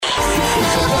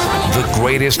The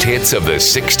greatest hits of the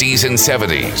 60s and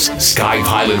 70s.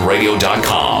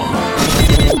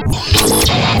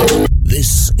 SkyPilotRadio.com.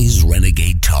 This is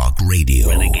Renegade Talk Radio.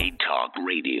 Renegade Talk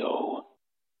Radio.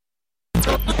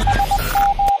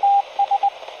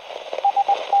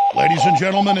 Ladies and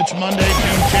gentlemen, it's Monday,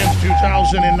 June 10th,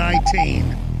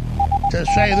 2019. To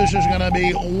say this is going to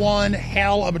be one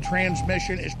hell of a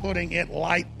transmission is putting it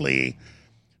lightly.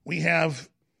 We have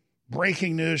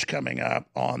breaking news coming up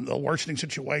on the worsening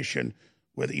situation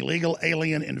with illegal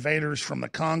alien invaders from the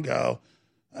Congo,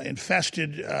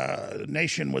 infested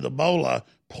nation with Ebola,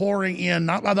 pouring in,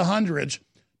 not by the hundreds,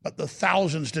 but the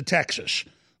thousands to Texas.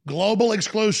 Global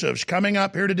exclusives coming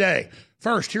up here today.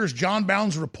 First, here's John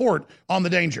Bound's report on the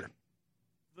danger.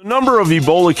 The number of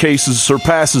Ebola cases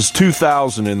surpasses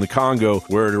 2,000 in the Congo,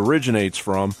 where it originates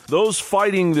from. Those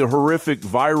fighting the horrific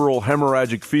viral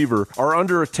hemorrhagic fever are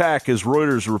under attack, as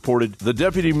Reuters reported. The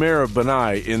deputy mayor of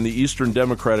Banai in the Eastern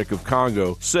Democratic of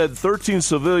Congo said 13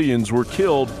 civilians were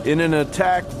killed in an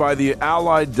attack by the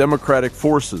Allied Democratic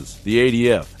Forces, the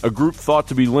ADF, a group thought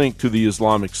to be linked to the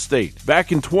Islamic State.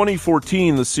 Back in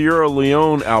 2014, the Sierra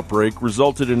Leone outbreak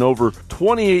resulted in over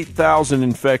 28,000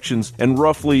 infections and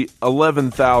roughly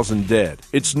 11,000 dead.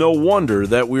 It's no wonder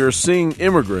that we are seeing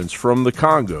immigrants from the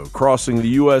Congo crossing the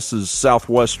U.S.'s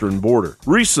southwestern border.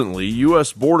 Recently,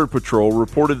 U.S. Border Patrol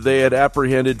reported they had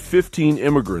apprehended 15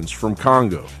 immigrants from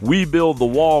Congo. We Build the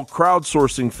Wall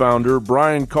crowdsourcing founder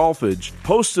Brian Kolfage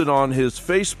posted on his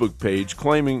Facebook page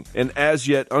claiming an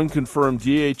as-yet unconfirmed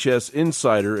DHS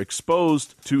insider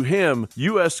exposed to him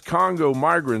U.S. Congo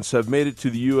migrants have made it to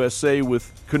the USA with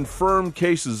confirmed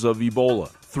cases of Ebola.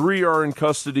 3 are in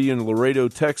custody in Laredo,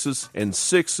 Texas, and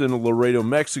 6 in Laredo,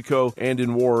 Mexico, and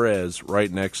in Juarez, right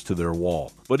next to their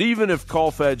wall. But even if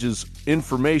Kolfage's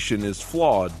information is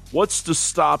flawed, what's to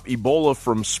stop Ebola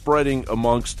from spreading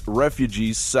amongst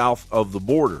refugees south of the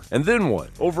border? And then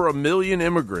what? Over 1 million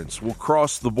immigrants will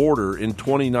cross the border in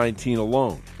 2019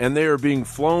 alone, and they are being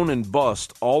flown and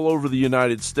bussed all over the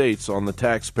United States on the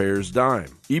taxpayers'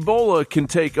 dime. Ebola can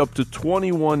take up to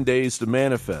 21 days to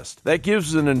manifest. That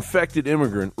gives an infected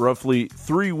immigrant roughly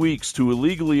 3 weeks to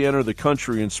illegally enter the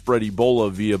country and spread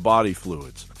Ebola via body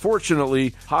fluids.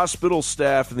 Fortunately, hospital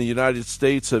staff in the United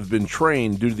States have been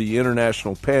trained due to the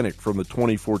international panic from the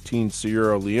 2014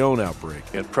 Sierra Leone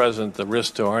outbreak. At present, the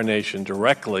risk to our nation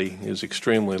directly is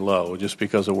extremely low just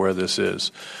because of where this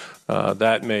is.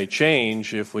 That may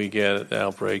change if we get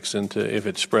outbreaks if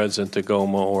it spreads into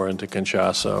Goma or into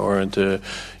Kinshasa or into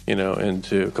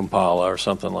Kampala or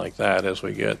something like that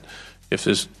if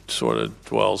this sort of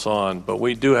dwells on. But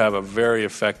we do have a very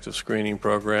effective screening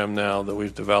program now that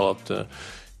we've developed in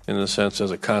a sense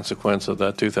as a consequence of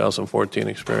that 2014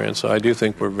 experience. So I do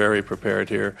think we're very prepared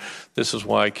here. This is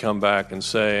why I come back and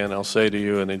say, and I'll say to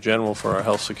you in general for our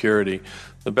health security,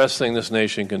 the best thing this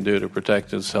nation can do to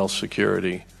protect its health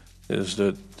security is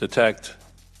to detect,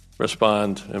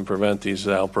 respond, and prevent these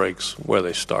outbreaks where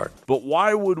they start. But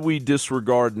why would we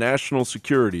disregard national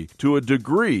security to a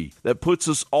degree that puts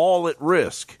us all at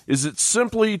risk? Is it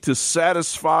simply to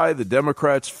satisfy the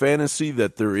Democrats' fantasy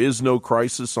that there is no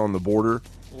crisis on the border?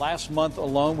 Last month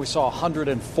alone, we saw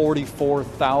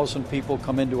 144,000 people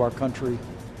come into our country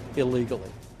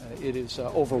illegally. It is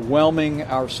overwhelming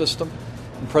our system,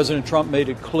 and President Trump made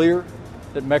it clear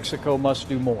that Mexico must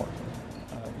do more.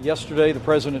 Yesterday, the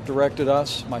President directed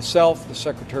us, myself, the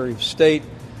Secretary of State,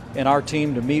 and our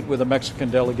team to meet with the Mexican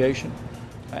delegation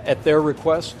at their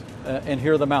request and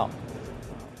hear them out.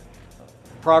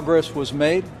 Progress was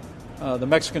made. The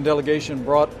Mexican delegation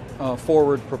brought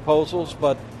forward proposals,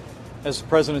 but as the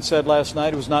President said last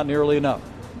night, it was not nearly enough.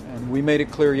 And we made it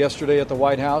clear yesterday at the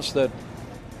White House that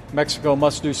Mexico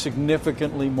must do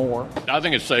significantly more. I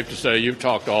think it's safe to say you've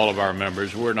talked to all of our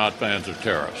members. We're not fans of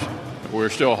tariffs. We're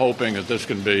still hoping that this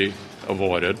can be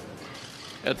avoided.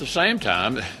 At the same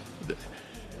time,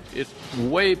 it's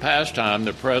way past time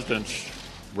the President's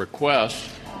requests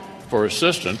for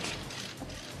assistance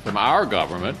from our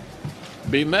government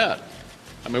be met.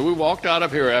 I mean, we walked out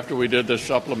of here after we did this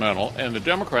supplemental, and the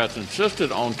Democrats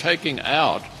insisted on taking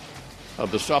out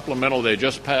of the supplemental they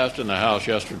just passed in the House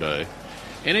yesterday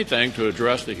anything to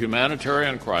address the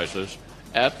humanitarian crisis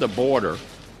at the border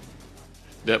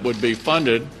that would be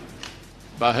funded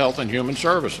by Health and Human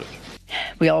Services.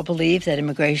 We all believe that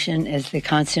immigration is the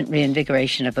constant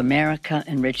reinvigoration of America,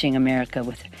 enriching America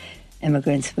with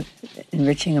immigrants,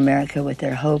 enriching America with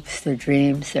their hopes, their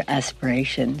dreams, their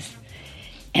aspirations.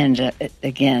 And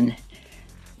again,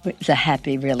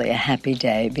 It's really a happy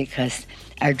day because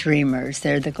our dreamers,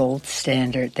 they're the gold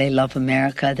standard. They love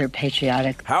America. They're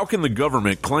patriotic. How can the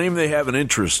government claim they have an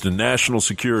interest in national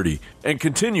security and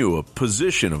continue a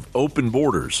position of open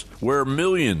borders where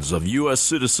millions of U.S.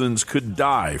 citizens could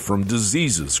die from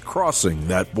diseases crossing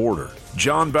that border?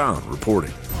 John Bound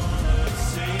reporting.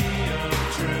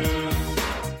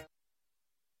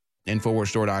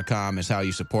 InfoWarsStore.com is how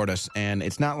you support us, and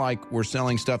it's not like we're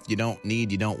selling stuff you don't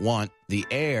need, you don't want. The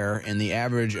air in the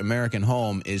average American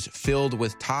home is filled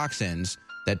with toxins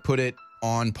that put it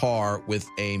on par with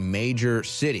a major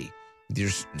city.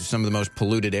 There's some of the most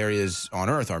polluted areas on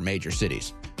Earth are major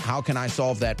cities. How can I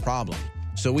solve that problem?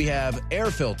 So we have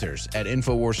air filters at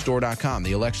InfoWarsStore.com,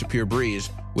 the Alexa Pure Breeze,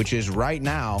 which is right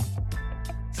now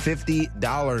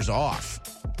 $50 off.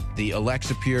 The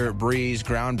Alexa Pure Breeze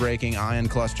groundbreaking ion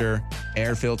cluster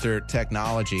air filter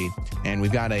technology. And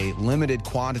we've got a limited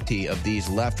quantity of these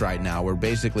left right now. We're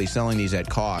basically selling these at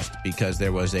cost because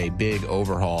there was a big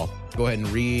overhaul. Go ahead and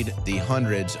read the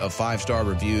hundreds of 5-star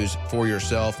reviews for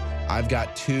yourself. I've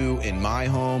got 2 in my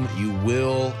home. You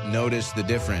will notice the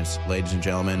difference, ladies and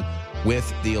gentlemen,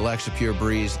 with the Alexa Pure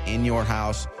Breeze in your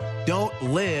house. Don't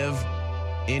live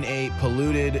in a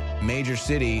polluted major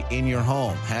city in your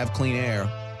home. Have clean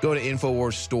air. Go to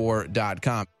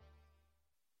InfoWarsStore.com.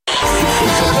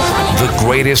 The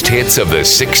greatest hits of the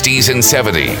 60s and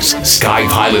 70s.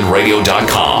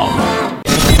 SkyPilotRadio.com.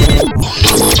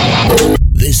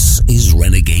 This is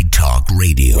Renegade Talk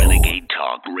Radio. Renegade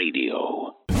Talk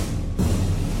Radio.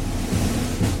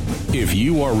 If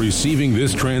you are receiving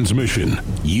this transmission,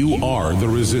 you are the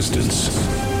resistance.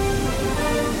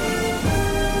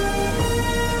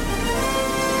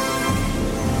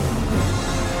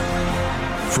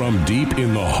 From deep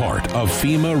in the heart of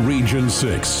FEMA Region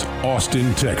 6,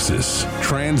 Austin, Texas,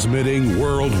 transmitting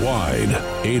worldwide,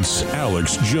 it's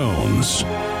Alex Jones.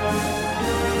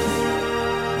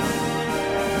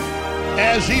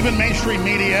 As even mainstream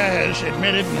media has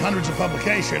admitted in hundreds of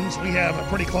publications, we have a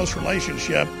pretty close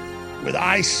relationship with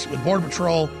ICE, with Border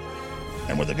Patrol,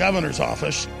 and with the governor's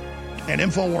office. And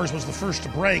InfoWars was the first to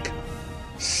break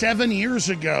 7 years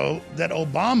ago that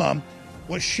Obama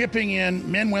was shipping in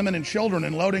men, women, and children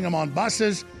and loading them on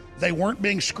buses. They weren't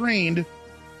being screened.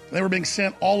 They were being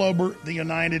sent all over the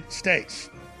United States.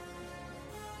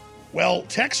 Well,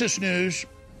 Texas News,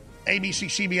 ABC,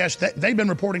 CBS, they've been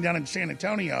reporting down in San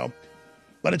Antonio,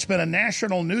 but it's been a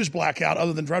national news blackout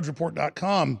other than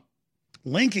DrudgeReport.com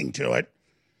linking to it,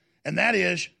 and that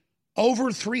is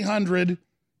over 300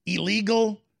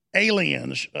 illegal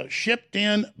aliens shipped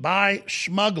in by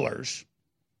smugglers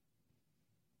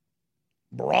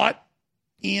brought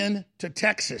in to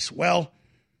Texas. Well,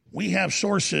 we have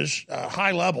sources,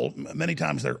 high level, many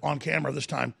times they're on camera. This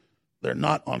time they're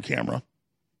not on camera,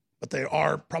 but they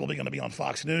are probably going to be on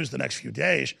Fox News the next few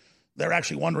days. They're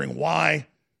actually wondering why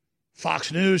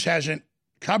Fox News hasn't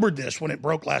covered this when it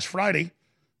broke last Friday.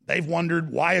 They've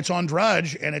wondered why it's on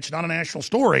Drudge and it's not a national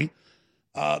story.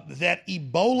 That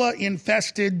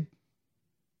Ebola-infested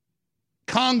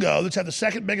Congo, that's had the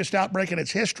second biggest outbreak in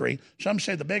its history, some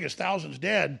say the biggest, thousands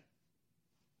dead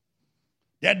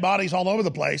bodies all over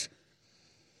the place,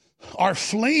 are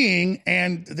fleeing,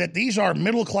 and that these are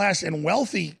middle-class and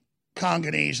wealthy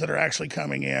Congolese that are actually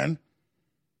coming in.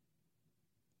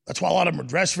 That's why a lot of them are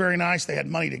dressed very nice. They had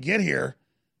money to get here,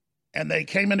 and they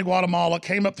came into Guatemala,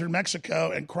 came up through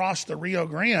Mexico, and crossed the Rio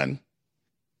Grande.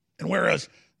 And whereas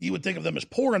you would think of them as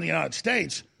poor in the United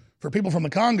States, for people from the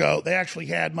Congo, they actually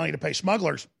had money to pay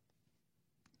smugglers.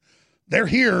 They're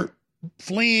here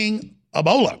fleeing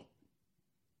Ebola.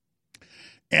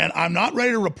 And I'm not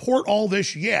ready to report all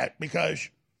this yet because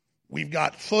we've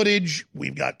got footage,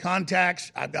 we've got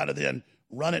contacts. I've got to then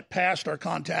run it past our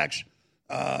contacts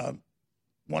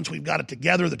once we've got it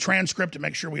together, the transcript, to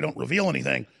make sure we don't reveal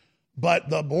anything. But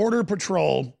the Border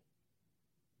Patrol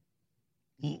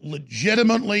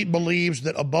legitimately believes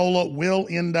that Ebola will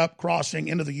end up crossing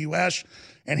into the U.S.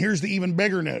 And here's the even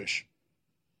bigger news.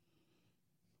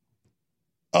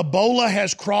 Ebola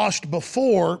has crossed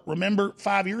before, remember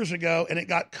 5 years ago, and it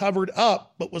got covered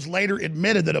up, but was later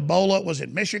admitted that Ebola was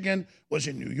in Michigan, was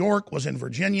in New York, was in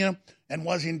Virginia, and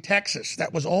was in Texas.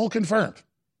 That was all confirmed.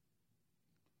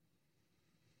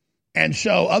 And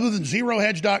so other than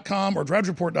ZeroHedge.com or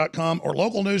DrudgeReport.com or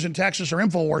local news in Texas or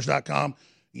Infowars.com,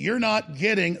 you're not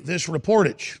getting this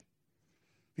reportage. If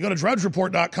you go to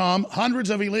DrudgeReport.com, hundreds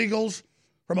of illegals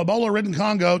from Ebola-ridden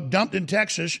Congo dumped in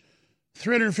Texas,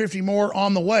 350 more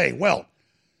on the way. Well,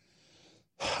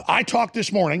 I talked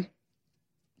this morning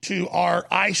to our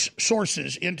ICE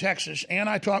sources in Texas, and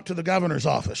I talked to the governor's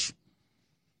office.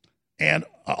 And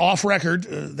off record,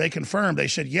 they confirmed, they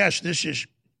said, yes, this is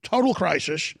total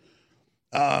crisis.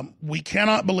 We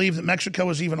cannot believe that Mexico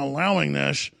is even allowing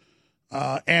this,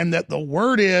 and that the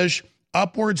word is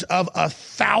upwards of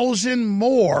 1,000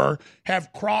 more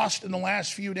have crossed in the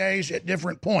last few days at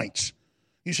different points.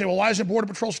 You say, well, why isn't Border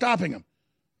Patrol stopping them?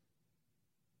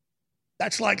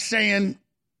 That's like saying,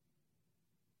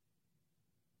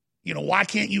 why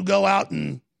can't you go out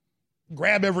and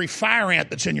grab every fire ant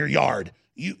that's in your yard?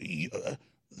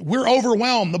 We're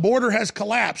overwhelmed. The border has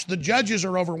collapsed. The judges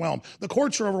are overwhelmed. The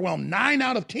courts are overwhelmed. 9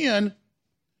 out of 10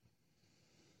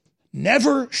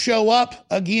 never show up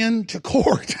again to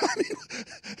court. I mean,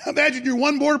 imagine you're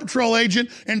one Border Patrol agent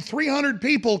and 300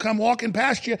 people come walking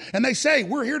past you and they say,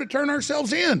 we're here to turn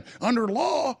ourselves in. Under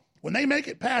law, when they make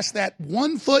it past that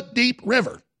 1 foot deep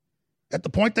river at the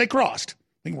point they crossed,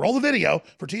 we can roll the video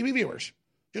for TV viewers.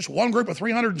 Just one group of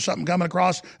 300 and something coming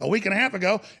across a week and a half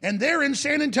ago, and they're in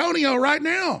San Antonio right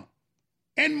now.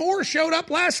 And more showed up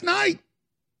last night.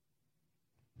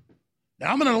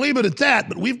 Now, I'm going to leave it at that,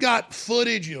 but we've got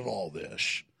footage of all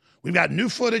this. We've got new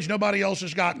footage nobody else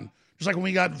has gotten. Just like when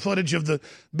we got footage of the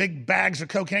big bags of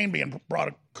cocaine being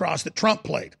brought across that Trump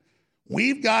played.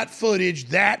 We've got footage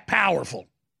that powerful.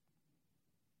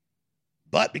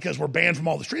 But because we're banned from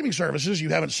all the streaming services, you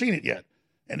haven't seen it yet.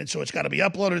 And so it's got to be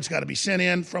uploaded, it's got to be sent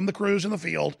in from the crews in the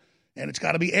field, and it's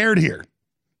got to be aired here.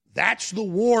 That's the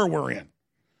war we're in.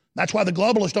 That's why the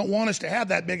globalists don't want us to have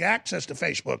that big access to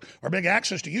Facebook or big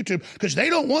access to YouTube, because they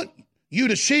don't want you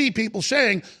to see people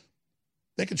saying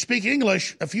they can speak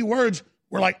English, a few words.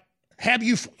 We're like, have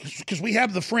you, because we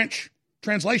have the French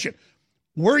translation,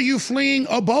 were you fleeing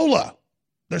Ebola?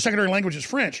 Their secondary language is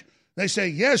French. They say,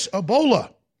 yes,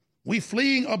 Ebola. We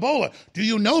fleeing Ebola. Do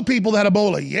you know people that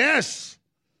Ebola? Yes.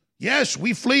 Yes,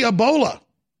 we flee Ebola.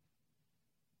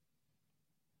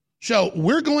 So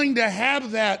we're going to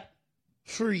have that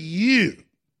for you.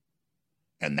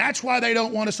 And that's why they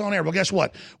don't want us on air. Well, guess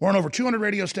what? We're on over 200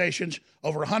 radio stations,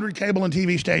 over 100 cable and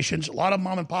TV stations, a lot of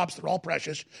mom and pops. They're all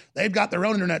precious. They've got their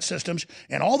own internet systems.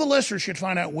 And all the listeners should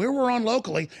find out where we're on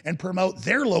locally and promote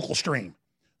their local stream,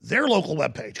 their local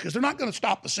webpage, because they're not going to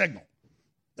stop the signal.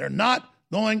 They're not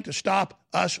going to stop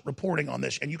us reporting on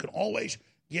this. And you can always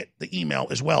get the email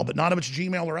as well, but not if it's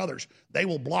Gmail or others. They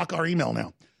will block our email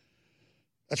now.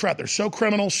 That's right. They're so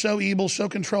criminal, so evil, so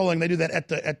controlling. They do that at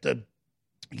the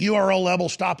URL level,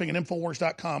 stopping an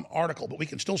Infowars.com article, but we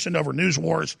can still send over News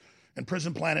Wars and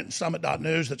Prison Planet and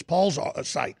Summit.news. That's Paul's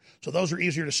site. So those are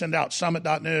easier to send out.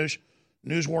 Summit.news,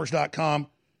 newswars.com.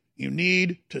 You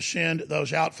need to send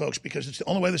those out, folks, because it's the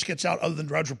only way this gets out other than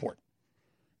Drudge Report.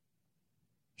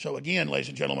 So again, ladies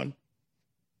and gentlemen,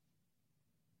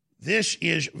 this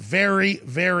is very,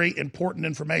 very important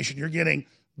information. You're getting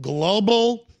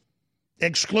global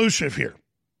exclusive here.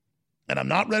 And I'm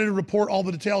not ready to report all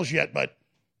the details yet, but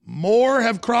more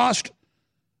have crossed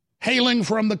hailing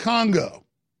from the Congo.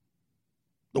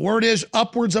 The word is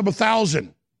upwards of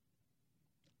 1,000.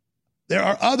 There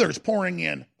are others pouring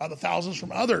in by the thousands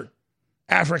from other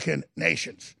African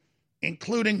nations,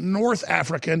 including North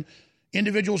African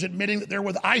individuals admitting that they're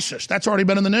with ISIS. That's already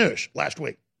been in the news last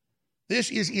week. This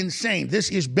is insane. This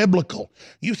is biblical.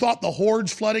 You thought the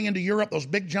hordes flooding into Europe, those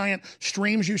big giant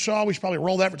streams you saw, we should probably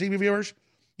roll that for TV viewers.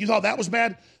 You thought that was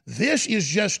bad? This is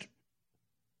just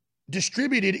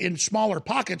distributed in smaller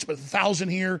pockets, but 1,000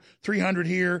 here, 300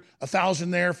 here,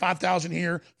 1,000 there, 5,000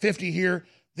 here, 50 here.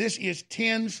 This is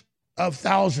tens of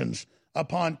thousands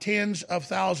upon tens of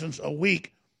thousands a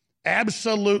week,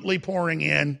 absolutely pouring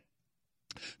in,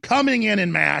 coming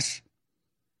in mass,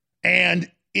 and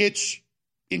it's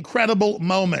incredible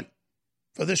moment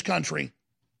for this country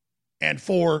and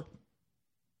for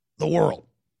the world.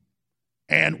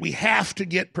 And we have to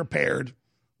get prepared.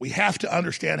 We have to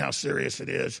understand how serious it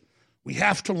is. We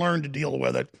have to learn to deal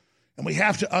with it. And we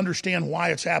have to understand why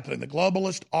it's happening. The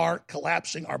globalists are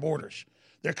collapsing our borders.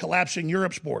 They're collapsing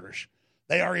Europe's borders.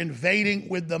 They are invading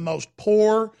with the most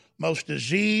poor, most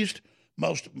diseased,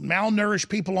 most malnourished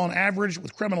people on average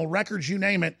with criminal records, you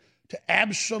name it, to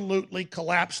absolutely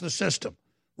collapse the system.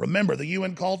 Remember, the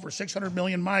UN called for 600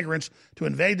 million migrants to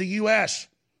invade the U.S.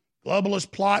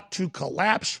 Globalist plot to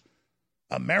collapse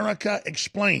America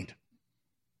explained.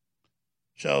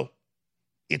 So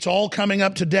it's all coming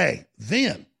up today.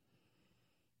 Then,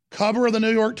 cover of the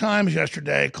New York Times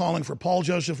yesterday calling for Paul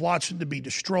Joseph Watson to be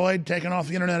destroyed, taken off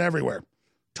the internet everywhere.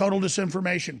 Total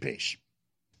disinformation piece.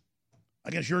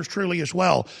 Against yours truly as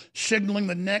well, signaling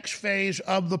the next phase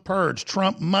of the purge.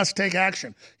 Trump must take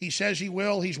action. He says he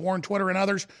will. He's warned Twitter and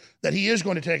others that he is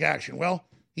going to take action. Well,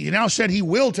 he now said he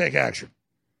will take action.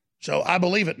 So I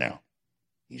believe it now.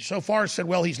 He so far said,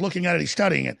 well, he's looking at it, he's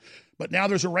studying it. But now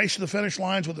there's a race to the finish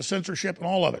lines with the censorship and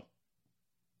all of it.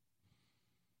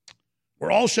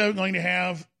 We're also going to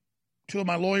have two of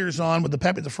my lawyers on with the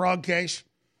Pepe the Frog case.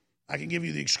 I can give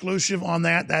you the exclusive on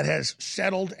that. That has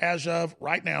settled as of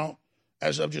right now,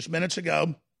 as of just minutes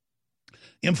ago.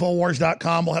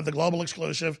 Infowars.com will have the global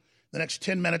exclusive. The next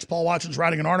 10 minutes, Paul Watson's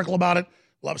writing an article about it.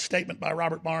 We'll have a statement by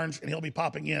Robert Barnes, and he'll be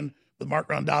popping in with Mark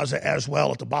Randazza as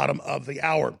well at the bottom of the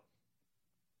hour.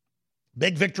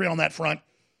 Big victory on that front.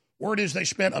 Word is they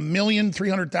spent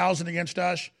 $1,300,000 against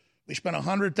us. We spent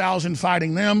 $100,000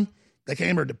 fighting them. They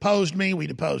came or deposed me. We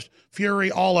deposed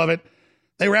Fury, all of it.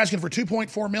 They were asking for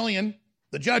 $2.4 million.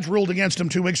 The judge ruled against them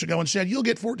 2 weeks ago and said, you'll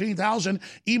get $14,000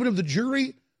 even if the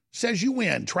jury says you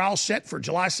win. Trial set for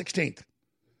July 16th.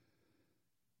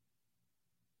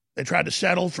 They tried to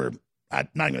settle for, I'm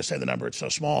not even going to say the number, it's so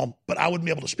small, but I wouldn't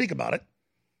be able to speak about it.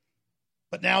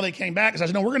 But now they came back because I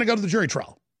said, no, we're going to go to the jury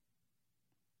trial.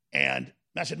 And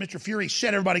I said, Mr. Fury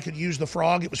said everybody could use the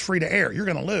frog. It was free to air. You're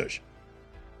going to lose.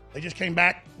 They just came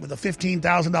back with a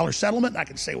 $15,000 settlement, and I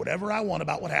can say whatever I want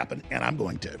about what happened, and I'm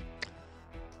going to.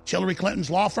 Hillary Clinton's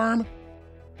law firm,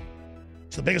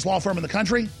 it's the biggest law firm in the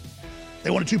country. They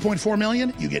wanted $2.4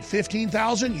 million. You get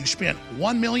 $15,000. You spent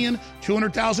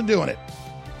 $1,200,000 doing it.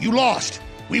 You lost.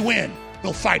 We win.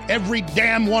 We'll fight every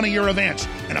damn one of your events,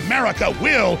 and America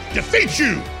will defeat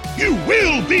you. You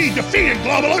will be defeated,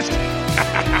 globalist.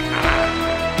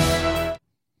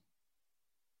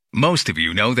 Most of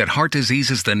you know that heart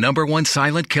disease is the #1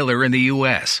 silent killer in the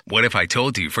U.S. What if I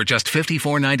told you for just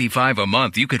 $54.95 a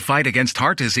month you could fight against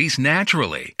heart disease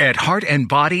naturally? At Heart and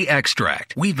Body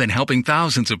Extract, we've been helping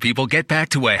thousands of people get back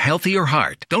to a healthier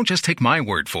heart. Don't just take my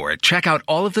word for it. Check out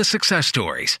all of the success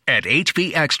stories at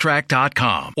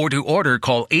hbextract.com. Or to order,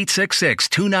 call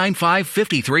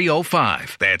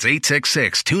 866-295-5305. That's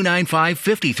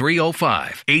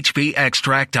 866-295-5305.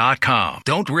 hbextract.com.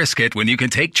 Don't risk it when you can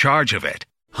take charge of it.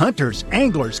 Hunters,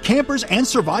 anglers, campers, and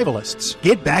survivalists.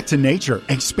 Get back to nature.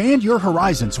 Expand your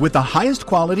horizons with the highest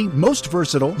quality, most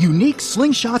versatile, unique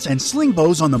slingshots and sling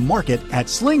bows on the market at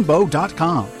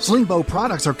slingbow.com. Slingbow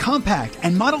products are compact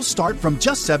and models start from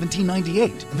just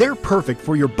 $17.98. They're perfect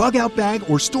for your bug-out bag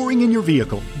or storing in your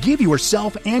vehicle. Give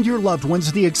yourself and your loved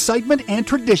ones the excitement and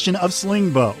tradition of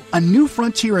Slingbow, a new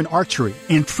frontier in archery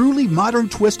and truly modern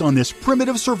twist on this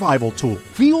primitive survival tool.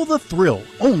 Feel the thrill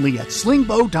only at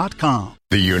slingbow.com.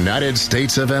 The United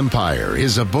States of Empire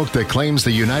is a book that claims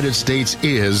the United States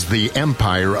is the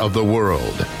empire of the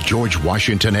world. George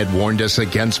Washington had warned us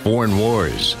against foreign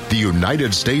wars. The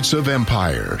United States of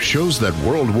Empire shows that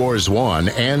World Wars I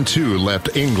and II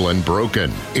left England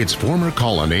broken. Its former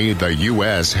colony, the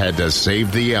U.S., had to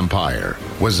save the empire.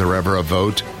 Was there ever a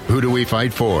vote? Who do we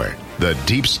fight for? The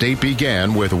deep state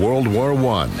began with World War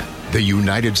I. The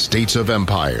United States of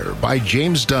Empire by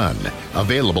James Dunn.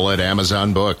 Available at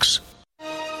Amazon Books.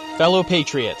 Fellow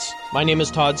Patriots, my name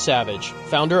is Todd Savage,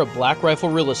 founder of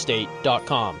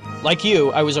BlackRifleRealEstate.com. Like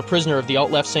you, I was a prisoner of the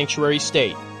alt-left sanctuary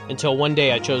state until one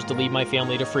day I chose to lead my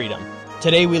family to freedom.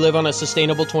 Today we live on a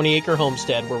sustainable 20-acre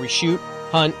homestead where we shoot,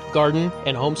 hunt, garden,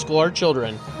 and homeschool our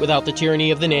children without the tyranny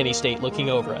of the nanny state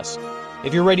looking over us.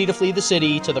 If you're ready to flee the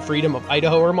city to the freedom of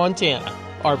Idaho or Montana,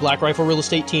 our Black Rifle Real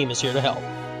Estate team is here to help.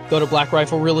 Go to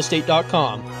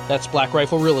BlackRifleRealEstate.com. That's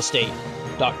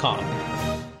BlackRifleRealEstate.com.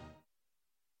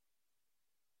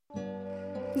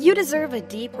 You deserve a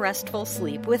deep, restful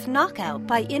sleep with Knockout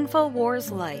by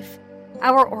InfoWars Life.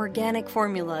 Our organic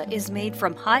formula is made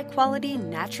from high-quality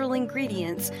natural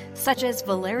ingredients such as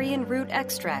valerian root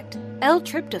extract,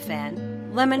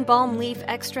 L-tryptophan, lemon balm leaf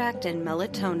extract, and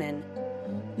melatonin.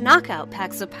 Knockout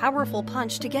packs a powerful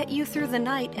punch to get you through the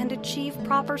night and achieve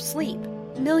proper sleep.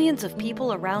 Millions of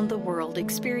people around the world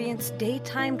experience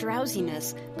daytime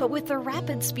drowsiness, but with the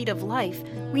rapid speed of life,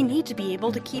 we need to be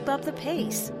able to keep up the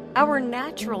pace. Our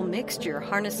natural mixture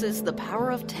harnesses the power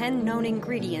of 10 known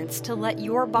ingredients to let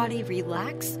your body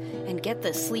relax and get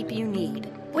the sleep you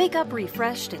need. Wake up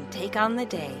refreshed and take on the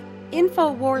day.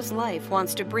 InfoWars Life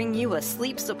wants to bring you a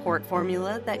sleep support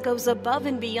formula that goes above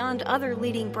and beyond other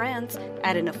leading brands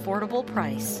at an affordable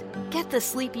price. Get the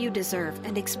sleep you deserve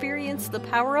and experience the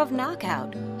power of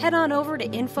Knockout. Head on over to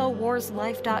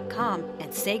InfoWarsLife.com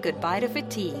and say goodbye to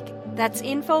fatigue. That's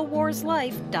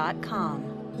InfoWarsLife.com.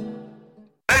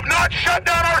 They've not shut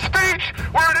down our speech.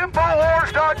 We're at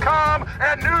Infowars.com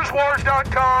and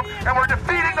Newswars.com, and we're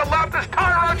defeating the leftist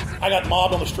tyrants. I got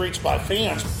mobbed on the streets by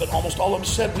fans, but almost all of them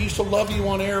said, we used to love you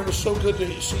on air. It was so good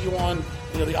to see you on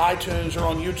the iTunes or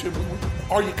on YouTube.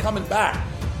 Are you coming back?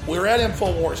 We're at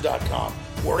Infowars.com.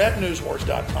 We're at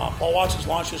newswars.com. Paul Watts has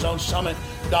launched his own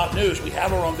summit.news. We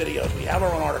have our own videos. We have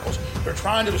our own articles. They're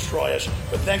trying to destroy us,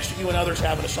 but thanks to you and others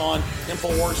having us on,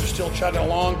 InfoWars is still chugging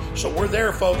along. So we're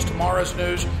there, folks. Tomorrow's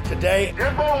news today.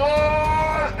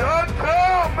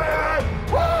 InfoWars.com, man!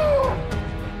 Woo!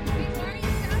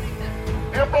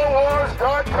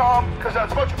 InfoWars.com, because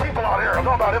there's a bunch of people out here. I'm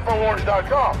talking about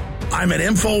InfoWars.com. I'm at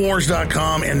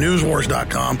Infowars.com and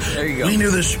NewsWars.com. There you go. We knew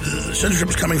this censorship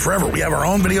was coming forever. We have our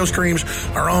own video streams,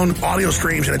 our own audio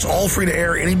streams, and it's all free to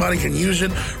air. Anybody can use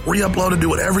it, re-upload it, do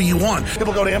whatever you want.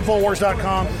 People go to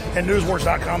Infowars.com and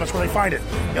NewsWars.com. That's where they find it.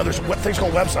 You know, there's things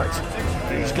called websites.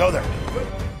 You just go there.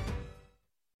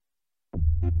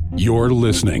 You're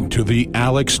listening to The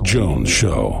Alex Jones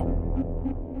Show.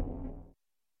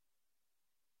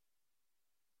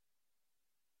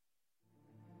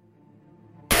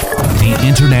 The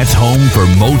Internet's home for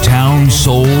Motown,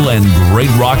 soul, and great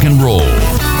rock and roll.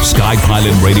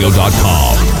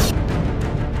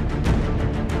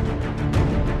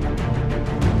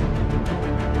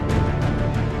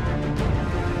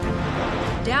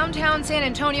 SkyPilotRadio.com. Downtown San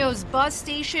Antonio's bus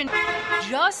station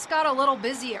just got a little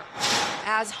busier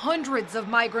as hundreds of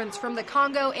migrants from the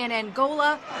Congo and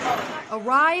Angola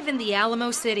arrive in the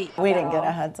Alamo City. We didn't get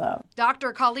a heads up.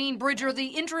 Dr. Colleen Bridger, the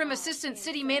interim assistant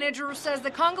city manager, says the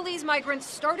Congolese migrants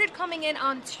started coming in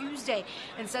on Tuesday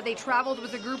and said they traveled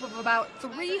with a group of about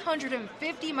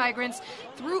 350 migrants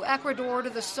through Ecuador to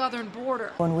the southern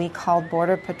border. When we called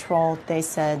Border Patrol, they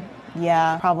said,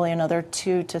 yeah, probably another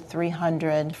 200 to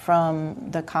 300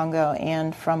 from the Congo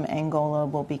and from Angola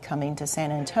will be coming to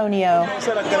San Antonio.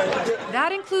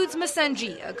 That includes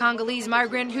Masenji, a Congolese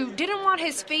migrant who didn't want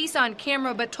his face on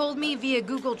camera but told me via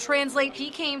Google Translate he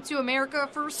came to America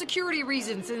for security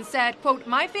reasons and said, quote,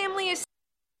 my family is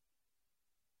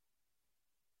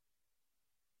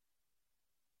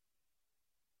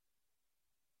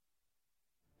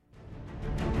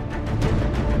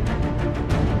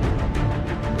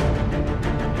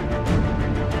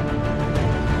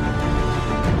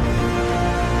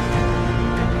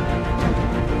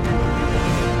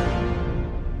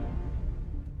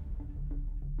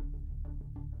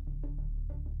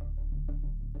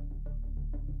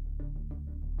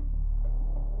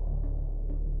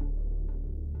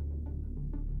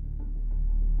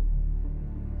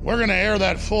We're going to air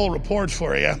that full report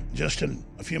for you just in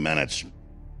a few minutes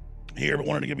here, but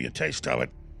wanted to give you a taste of it.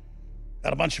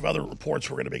 Got a bunch of other reports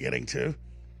we're going to be getting to.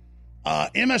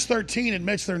 MS-13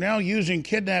 admits they're now using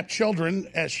kidnapped children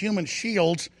as human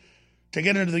shields to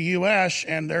get into the U.S.,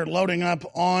 and they're loading up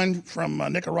on from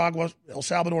Nicaragua, El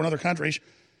Salvador, and other countries.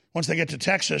 Once they get to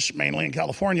Texas, mainly in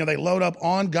California, they load up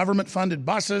on government-funded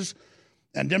buses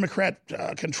and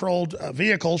Democrat-controlled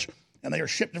vehicles, and they are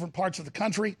shipped to different parts of the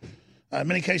country. In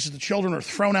many cases, the children are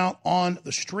thrown out on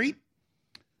the street.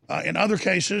 In other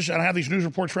cases, and I have these news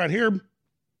reports right here,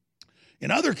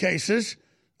 in other cases,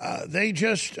 they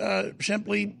just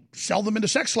simply sell them into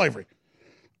sex slavery.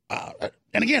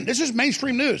 And again, this is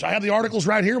mainstream news. I have the articles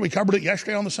right here. We covered it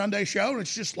yesterday on the Sunday show, and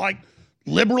it's just like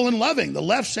liberal and loving. The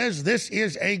left says this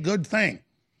is a good thing.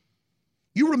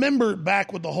 You remember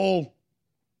back with the whole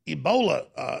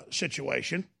Ebola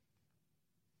situation,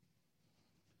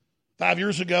 5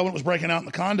 years ago when it was breaking out in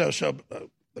the Congo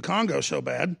so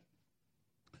bad.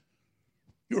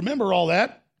 You remember all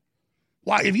that?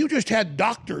 Why, if you just had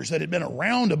doctors that had been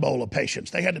around Ebola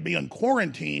patients, they had to be in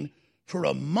quarantine for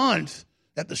a month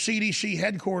at the CDC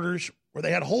headquarters where they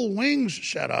had whole wings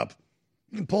set up.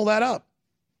 You can pull that up.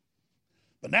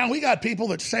 But now we got people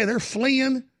that say they're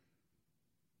fleeing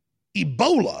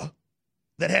Ebola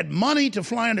that had money to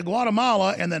fly into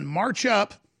Guatemala and then march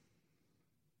up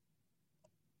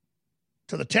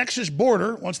to the Texas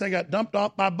border once they got dumped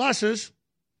off by buses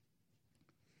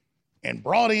and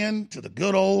brought in to the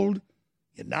good old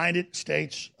United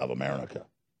States of America.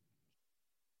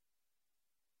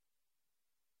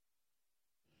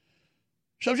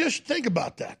 So just think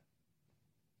about that.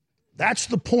 That's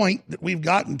the point that we've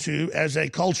gotten to as a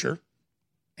culture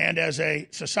and as a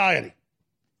society.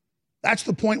 That's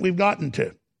the point we've gotten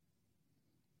to.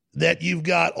 That you've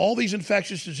got all these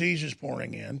infectious diseases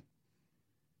pouring in.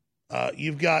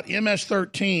 You've got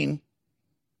MS-13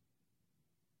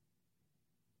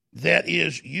 that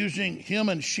is using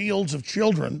human shields of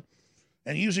children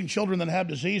and using children that have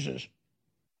diseases.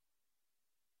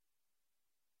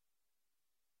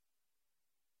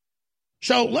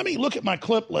 So let me look at my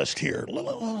clip list here.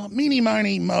 Meeny,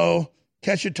 miny, mo,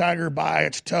 catch a tiger by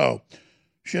its toe.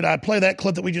 Should I play that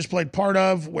clip that we just played part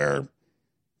of where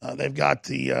they've got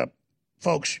the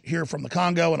folks here from the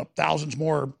Congo and thousands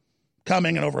more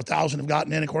coming, and over 1,000 have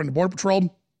gotten in, according to Border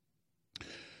Patrol?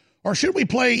 Or should we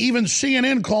play even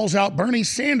CNN calls out Bernie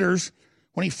Sanders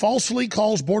when he falsely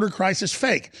calls border crisis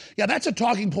fake? Yeah, that's a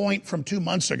talking point from 2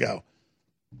 months ago.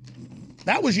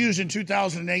 That was used in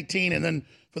 2018 and then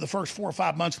for the first 4 or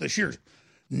 5 months of this year.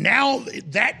 Now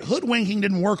that hoodwinking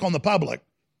didn't work on the public,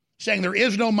 saying there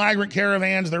is no migrant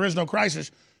caravans, there is no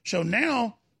crisis. So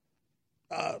now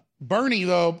Bernie,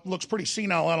 though, looks pretty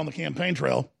senile out on the campaign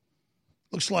trail.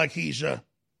 Looks like he's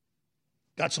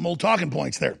got some old talking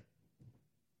points there.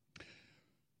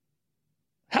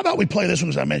 How about we play this one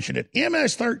as I mentioned it?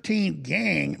 MS-13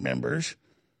 gang members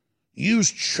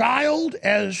used child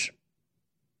as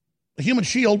a human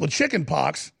shield with chicken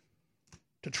pox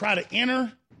to try to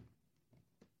enter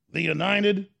the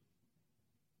United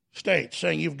States,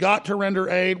 saying you've got to render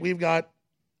aid, we've got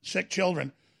sick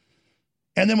children.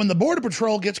 And then when the Border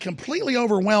Patrol gets completely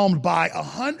overwhelmed by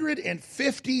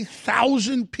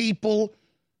 156,000 people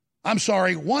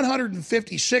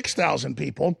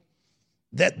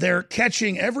that they're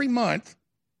catching every month,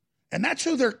 and that's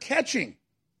who they're catching,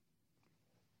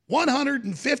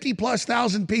 150 plus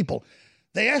thousand people.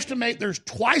 They estimate there's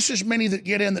twice as many that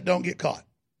get in that don't get caught.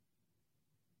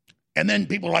 And then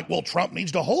people are like, well, Trump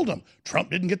needs to hold them. Trump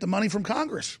didn't get the money from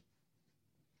Congress.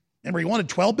 Remember, he wanted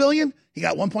 $12 billion. He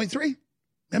got 1.3.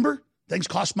 Remember? Things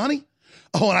cost money.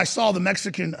 Oh, and I saw the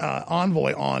Mexican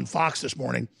envoy on Fox this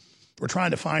morning. We're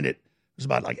trying to find it. It was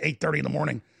about like 8:30 in the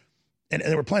morning. And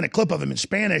they were playing a clip of him in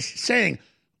Spanish saying,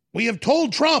 we have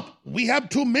told Trump, we have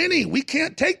too many. We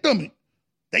can't take them.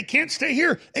 They can't stay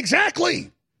here.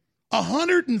 Exactly.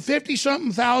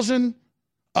 150-something thousand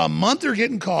a month are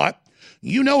getting caught.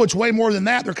 You know it's way more than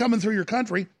that. They're coming through your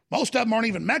country. Most of them aren't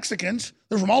even Mexicans.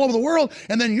 They're from all over the world.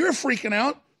 And then you're freaking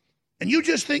out, and you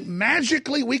just think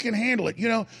magically we can handle it. You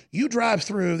know, you drive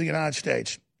through the United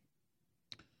States,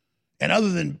 and other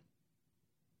than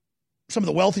some of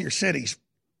the wealthier cities,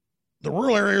 the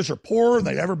rural areas are poorer than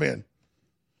they've ever been.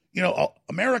 You know,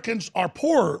 Americans are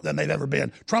poorer than they've ever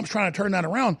been. Trump's trying to turn that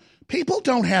around. People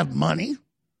don't have money.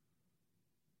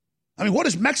 I mean, what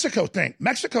does Mexico think?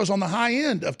 Mexico's on the high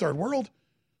end of third world.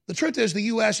 The truth is the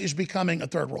U.S. is becoming a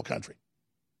third world country.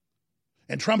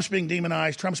 And Trump's being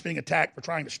demonized. Trump's being attacked for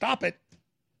trying to stop it.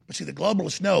 But see, the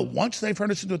globalists know once they've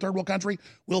turned us into a third world country,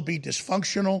 we'll be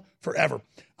dysfunctional forever.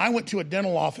 I went to a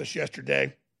dental office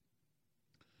yesterday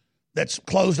that's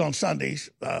closed on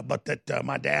Sundays, but that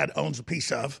my dad owns a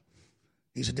piece of.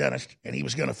 He's a dentist, and he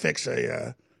was going to fix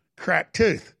a cracked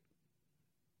tooth.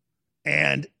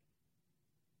 And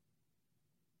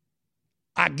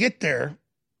I get there.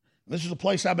 This is a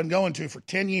place I've been going to for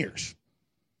 10 years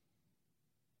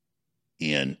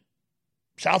in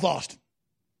South Austin.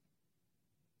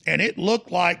 And it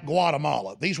looked like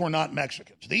Guatemala. These were not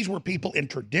Mexicans. These were people in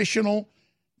traditional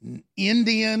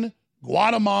Indian,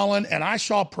 Guatemalan, and I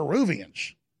saw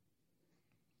Peruvians.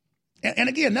 And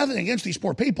again, nothing against these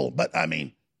poor people, but I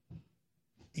mean,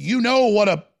 you know what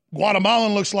a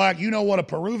Guatemalan looks like. You know what a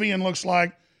Peruvian looks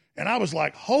like. And I was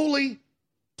like, holy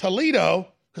Toledo,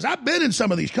 because I've been in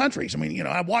some of these countries. I mean, you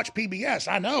know, I watch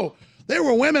PBS. I know there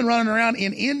were women running around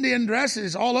in Indian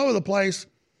dresses all over the place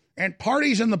and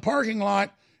parties in the parking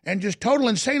lot and just total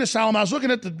insane asylum. I was looking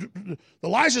at the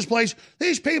license plates.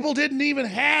 These people didn't even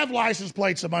have license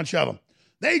plates, a bunch of them.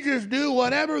 They just do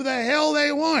whatever the hell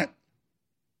they want.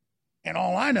 And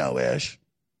all I know is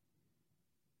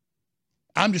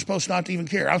I'm just supposed not to even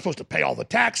care. I'm supposed to pay all the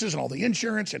taxes and all the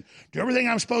insurance and do everything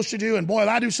I'm supposed to do. And boy, if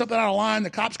I do something out of line, the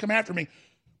cops come after me.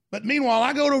 But meanwhile,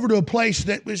 I go over to a place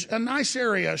that was a nice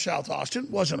area, South Austin.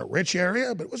 It wasn't a rich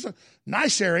area, but it was a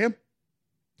nice area.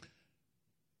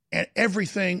 And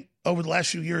everything over the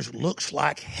last few years looks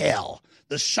like hell.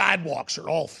 The sidewalks are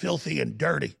all filthy and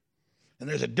dirty. And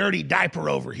there's a dirty diaper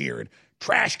over here and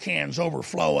trash cans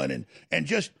overflowing and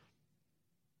just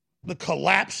the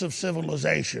collapse of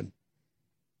civilization.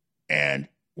 And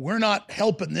we're not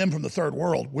helping them from the third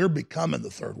world. We're becoming the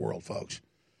third world, folks.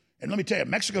 And let me tell you,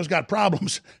 Mexico's got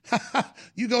problems.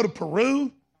 You go to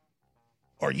Peru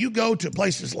or you go to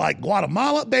places like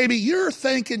Guatemala, baby, you're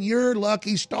thinking you're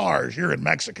lucky stars. You're in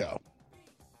Mexico.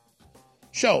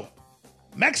 So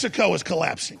Mexico is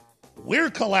collapsing. We're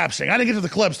collapsing. I didn't get to the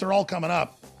clips. They're all coming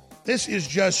up. This is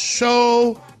just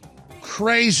so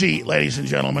crazy, ladies and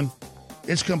gentlemen.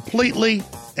 It's completely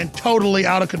and totally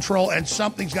out of control, and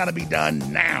something's got to be done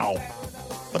now.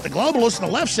 But the globalists on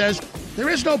the left says there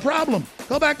is no problem.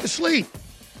 Go back to sleep.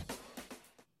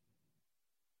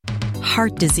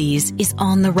 heart disease is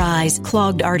on the rise.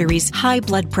 Clogged arteries, high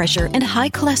blood pressure, and high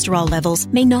cholesterol levels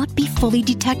may not be fully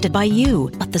detected by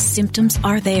you, but the symptoms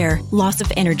are there. Loss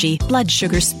of energy, blood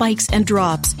sugar spikes and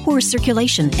drops, poor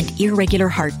circulation, and irregular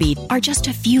heartbeat are just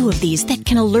a few of these that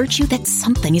can alert you that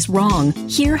something is wrong.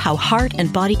 Hear how Heart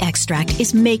and Body Extract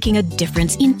is making a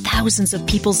difference in thousands of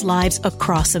people's lives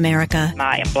across America.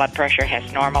 My blood pressure has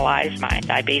normalized. My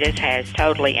diabetes has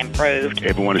totally improved.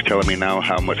 Everyone is telling me now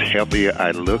how much healthier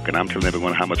I look, and I'm telling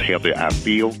everyone how much healthier I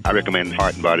feel. I recommend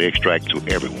Heart and Body Extract to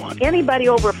everyone. Anybody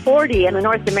over 40 in the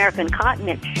North American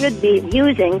continent should be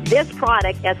using this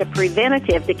product as a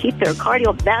preventative to keep their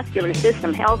cardiovascular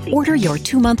system healthy. Order your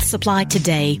 2-month supply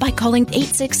today by calling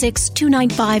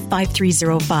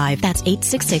 866-295-5305. That's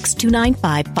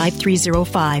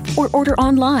 866-295-5305. Or order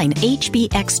online,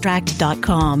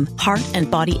 hbextract.com. Heart and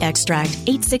Body Extract,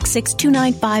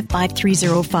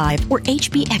 866-295-5305 or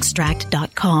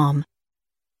hbextract.com.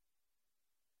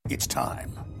 It's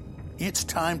time. It's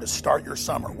time to start your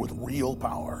summer with real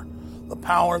power. The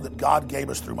power that God gave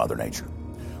us through Mother Nature.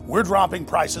 We're dropping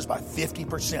prices by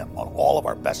 50% on all of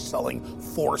our best-selling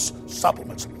Force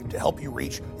supplements to help you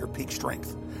reach your peak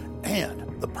strength.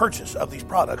 And the purchase of these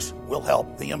products will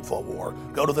help the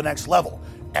InfoWar go to the next level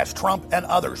as Trump and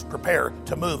others prepare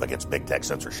to move against big tech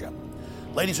censorship.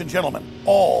 Ladies and gentlemen,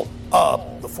 all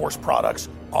of the Force products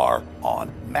are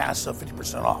on massive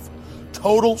 50% off.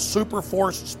 Total Super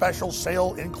Force special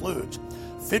sale includes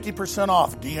 50%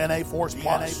 off DNA Force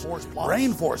Plus,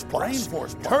 Brain Force Plus,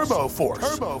 Turbo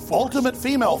Force, Ultimate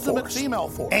Female Force,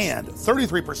 and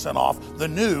 33% off the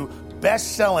new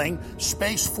best-selling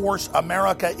Space Force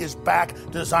America is Back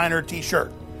designer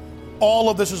t-shirt. All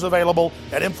of this is available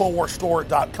at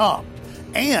InfoWarsStore.com.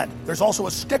 And there's also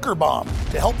a sticker bomb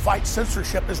to help fight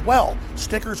censorship as well.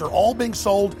 Stickers are all being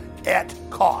sold at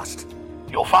cost.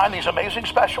 You'll find these amazing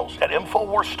specials at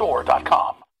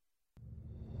InfoWarsStore.com.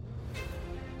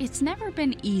 It's never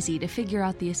been easy to figure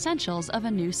out the essentials of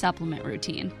a new supplement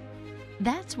routine.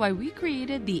 That's why we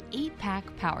created the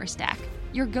 8-Pack Power Stack,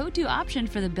 your go-to option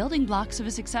for the building blocks of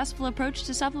a successful approach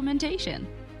to supplementation.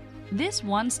 This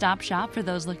one-stop shop for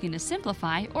those looking to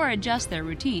simplify or adjust their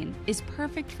routine is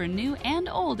perfect for new and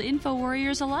old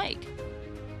InfoWarriors alike.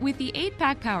 With the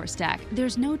 8-Pack Power Stack,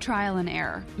 there's no trial and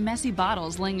error, messy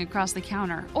bottles laying across the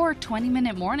counter, or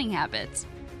 20-minute morning habits.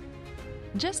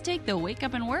 Just take the Wake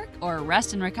Up and Work or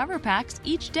Rest and Recover packs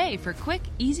each day for quick,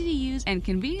 easy-to-use, and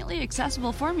conveniently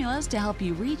accessible formulas to help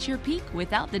you reach your peak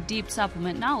without the deep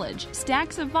supplement knowledge,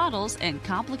 stacks of bottles, and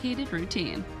complicated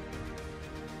routine.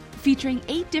 Featuring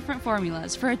 8 different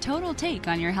formulas for a total take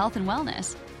on your health and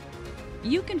wellness.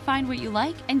 You can find what you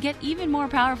like and get even more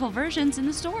powerful versions in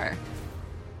the store.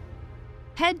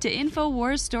 Head to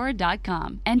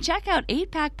InfoWarsStore.com and check out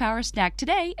 8-Pack Power Stack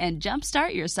today and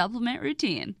jumpstart your supplement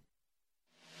routine.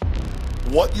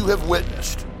 What you have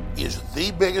witnessed is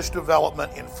the biggest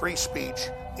development in free speech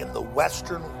in the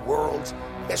Western world's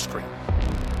history.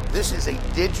 This is a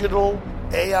digital,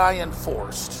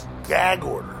 AI-enforced gag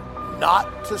order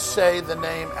not to say the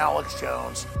name Alex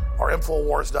Jones or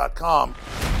Infowars.com.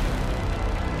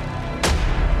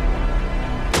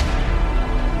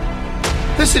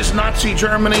 This is Nazi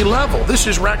Germany level. This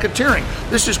is racketeering.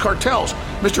 This is cartels.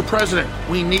 Mr. President,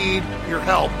 we need your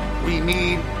help. We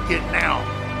need it now.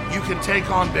 You can take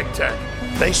on big tech.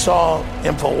 They saw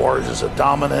InfoWars as a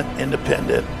dominant,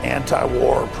 independent,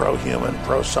 anti-war, pro-human,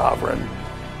 pro-sovereign,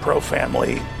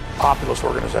 pro-family, populist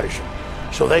organization.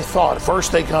 So they thought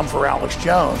first they come for Alex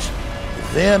Jones.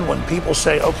 Then when people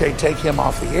say, okay, take him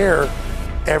off the air,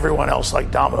 everyone else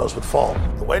like dominoes would fall.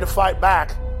 The way to fight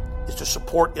back is to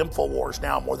support InfoWars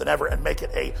now more than ever and make it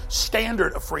a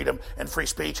standard of freedom and free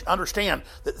speech. Understand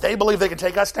that they believe they can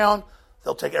take us down,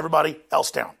 they'll take everybody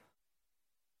else down.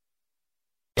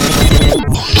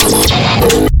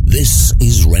 This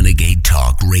is Renegade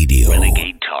Talk Radio.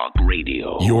 Renegade Talk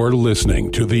Radio. You're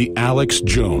listening to The Alex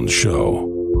Jones Show.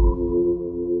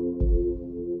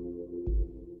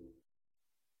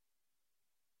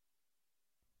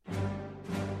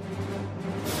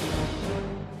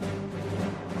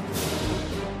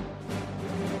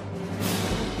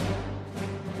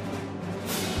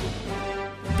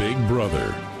 Big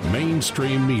Brother,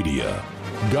 mainstream media,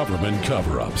 government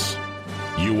cover-ups.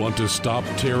 You want to stop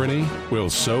tyranny? Well,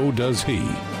 so does he.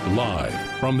 Live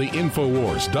from the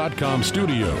Infowars.com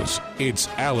studios, it's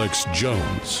Alex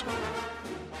Jones.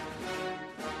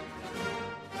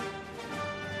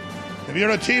 If you're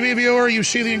a TV viewer, you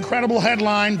see the incredible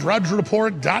headline,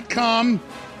 DrudgeReport.com.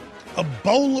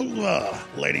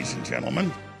 Ebola, ladies and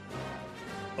gentlemen.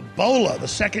 Ebola, the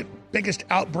second biggest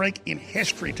outbreak in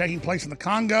history taking place in the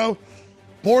Congo.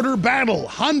 Border battle.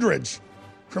 Hundreds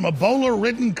from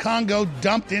Ebola-ridden Congo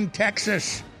dumped in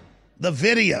Texas. The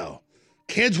video.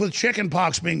 Kids with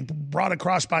chickenpox being brought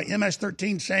across by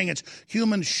MS-13 saying it's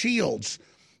human shields.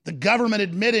 The government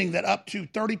admitting that up to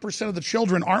 30% of the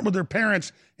children aren't with their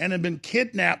parents and have been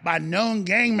kidnapped by known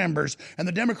gang members. And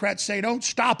the Democrats say, don't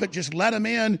stop it, just let them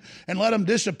in and let them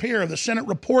disappear. The Senate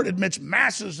report admits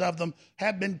masses of them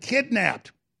have been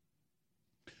kidnapped.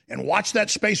 And watch that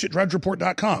space at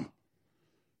drudgereport.com,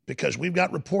 because we've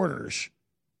got reporters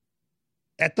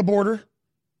at the border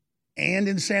and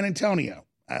in San Antonio.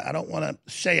 I don't want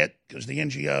to say it because the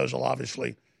NGOs will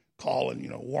obviously call and,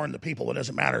 warn the people. It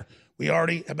doesn't matter. We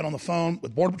already have been on the phone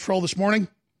with Border Patrol this morning.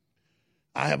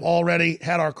 I have already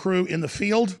had our crew in the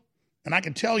field. And I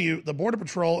can tell you the Border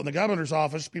Patrol and the governor's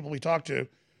office, people we talk to,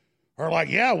 are like,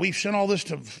 yeah, we sent all this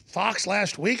to Fox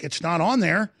last week. It's not on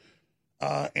there.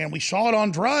 And we saw it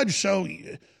on Drudge. So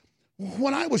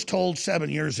when I was told 7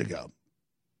 years ago,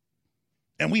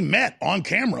 and we met on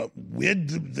camera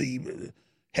with the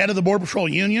head of the Border Patrol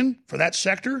union for that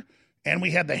sector, and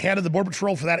we had the head of the Border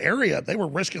Patrol for that area. They were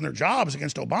risking their jobs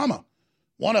against Obama.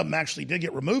 One of them actually did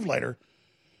get removed later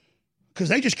because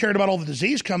they just cared about all the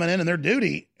disease coming in and their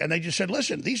duty. And they just said,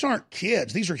 listen, these aren't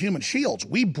kids. These are human shields.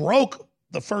 We broke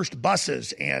the first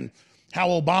buses and how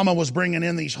Obama was bringing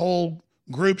in these whole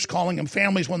groups, calling them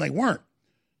families when they weren't.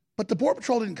 But the Border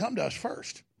Patrol didn't come to us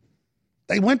first.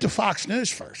 They went to Fox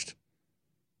News first.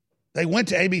 They went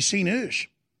to ABC News.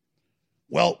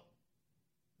 Well,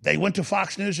 they went to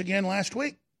Fox News again last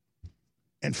week.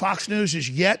 And Fox News is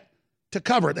yet to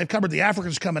cover it. They've covered the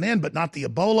Africans coming in, but not the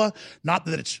Ebola, not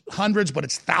that it's hundreds, but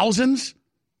it's thousands.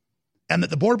 And that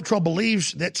the Border Patrol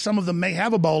believes that some of them may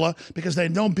have Ebola because they've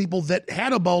known people that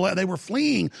had Ebola and they were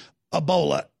fleeing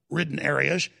Ebola-ridden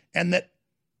areas, and that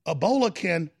Ebola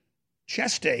can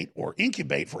gestate or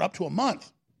incubate for up to a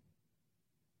month.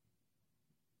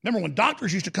 Remember when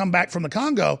doctors used to come back from the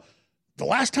Congo, the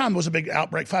last time there was a big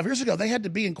outbreak 5 years ago, they had to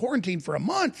be in quarantine for a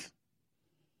month.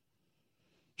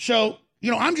 So,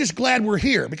 I'm just glad we're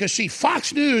here because, see,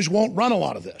 Fox News won't run a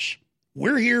lot of this.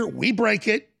 We're here. We break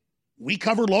it. We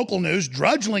cover local news.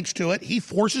 Drudge links to it. He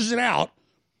forces it out.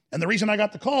 And the reason I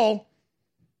got the call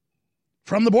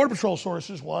from the Border Patrol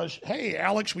sources was, hey,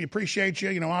 Alex, we appreciate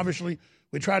you. Obviously,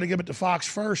 we tried to give it to Fox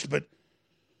first, but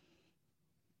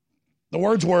the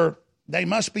words were, they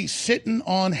must be sitting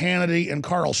on Hannity and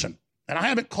Carlson. And I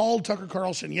haven't called Tucker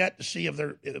Carlson yet to see if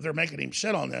they're making him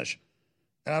sit on this.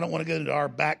 And I don't want to get into our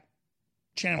back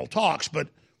channel talks, but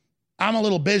I'm a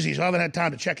little busy, so I haven't had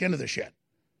time to check into this yet.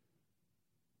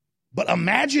 But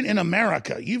imagine in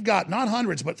America, you've got not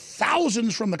hundreds, but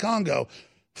thousands from the Congo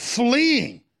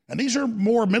fleeing. And these are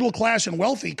more middle class and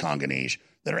wealthy Congolese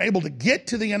that are able to get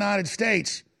to the United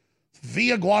States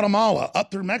via Guatemala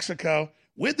up through Mexico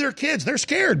with their kids. They're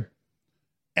scared.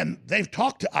 And they've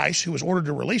talked to ICE, who was ordered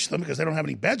to release them because they don't have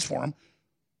any beds for them.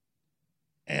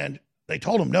 And they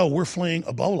told them, no, we're fleeing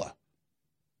Ebola.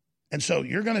 And so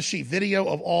you're going to see video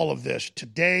of all of this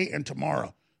today and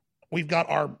tomorrow. We've got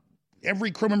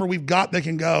every crew member we've got that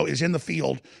can go is in the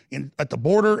field at the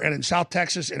border and in South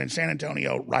Texas and in San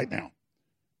Antonio right now.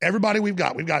 Everybody we've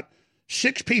got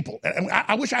 6 people. And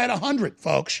I wish I had 100,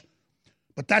 folks.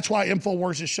 But that's why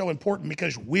InfoWars is so important,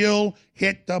 because we'll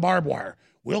hit the barbed wire.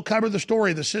 We'll cover the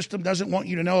story the system doesn't want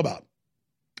you to know about.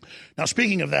 Now,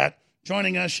 speaking of that,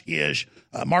 joining us is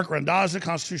Mark Randazza,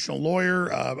 constitutional lawyer,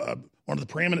 one of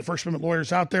the preeminent First Amendment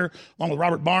lawyers out there, along with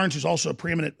Robert Barnes, who's also a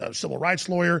preeminent civil rights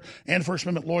lawyer and First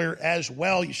Amendment lawyer as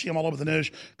well. You see him all over the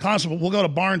news constantly. We'll go to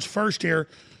Barnes first here.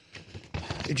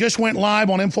 It just went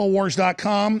live on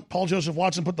Infowars.com. Paul Joseph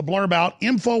Watson put the blurb out.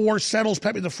 Infowars settles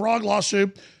Pepe the Frog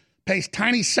lawsuit, pays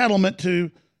tiny settlement to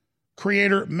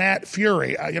creator Matt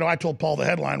Fury. I told Paul the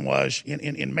headline was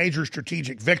in major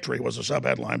strategic victory was a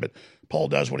sub-headline, but Paul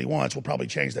does what he wants. We'll probably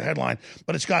change the headline.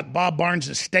 But it's got Bob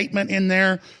Barnes' statement in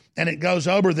there, and it goes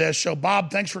over this. So,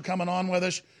 Bob, thanks for coming on with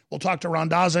us. We'll talk to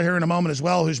Randazza here in a moment as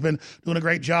well, who's been doing a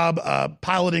great job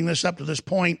piloting this up to this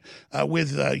point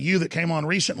with you that came on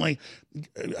recently.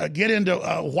 Get into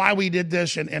why we did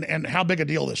this and how big a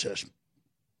deal this is.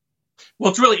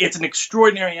 Well, it's an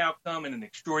extraordinary outcome and an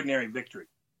extraordinary victory.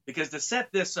 Because to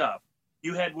set this up,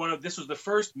 you had this was the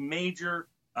first major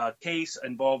case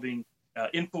involving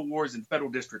InfoWars in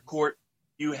federal district court.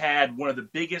 You had one of the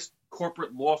biggest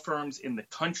corporate law firms in the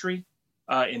country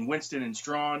in Winston and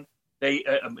Strawn. They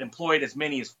employed as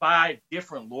many as 5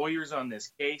 different lawyers on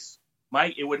this case.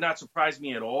 Mike, it would not surprise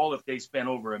me at all if they spent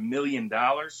over $1 million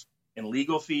in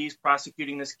legal fees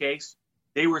prosecuting this case.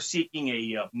 They were seeking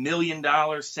a $1 million,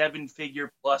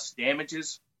 7-figure plus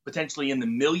damages, potentially in the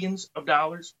millions of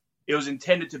dollars. It was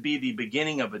intended to be the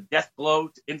beginning of a death blow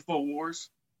to InfoWars.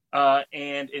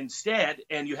 And instead,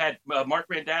 you had Mark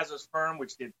Randazzo's firm,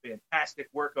 which did fantastic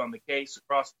work on the case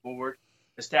across the board,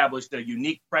 established a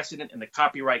unique precedent in the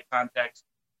copyright context.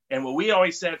 And what we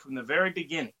always said from the very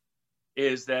beginning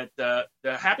is that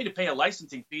they're happy to pay a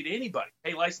licensing fee to anybody,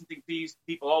 pay licensing fees to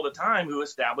people all the time who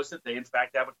establish that they, in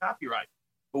fact, have a copyright.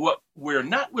 But what we're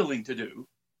not willing to do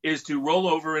is to roll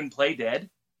over and play dead.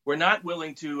 We're not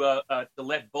willing to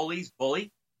let bullies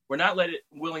bully. We're not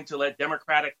willing to let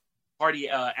Democratic Party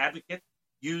advocates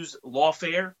use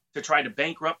lawfare to try to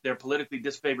bankrupt their politically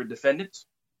disfavored defendants.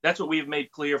 That's what we have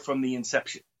made clear from the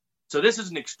inception. So this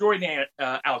is an extraordinary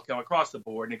outcome across the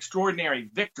board, an extraordinary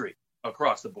victory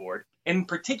across the board. And in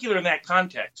particular in that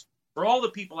context, for all the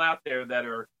people out there that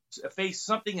face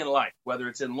something in life, whether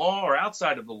it's in law or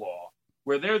outside of the law,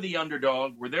 where they're the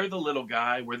underdog, where they're the little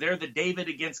guy, where they're the David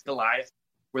against Goliath,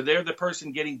 where they're the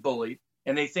person getting bullied,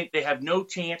 and they think they have no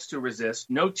chance to resist,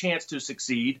 no chance to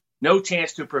succeed, no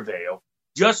chance to prevail.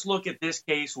 Just look at this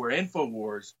case where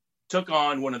InfoWars took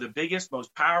on one of the biggest,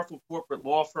 most powerful corporate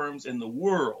law firms in the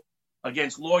world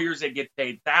against lawyers that get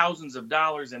paid thousands of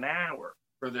dollars an hour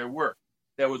for their work,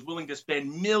 that was willing to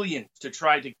spend millions to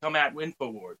try to come at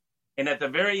InfoWars. And at the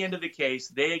very end of the case,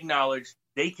 they acknowledged,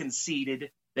 they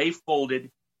conceded, they folded,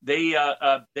 they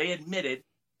admitted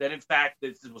that, in fact,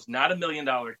 this was not $1 million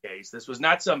case. This was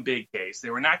not some big case. They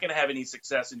were not going to have any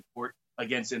success in court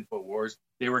against InfoWars.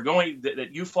 They were that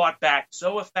you fought back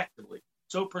so effectively,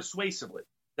 so persuasively,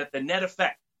 that the net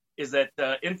effect is that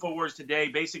InfoWars today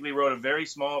basically wrote a very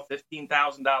small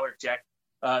 $15,000 check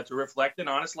to reflect an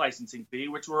honest licensing fee,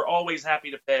 which we're always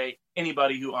happy to pay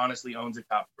anybody who honestly owns a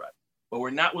copyright. What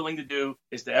we're not willing to do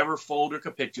is to ever fold or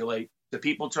capitulate to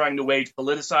people trying to wage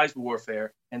politicized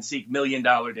warfare and seek $1 million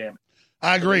damage.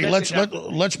 I agree.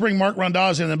 Let's bring Mark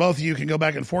Randazzo in, and both of you can go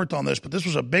back and forth on this. But this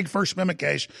was a big First Amendment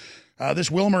case.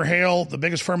 This Wilmer Hale, the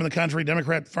biggest firm in the country,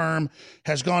 Democrat firm,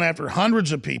 has gone after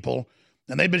hundreds of people,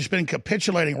 and they've just been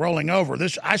capitulating, rolling over.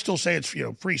 This, I still say it's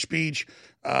free speech,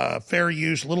 fair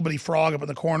use, a little bitty frog up in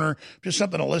the corner, just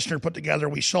something a listener put together.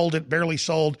 We sold it, barely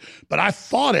sold, but I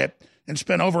fought it and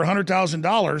spent over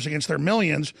 $100,000 against their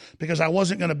millions because I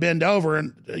wasn't going to bend over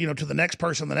and, to the next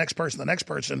person, the next person, the next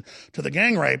person, to the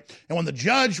gang rape. And when the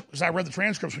judge, as I read the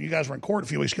transcripts when you guys were in court a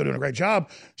few weeks ago doing a great job,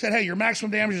 said, hey, your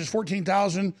maximum damage is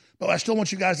 $14,000, but I still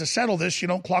want you guys to settle this. You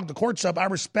don't clog the courts up. I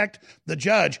respect the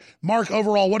judge. Mark,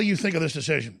 overall, what do you think of this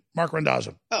decision? Mark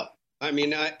Randazzo. Oh, I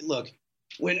mean, look,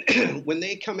 when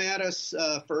they come at us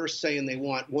first saying they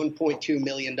want $1.2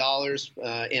 million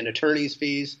in attorney's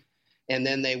fees, and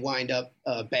then they wind up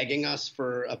begging us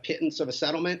for a pittance of a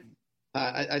settlement,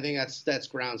 I think that's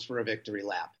grounds for a victory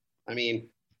lap. I mean,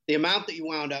 the amount that you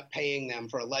wound up paying them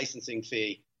for a licensing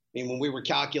fee, I mean, when we were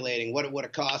calculating what it would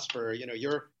have cost for,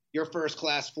 your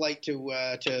first-class flight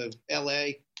to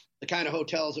L.A., the kind of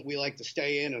hotels that we like to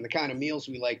stay in and the kind of meals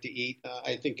we like to eat,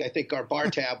 I think our bar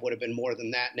tab would have been more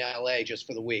than that in L.A. just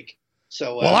for the week.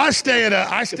 So, well, I stay at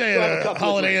a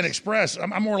Holiday Inn Express.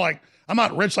 I'm more like, I'm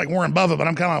not rich like Warren Buffett, but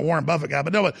I'm kind of like a Warren Buffett guy.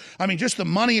 But no, I mean, just the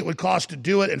money it would cost to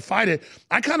do it and fight it.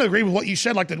 I kind of agree with what you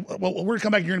said. We're going to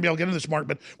come back. You're going to be able to get into this, Mark.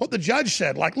 But what the judge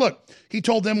said, look, he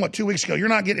told them 2 weeks ago, you're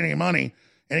not getting any money.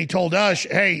 And he told us,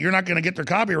 hey, you're not going to get their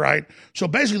copyright. So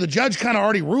basically the judge kind of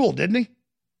already ruled, didn't he?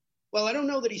 Well, I don't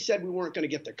know that he said we weren't going to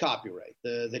get their copyright.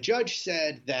 The judge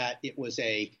said that it was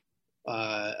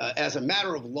as a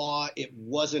matter of law, it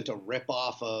wasn't a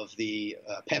ripoff of the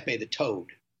Pepe the Toad.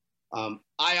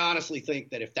 I honestly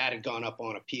think that if that had gone up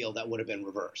on appeal, that would have been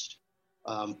reversed.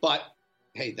 But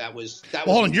hey, that was. Well,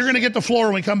 hold on, you're going to get the floor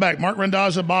when we come back. Mark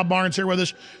Randazzo, Bob Barnes here with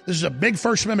us. This is a big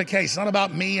First Amendment case. It's not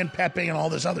about me and Pepe and all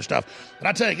this other stuff. But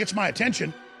I tell you, it gets my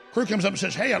attention. Crew comes up and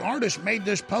says, hey, an artist made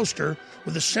this poster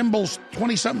with the symbols,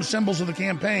 20-something symbols of the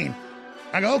campaign.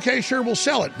 I go, okay, sure, we'll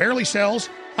sell it. Barely sells.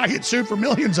 I get sued for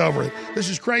millions over it. This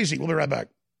is crazy. We'll be right back.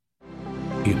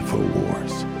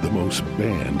 InfoWars, the most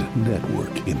banned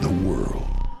network in the world.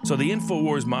 So the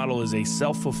InfoWars model is a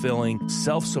self-fulfilling,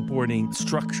 self-supporting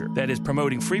structure that is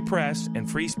promoting free press and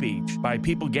free speech by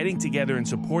people getting together and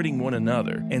supporting one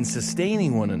another and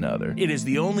sustaining one another. It is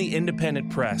the only independent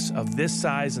press of this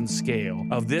size and scale,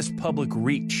 of this public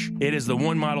reach. It is the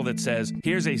one model that says,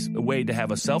 here's a way to have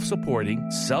a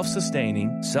self-supporting,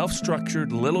 self-sustaining,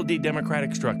 self-structured, little d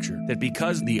democratic structure that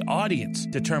because the audience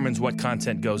determines what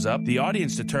content goes up, the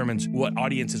audience determines what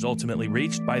audience is ultimately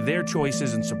reached by their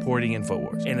choices in supporting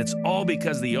InfoWars. And it's all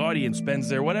because the audience spends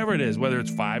their whatever it is, whether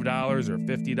it's $5 or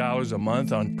 $50 a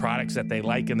month on products that they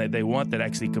like and that they want that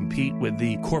actually compete with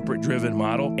the corporate-driven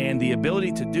model. And the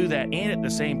ability to do that and at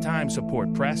the same time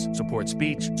support press, support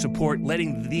speech, support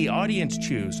letting the audience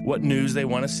choose what news they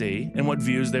want to see and what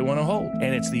views they want to hold.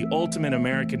 And it's the ultimate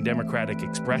American democratic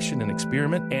expression and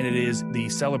experiment, and it is the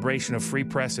celebration of free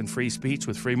press and free speech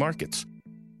with free markets.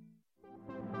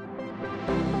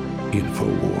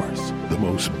 InfoWars, the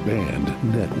most banned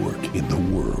network in the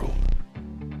world.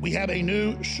 We have a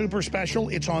new super special.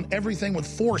 It's on everything with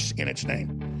Force in its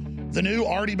name. The new,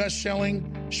 already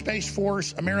best-selling Space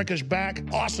Force, America's Back,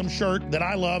 awesome shirt that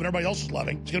I love and everybody else is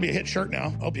loving. It's going to be a hit shirt now.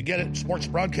 I hope you get it. Sports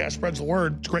broadcast spreads the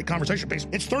word. It's a great conversation piece.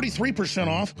 It's 33%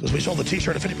 off because we sold the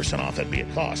t-shirt at 50% off. That'd be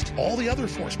at cost. All the other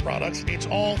Force products, it's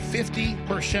all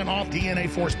 50% off. DNA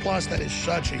Force Plus, that is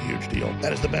such a huge deal.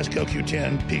 That is the best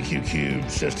CoQ10,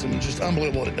 PQQ system. Just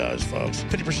unbelievable what it does, folks.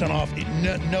 50% off.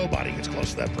 Nobody gets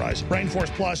close to that price. Brain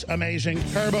Force Plus, amazing.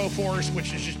 Turbo Force,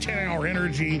 which is just 10-hour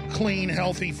energy, clean,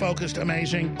 healthy, focused,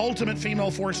 amazing. Ultimate Female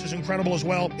Force is incredible as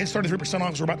well. It's 33%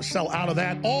 off, so we're about to sell out of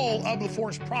that. All of the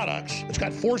Force products, it's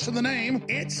got Force in the name.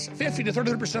 It's 50 to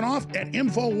 33% off at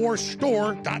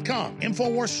InfoWarsStore.com.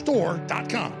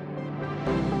 InfoWarsStore.com.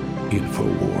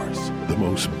 InfoWars, the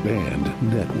most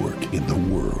banned network in the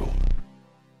world.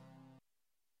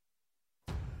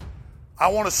 I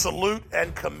want to salute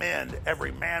and commend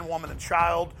every man, woman, and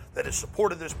child that has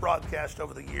supported this broadcast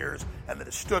over the years and that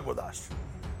has stood with us.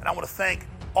 And I want to thank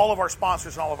all of our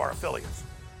sponsors and all of our affiliates.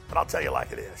 But I'll tell you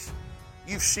like it is.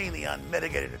 You've seen the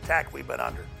unmitigated attack we've been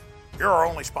under. You're our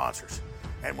only sponsors.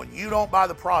 And when you don't buy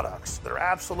the products that are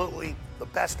absolutely the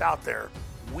best out there,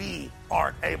 we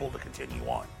aren't able to continue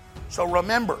on. So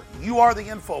remember, you are the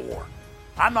InfoWar.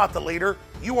 I'm not the leader.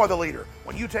 You are the leader.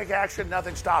 When you take action,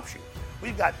 nothing stops you.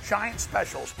 We've got giant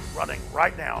specials running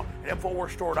right now at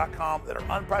InfoWarsStore.com that are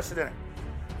unprecedented.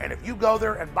 And if you go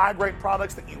there and buy great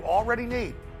products that you already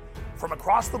need from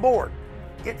across the board,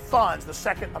 it funds the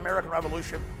second American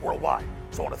Revolution worldwide.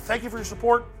 So I want to thank you for your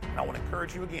support, and I want to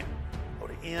encourage you again. Go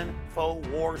to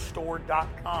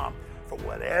InfoWarsStore.com for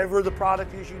whatever the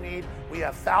product is you need. We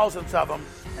have thousands of them,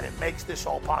 and it makes this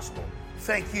all possible.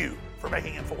 Thank you for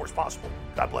making InfoWars possible.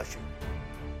 God bless you.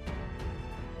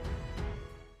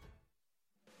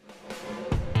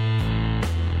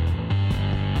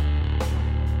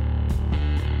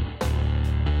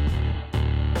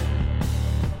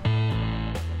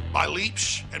 By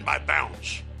leaps and by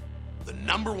bounds, the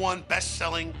number one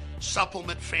best-selling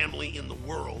supplement family in the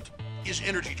world is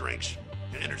energy drinks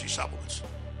and energy supplements.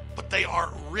 But they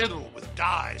are riddled with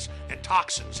dyes and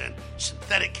toxins and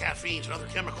synthetic caffeines and other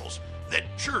chemicals that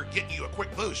sure get you a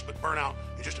quick boost but burn out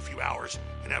in just a few hours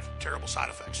and have terrible side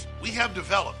effects. We have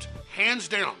developed, hands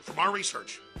down from our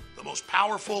research, the most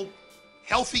powerful,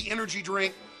 healthy energy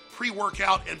drink,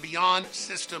 pre-workout, and beyond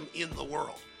system in the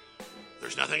world.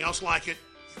 There's nothing else like it.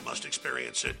 You must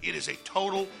experience it. It is a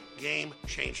total game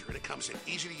changer, and it comes in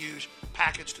easy to use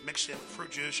packets to mix in with fruit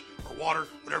juice or water,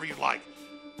 whatever you'd like.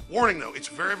 Warning though, it's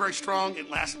very, very strong. It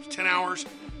lasts up to 10 hours,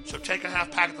 so take a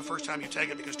half packet the first time you take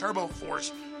it, because Turbo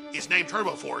Force is named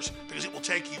Turbo Force because it will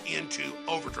take you into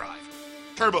overdrive.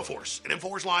 Turbo Force at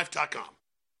InfoWarsLife.com.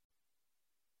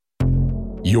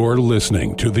 You're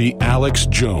listening to The Alex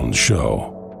Jones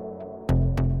Show.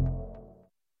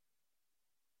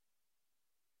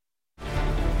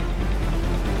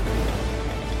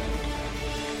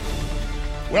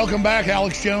 Welcome back.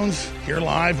 Alex Jones here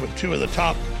live with two of the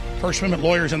top First Amendment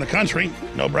lawyers in the country.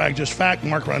 No brag, just fact.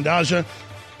 Mark Randazza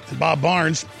and Bob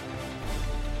Barnes.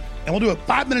 And we'll do it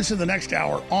 5 minutes in the next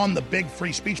hour on the big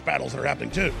free speech battles that are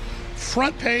happening too.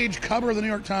 Front page cover of the New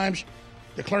York Times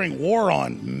declaring war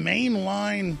on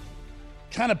mainline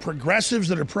kind of progressives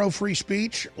that are pro-free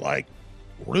speech, like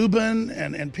Rubin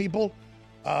and people,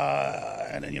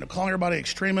 and calling everybody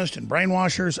extremists and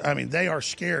brainwashers. I mean, they are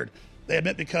scared. They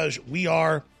admit because we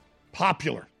are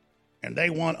popular and they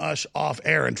want us off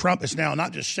air. And Trump is now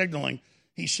not just signaling,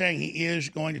 he's saying he is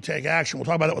going to take action. We'll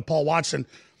talk about that with Paul Watson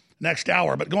next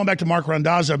hour. But going back to Mark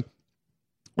Randazza,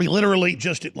 we literally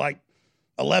just at like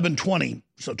 11:20,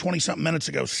 so 20-something minutes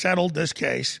ago, settled this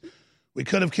case. We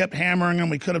could have kept hammering him.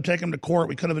 We could have taken him to court.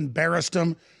 We could have embarrassed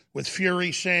him with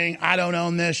Fury saying, I don't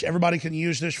own this. Everybody can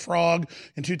use this frog.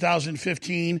 In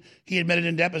 2015, he admitted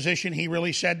in deposition he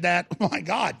really said that. Oh, my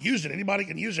God, use it. Anybody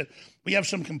can use it. We have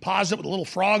some composite with a little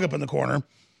frog up in the corner.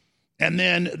 And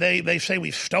then they say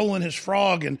we've stolen his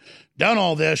frog and done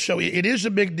all this. So it is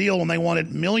a big deal when they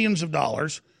wanted millions of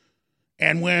dollars.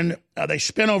 And when they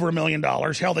spent over $1 million,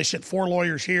 hell, they sent 4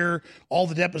 lawyers here, all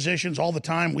the depositions, all the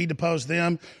time. We deposed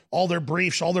them, all their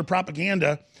briefs, all their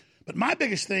propaganda. But my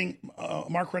biggest thing,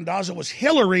 Mark Randazzo, was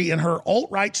Hillary in her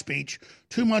alt-right speech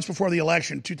 2 months before the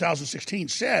election, 2016,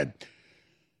 said,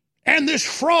 and this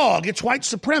frog, it's white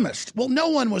supremacist. Well, no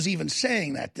one was even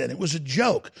saying that then. It was a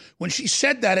joke. When she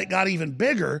said that, it got even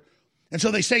bigger. And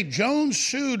so they say Jones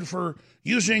sued for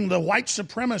using the white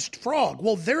supremacist frog.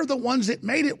 Well, they're the ones that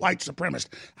made it white supremacist.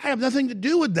 I have nothing to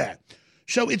do with that.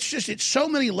 So it's so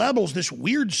many levels, this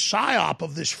weird psyop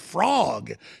of this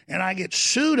frog, and I get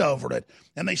sued over it.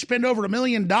 And they spend over $1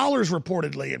 million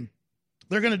reportedly, and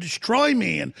they're going to destroy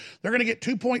me, and they're going to get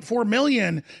 $2.4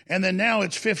 million, and then now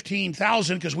it's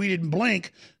 $15,000 because we didn't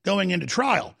blink going into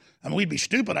trial. I mean, we'd be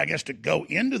stupid, I guess, to go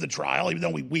into the trial, even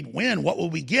though we'd win. What will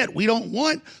we get? We don't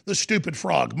want the stupid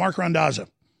frog. Mark Randazzo.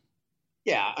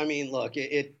 Yeah, I mean, look,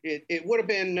 it would have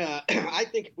been, I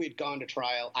think if we'd gone to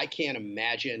trial, I can't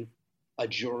imagine a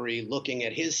jury looking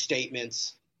at his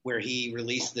statements where he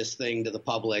released this thing to the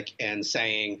public and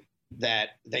saying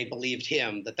that they believed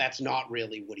him, that that's not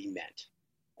really what he meant.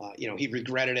 He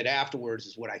regretted it afterwards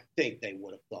is what I think they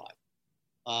would have thought.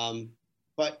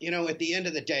 But, at the end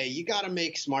of the day, you got to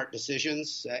make smart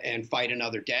decisions and fight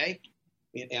another day.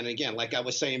 And again, like I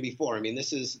was saying before, I mean,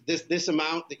 this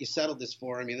amount that you settled this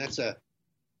for, I mean, that's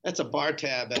a bar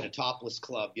tab at a topless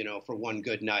club, for one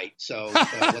good night. So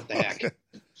what the heck?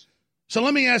 So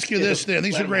let me ask you this then.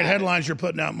 These are great headlines you're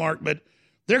putting out, Mark, but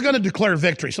they're going to declare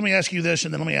victory. So let me ask you this,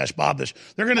 and then let me ask Bob this.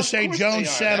 They're going to say Jones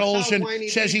settles and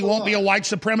says he won't be a white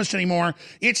supremacist anymore.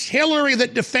 It's Hillary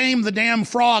that defamed the damn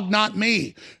frog, not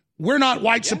me. We're not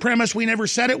white supremacists. We never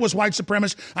said it was white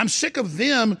supremacist. I'm sick of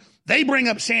them. They bring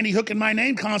up Sandy Hook and my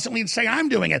name constantly and say I'm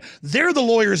doing it. They're the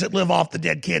lawyers that live off the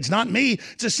dead kids, not me.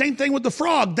 It's the same thing with the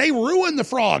frog. They ruined the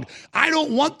frog. I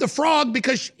don't want the frog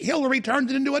because Hillary turned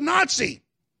it into a Nazi.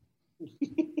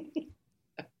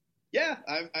 Yeah,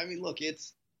 I mean, look,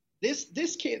 this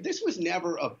was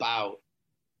never about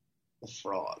the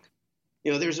frog.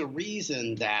 There's a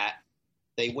reason that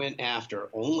they went after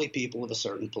only people with a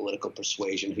certain political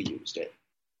persuasion who used it.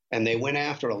 And they went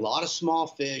after a lot of small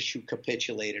fish who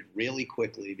capitulated really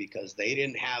quickly because they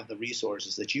didn't have the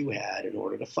resources that you had in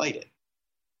order to fight it.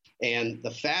 And the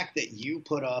fact that you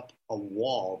put up a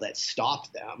wall that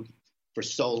stopped them for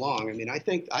so long, I mean, I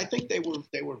think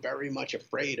they were very much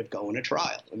afraid of going to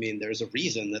trial. I mean, there's a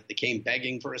reason that they came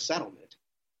begging for a settlement.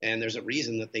 And there's a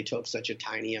reason that they took such a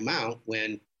tiny amount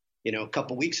when, a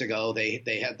couple weeks ago,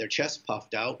 they had their chest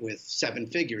puffed out with 7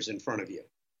 figures in front of you.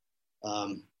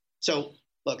 So,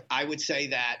 look, I would say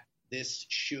that this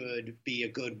should be a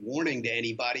good warning to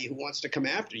anybody who wants to come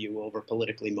after you over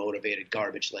politically motivated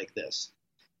garbage like this.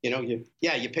 You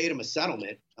paid them a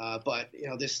settlement, but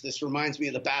this reminds me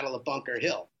of the Battle of Bunker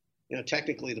Hill.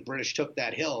 Technically the British took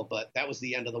that hill, but that was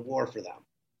the end of the war for them.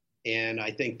 And I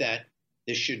think that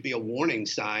this should be a warning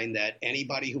sign that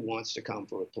anybody who wants to come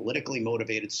for a politically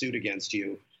motivated suit against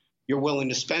you, you're willing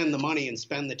to spend the money and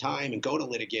spend the time and go to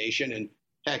litigation. And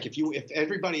heck, if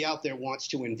everybody out there wants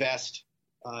to invest,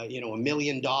 $1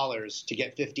 million to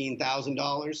get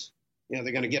 $15,000, they're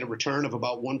going to get a return of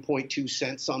about 1.2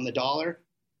 cents on the dollar.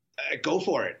 Go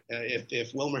for it.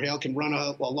 If WilmerHale can run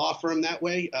a law firm that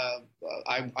way,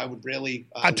 I would really.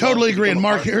 I totally agree. And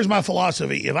Mark, here's my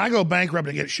philosophy. If I go bankrupt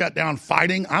and get shut down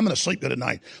fighting, I'm going to sleep good at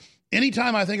night.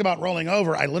 Anytime I think about rolling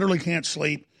over, I literally can't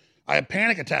sleep. I have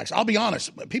panic attacks. I'll be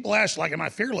honest. People ask, am I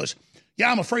fearless?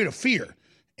 Yeah, I'm afraid of fear.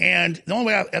 And the only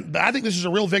way I think this is a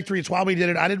real victory. It's why we did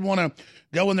it. I didn't want to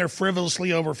go in there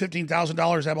frivolously over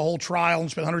 $15,000, have a whole trial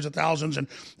and spend hundreds of thousands. And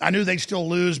I knew they'd still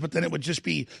lose, but then it would just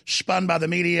be spun by the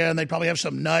media and they'd probably have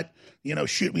some nut,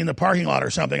 shoot me in the parking lot or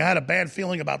something. I had a bad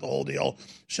feeling about the whole deal.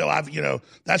 So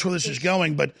that's where this is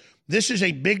going. But this is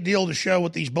a big deal to show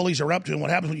what these bullies are up to and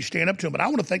what happens when you stand up to them. But I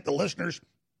want to thank the listeners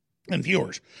and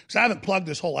viewers because I haven't plugged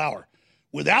this whole hour.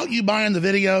 Without you buying the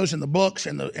videos and the books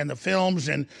and the films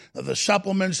and the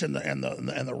supplements and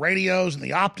the radios and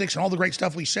the optics and all the great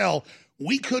stuff we sell,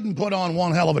 we couldn't put on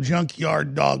one hell of a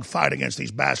junkyard dog fight against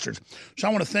these bastards. So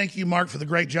I want to thank you, Mark, for the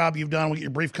great job you've done. We'll get your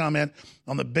brief comment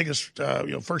on the biggest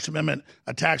First Amendment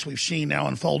attacks we've seen now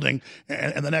unfolding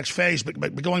and the next phase.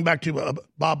 But going back to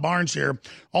Bob Barnes here,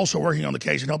 also working on the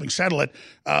case and helping settle it,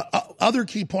 other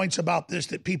key points about this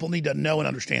that people need to know and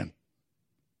understand.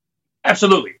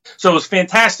 Absolutely. So it was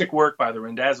fantastic work by the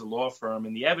Randazzo law firm,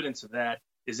 and the evidence of that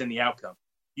is in the outcome.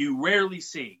 You rarely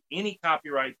see any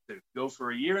copyright suit go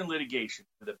for a year in litigation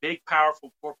with a big,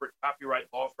 powerful corporate copyright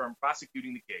law firm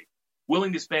prosecuting the case,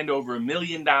 willing to spend over $1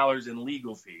 million in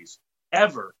legal fees,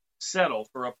 ever settle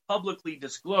for a publicly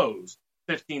disclosed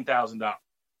 $15,000.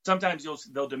 Sometimes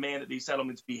they'll demand that these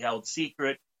settlements be held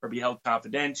secret or be held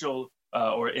confidential,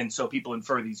 and so people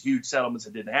infer these huge settlements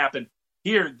that didn't happen.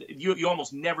 Here, you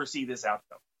almost never see this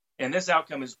outcome. And this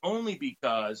outcome is only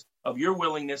because of your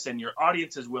willingness and your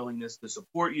audience's willingness to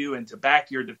support you and to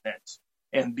back your defense.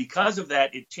 And because of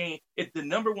that, it changed. It's the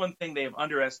number one thing they have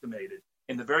underestimated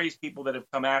in the various people that have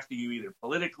come after you, either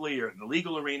politically or in the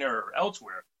legal arena or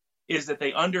elsewhere, is that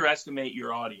they underestimate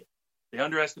your audience. They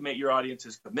underestimate your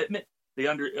audience's commitment. They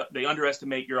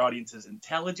underestimate your audience's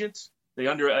intelligence. They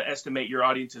underestimate your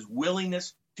audience's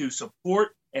willingness to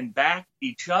support and back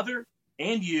each other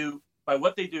and you by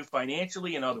what they do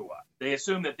financially and otherwise. They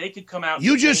assume that they could come out.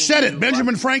 You just said it.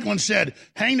 Benjamin Franklin said,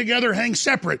 hang together, hang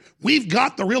separate. We've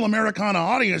got the real Americana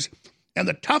audience, and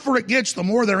the tougher it gets, the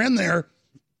more they're in there.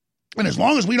 And as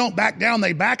long as we don't back down,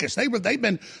 they back us. They've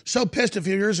been so pissed a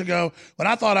few years ago when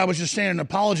I thought I was just saying an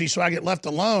apology so I get left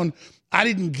alone. I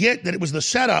didn't get that it was the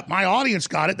setup. My audience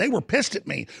got it. They were pissed at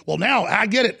me. Well, now I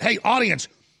get it. Hey, audience,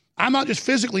 I'm not just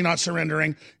physically not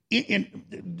surrendering.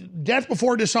 In death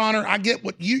before dishonor, I get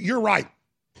what you're right.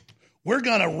 We're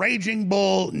going to raging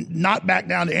bull, not back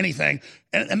down to anything.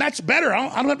 And that's better.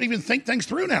 I don't have to even think things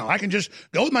through now. I can just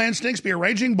go with my instincts, be a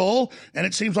raging bull, and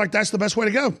it seems like that's the best way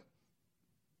to go.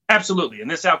 Absolutely.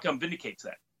 And this outcome vindicates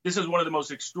that. This is one of the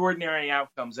most extraordinary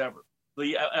outcomes ever.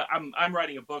 I'm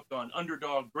writing a book on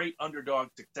great underdog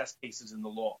success cases in the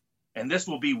law. And this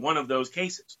will be one of those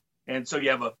cases. And so you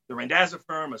have the Randazza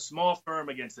firm, a small firm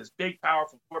against this big,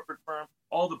 powerful corporate firm,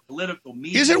 all the political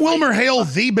media. Isn't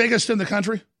WilmerHale the biggest in the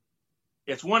country?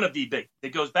 It's one of the big. It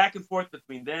goes back and forth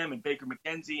between them and Baker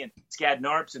McKenzie and Skadden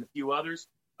Arps and a few others.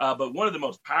 But one of the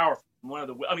most powerful,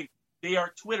 they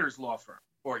are Twitter's law firm,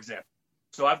 for example.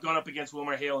 So I've gone up against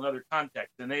WilmerHale in other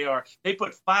contexts, and they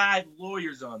put 5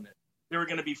 lawyers on this. There were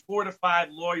going to be 4 to 5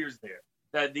 lawyers there.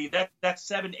 That's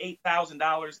 $7,000 to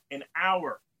 $8,000 an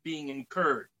hour being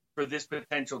incurred for this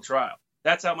potential trial.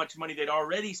 That's how much money they'd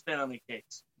already spent on the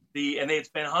case. And they had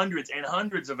spent hundreds and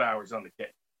hundreds of hours on the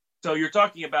case. So you're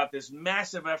talking about this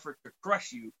massive effort to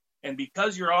crush you. And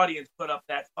because your audience put up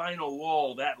that final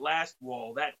wall, that last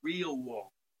wall, that real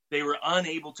wall, they were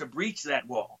unable to breach that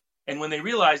wall. And when they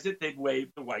realized it, they'd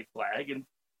waved the white flag and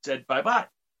said bye-bye.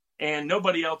 And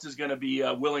nobody else is going to be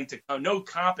willing to come. No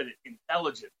competent,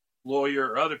 intelligent lawyer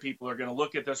or other people are going to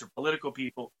look at this, or political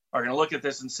people are going to look at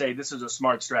this and say, this is a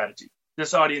smart strategy.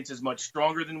 This audience is much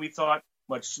stronger than we thought,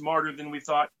 much smarter than we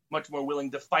thought, much more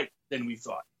willing to fight than we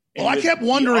thought. Well, I kept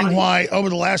wondering why over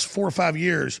the last 4 or 5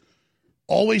 years,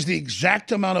 always the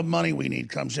exact amount of money we need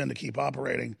comes in to keep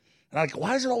operating. And I'm like,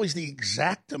 why is it always the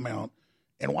exact amount?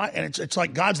 And why? And it's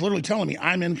like God's literally telling me,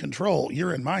 I'm in control.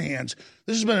 You're in my hands.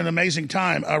 This has been an amazing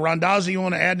time. Randazza, you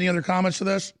want to add any other comments to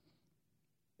this?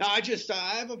 No, I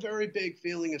have a very big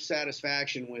feeling of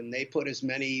satisfaction when they put as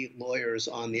many lawyers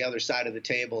on the other side of the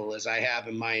table as I have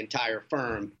in my entire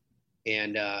firm,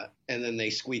 and then they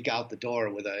squeak out the door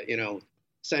with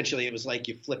essentially it was like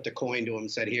you flipped a coin to them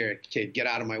and said, "Here, kid, get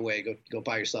out of my way. Go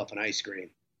buy yourself an ice cream."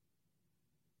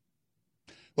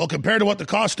 Well, compared to what the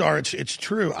costs are, it's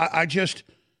true.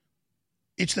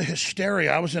 It's the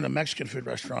hysteria. I was in a Mexican food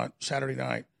restaurant Saturday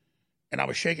night, and I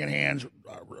was shaking hands,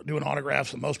 doing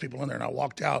autographs with most people in there, and I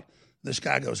walked out. This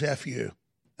guy goes, F you.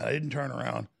 And I didn't turn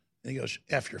around. And he goes,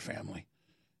 F your family.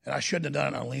 And I shouldn't have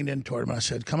done it. I leaned in toward him, and I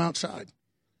said, come outside.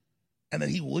 And then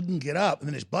he wouldn't get up. And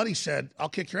then his buddy said, I'll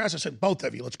kick your ass. I said, both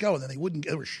of you, let's go. And then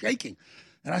they were shaking.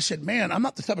 And I said, man, I'm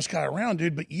not the toughest guy around,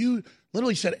 dude, but you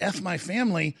literally said, F my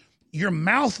family. Your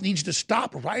mouth needs to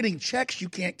stop writing checks you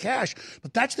can't cash.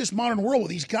 But that's this modern world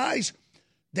with these guys.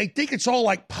 They think it's all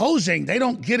like posing. They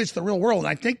don't get it's the real world. And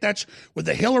I think that's with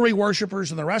the Hillary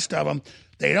worshipers and the rest of them.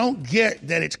 They don't get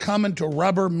that it's coming to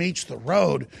rubber meets the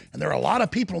road. And there are a lot of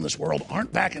people in this world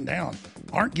aren't backing down,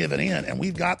 aren't giving in. And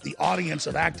we've got the audience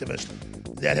of activists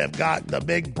that have got the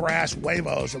big brass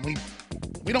huevos. And we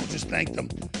don't just thank them.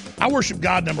 I worship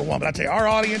God, number one. But I tell you, our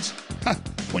audience,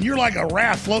 when you're like a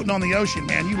raft floating on the ocean,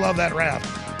 man, you love that raft.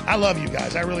 I love you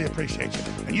guys. I really appreciate you.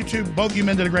 And you two, both you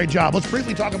men did a great job. Let's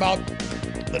briefly talk about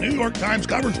the New York Times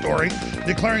cover story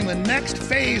declaring the next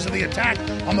phase of the attack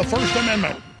on the First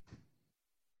Amendment.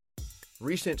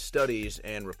 Recent studies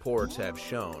and reports have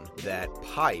shown that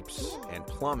pipes and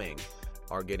plumbing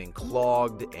are getting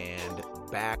clogged and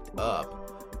backed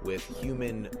up with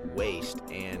human waste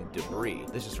and debris.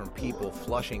 This is from people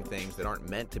flushing things that aren't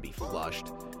meant to be flushed,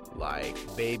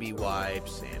 like baby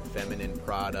wipes and feminine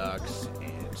products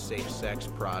and safe sex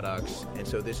products. And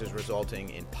so this is resulting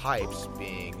in pipes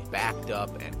being backed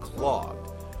up and clogged.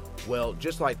 Well,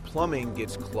 just like plumbing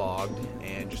gets clogged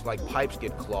and just like pipes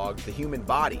get clogged, the human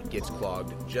body gets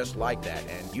clogged just like that.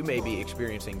 And you may be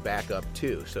experiencing backup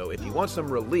too. So if you want some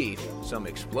relief, some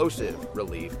explosive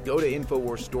relief, go to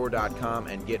InfoWarsStore.com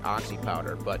and get Oxy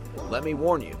Powder. But let me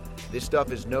warn you, this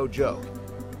stuff is no joke.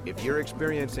 if you're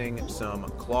experiencing some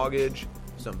cloggage,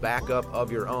 some backup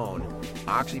of your own,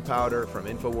 Oxy Powder from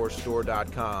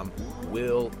InfoWarsStore.com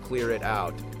will clear it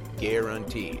out,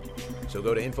 guaranteed. So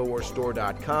go to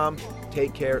InfoWarsStore.com,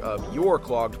 take care of your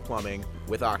clogged plumbing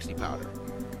with Oxy Powder.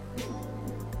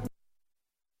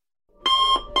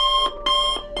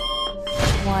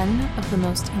 One of the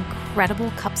most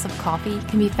incredible cups of coffee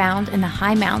can be found in the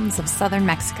high mountains of southern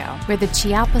Mexico, where the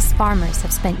Chiapas farmers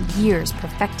have spent years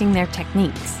perfecting their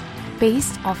techniques.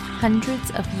 Based off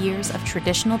hundreds of years of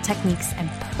traditional techniques and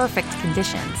perfect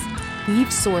conditions, we've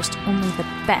sourced only the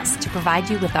best to provide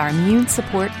you with our immune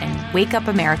support and Wake Up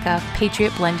America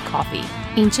Patriot Blend coffee.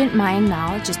 Ancient Mayan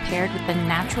knowledge is paired with the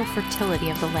natural fertility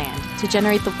of the land to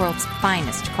generate the world's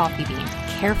finest coffee bean,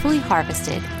 carefully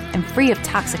harvested and free of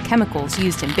toxic chemicals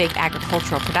used in big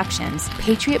agricultural productions.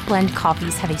 Patriot Blend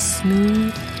coffees have a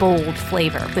smooth, bold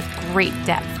flavor with great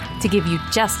depth to give you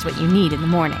just what you need in the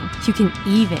morning. You can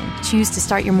even choose to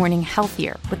start your morning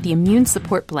healthier with the Immune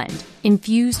Support Blend,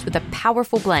 infused with a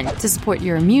powerful blend to support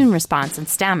your immune response and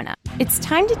stamina. It's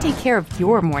time to take care of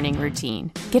your morning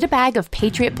routine. Get a bag of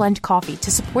Patriot Blend coffee to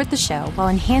support the show while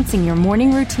enhancing your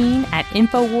morning routine at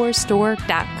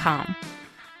InfoWarsStore.com.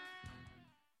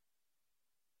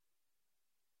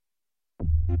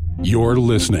 You're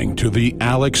listening to The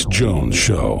Alex Jones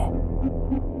Show.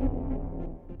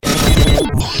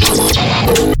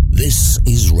 This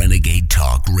is Renegade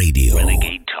Talk Radio.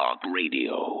 Renegade Talk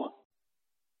Radio.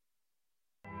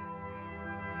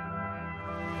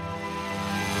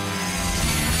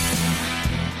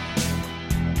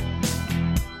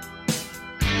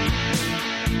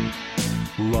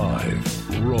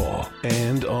 Live, raw,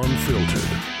 and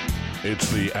unfiltered. It's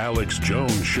The Alex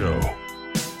Jones Show.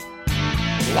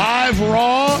 Live,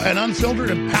 raw, and unfiltered,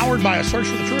 and powered by a search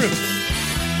for the truth.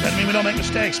 Doesn't mean we don't make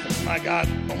mistakes, but my God,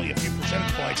 only a few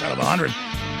percentage points out of 100.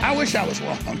 I wish I was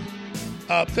wrong.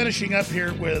 Finishing up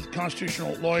here with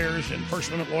constitutional lawyers and First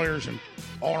Amendment lawyers and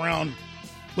all-around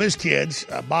whiz kids,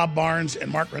 Bob Barnes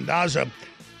and Mark Randazza.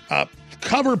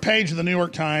 Cover page of the New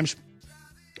York Times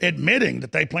admitting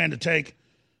that they plan to take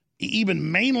even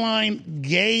mainline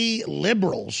gay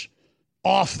liberals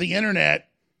off the internet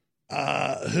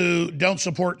who don't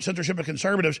support censorship of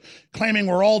conservatives, claiming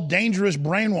we're all dangerous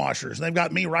brainwashers. And they've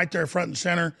got me right there front and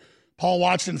center, Paul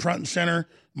Watson front and center.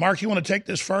 Mark, you want to take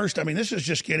this first? I mean, this is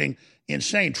just getting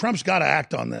insane. Trump's got to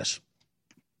act on this.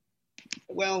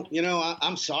 Well,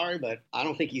 I'm sorry, but I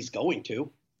don't think he's going to.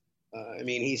 I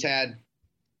mean, he's had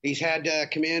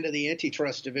command of the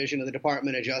antitrust division of the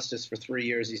Department of Justice for 3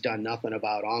 years. He's done nothing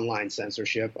about online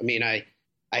censorship. I mean, I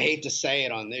hate to say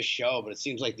it on this show, but it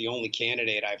seems like the only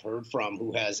candidate I've heard from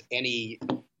who has any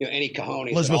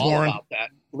cojones Elizabeth at all Warren. about that.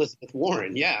 Elizabeth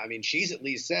Warren, yeah. I mean, she's at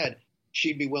least said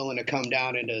she'd be willing to come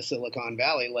down into Silicon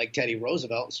Valley like Teddy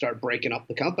Roosevelt and start breaking up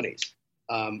the companies.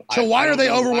 So why are they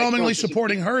overwhelmingly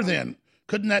supporting her then?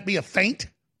 Couldn't that be a feint?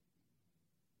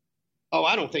 Oh,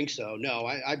 I don't think so. No,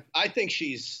 I think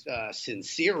she's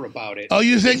sincere about it. Oh,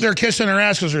 you think they're kissing her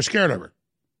ass because they're scared of her?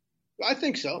 I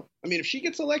think so. I mean, if she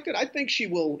gets elected, I think she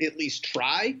will at least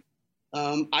try.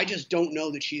 I just don't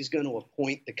know that she's going to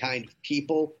appoint the kind of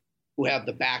people who have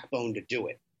the backbone to do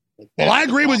it. Well, I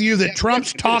agree with you that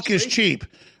Trump's talk is cheap.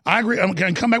 I agree. I'm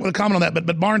going to come back with a comment on that.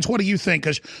 But Barnes, what do you think?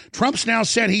 Because Trump's now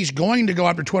said he's going to go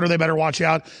after Twitter. They better watch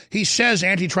out. He says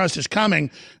antitrust is coming.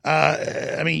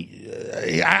 I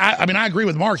agree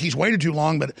with Mark. He's waited too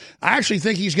long, but I actually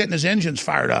think he's getting his engines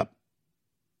fired up.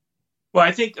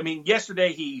 Well,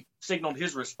 yesterday he signaled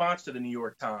his response to the New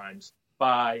York Times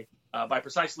by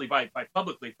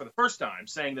publicly for the first time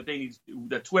saying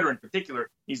that Twitter in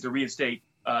particular needs to reinstate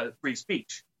free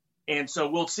speech. And so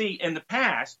we'll see. In the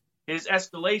past, his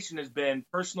escalation has been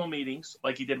personal meetings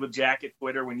like he did with Jack at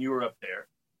Twitter when you were up there.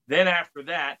 Then after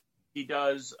that, he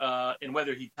does, and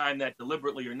whether he timed that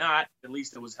deliberately or not, at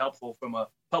least it was helpful from a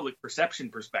public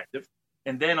perception perspective.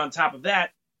 And then on top of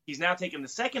that, he's now taken the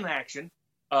second action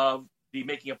of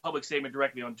making a public statement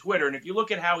directly on Twitter. And if you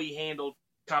look at how he handled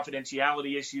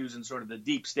confidentiality issues and sort of the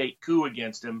deep state coup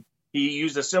against him, he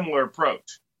used a similar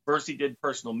approach. First, he did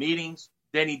personal meetings.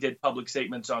 Then he did public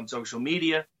statements on social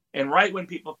media. And right when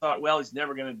people thought, well, he's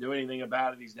never going to do anything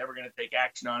about it, he's never going to take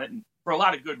action on it, and for a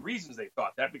lot of good reasons they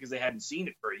thought that, because they hadn't seen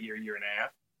it for a year and a half,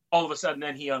 all of a sudden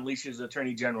then he unleashes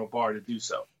Attorney General Barr to do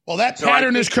so. Well, that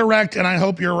pattern is correct, and I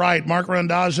hope you're right. Mark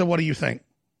Randazza, what do you think?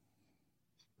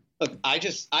 Look, I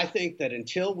think that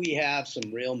until we have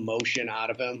some real motion out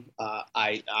of him,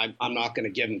 I'm not going to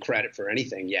give him credit for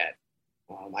anything yet.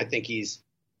 I think he's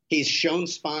shown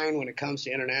spine when it comes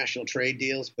to international trade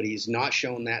deals, but he's not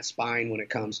shown that spine when it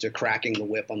comes to cracking the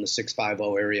whip on the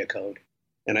 650 area code.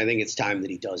 And I think it's time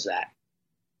that he does that.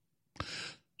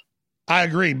 I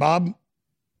agree, Bob.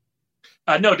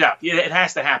 No doubt. It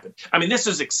has to happen. I mean, this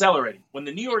is accelerating. When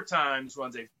the New York Times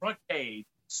runs a front page,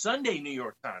 Sunday New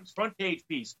York Times, front page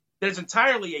piece that is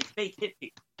entirely a fake hit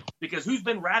piece, because who's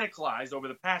been radicalized over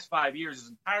the past 5 years is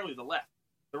entirely the left.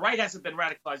 The right hasn't been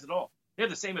radicalized at all. They have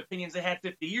the same opinions they had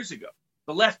 50 years ago.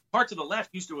 The left, parts of the left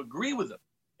used to agree with them.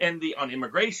 And on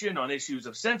immigration, on issues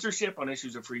of censorship, on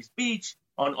issues of free speech,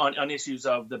 on issues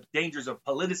of the dangers of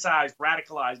politicized,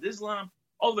 radicalized Islam.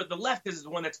 All of it, the left is the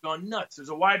one that's gone nuts. There's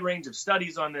a wide range of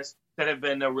studies on this that have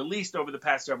been released over the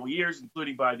past several years,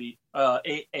 including by the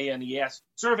ANES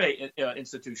Survey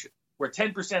Institution, where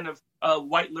 10% of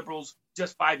white liberals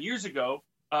just 5 years ago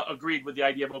agreed with the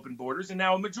idea of open borders, and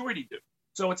now a majority do.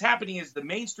 So what's happening is the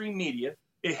mainstream media,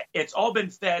 it's all been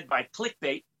fed by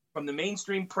clickbait from the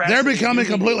mainstream press. They're becoming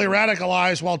completely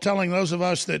radicalized while telling those of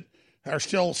us that are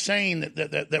still saying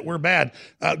that we're bad.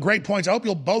 Great points. I hope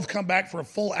you'll both come back for a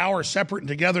full hour separate and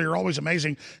together. You're always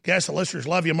amazing guests. The listeners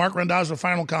love you. Mark Randazzo,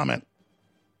 final comment.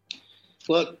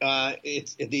 Look,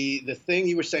 it's the thing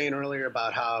you were saying earlier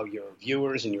about how your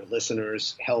viewers and your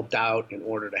listeners helped out in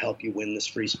order to help you win this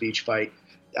free speech fight.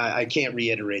 I can't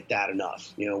reiterate that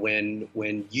enough. You know,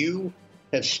 when you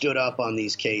have stood up on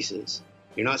these cases,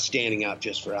 you're not standing up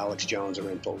just for Alex Jones or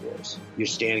InfoWars. You're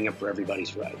standing up for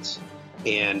everybody's rights.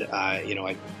 And,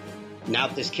 now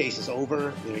that this case is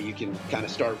over, you can kind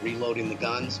of start reloading the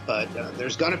guns, but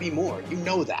there's going to be more. You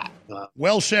know that.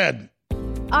 Well said.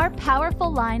 Our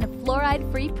powerful line of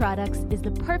fluoride-free products is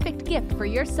the perfect gift for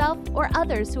yourself or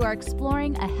others who are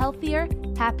exploring a healthier,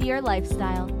 happier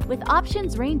lifestyle. With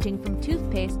options ranging from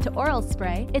toothpaste to oral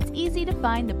spray, it's easy to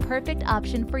find the perfect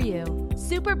option for you.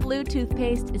 Super Blue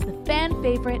Toothpaste is the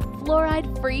fan-favorite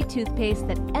fluoride-free toothpaste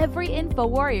that every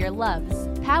InfoWarrior loves.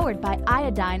 Powered by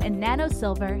iodine and nano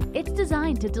silver, it's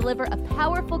designed to deliver a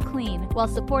powerful clean while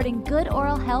supporting good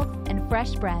oral health and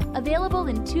fresh breath. Available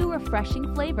in 2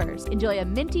 refreshing flavors. Enjoy a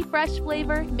minty fresh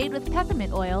flavor made with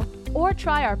peppermint oil, or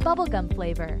try our bubblegum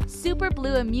flavor. Super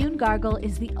Blue Immune Gargle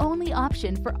is the only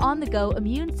option for on-the-go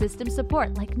immune system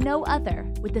support like no other.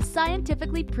 With the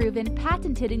scientifically proven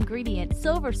patented ingredient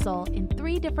Silver Sol in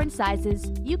 3 different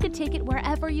sizes, you can take it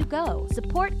wherever you go.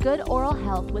 Support good oral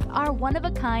health with our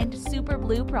one-of-a-kind Super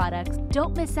Blue products.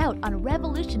 Don't miss out on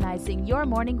revolutionizing your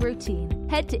morning routine.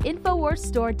 Head to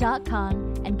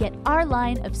InfoWarsStore.com and get our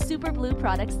line of Super Blue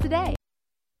products today.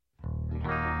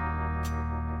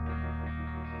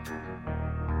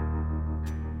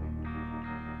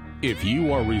 If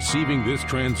you are receiving this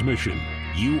transmission,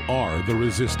 you are the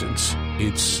resistance.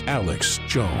 It's Alex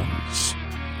Jones.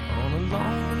 On a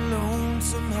long,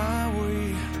 lonesome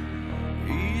highway,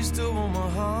 east of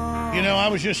Omaha. You know, I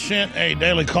was just sent a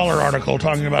Daily Caller article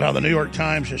talking about how the New York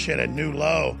Times has hit a new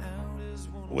low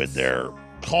with their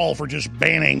call for just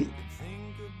banning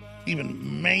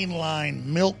even mainline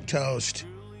milquetoast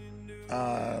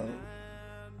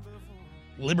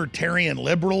libertarian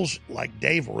liberals like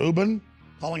Dave Rubin,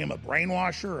 calling him a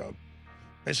brainwasher,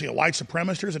 basically a white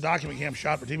supremacist. Here's a document cam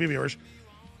shot for TV viewers.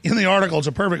 In the article, it's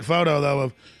a perfect photo, though,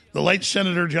 of the late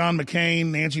Senator John McCain,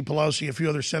 Nancy Pelosi, a few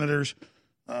other senators,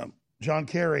 John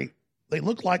Kerry. They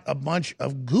look like a bunch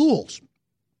of ghouls.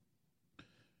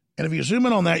 And if you zoom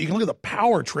in on that, you can look at the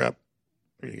power trip.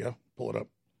 There you go. Pull it up.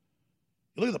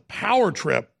 You look at the power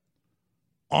trip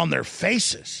on their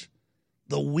faces,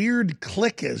 the weird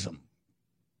clickism.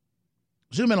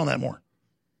 Zoom in on that more.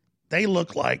 They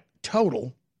look like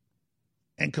total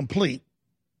and complete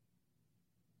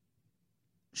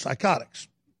psychotics.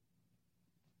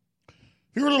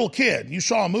 If you were a little kid, you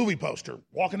saw a movie poster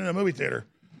walking in a movie theater,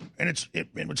 and it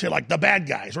would say like the bad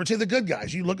guys, or it'd say the good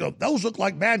guys. You look up, those look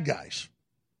like bad guys.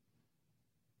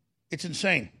 It's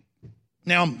insane.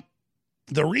 Now,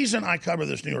 the reason I cover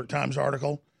this New York Times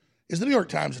article is the New York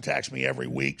Times attacks me every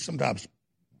week, sometimes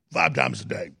 5 times a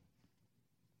day.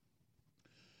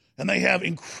 And they have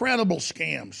incredible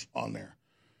scams on there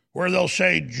where they'll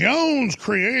say Jones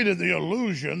created the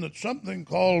illusion that something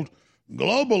called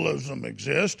globalism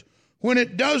exists when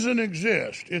it doesn't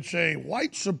exist. It's a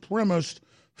white supremacist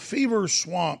fever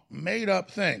swamp made-up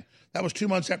thing. That was 2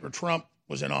 months after Trump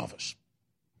was in office.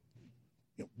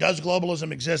 Does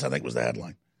globalism exist? I think was the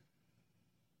headline.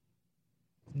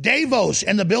 Davos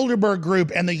and the Bilderberg Group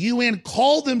and the UN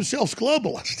call themselves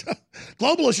globalists.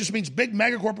 Globalist just means big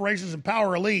mega corporations and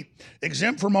power elite,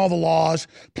 exempt from all the laws,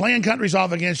 playing countries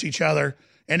off against each other,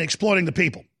 and exploiting the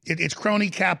people. It's crony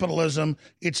capitalism.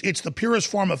 It's the purest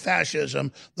form of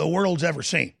fascism the world's ever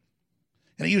seen.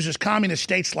 And it uses communist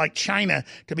states like China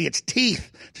to be its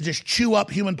teeth to just chew up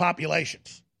human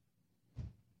populations.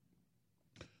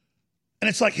 And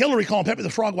it's like Hillary calling Pepe the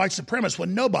Frog white supremacist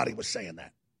when nobody was saying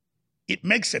that. It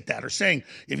makes it that, or saying,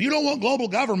 if you don't want global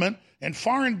government and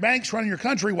foreign banks running your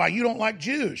country, why you don't like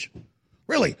Jews.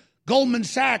 Really, Goldman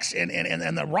Sachs and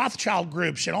the Rothschild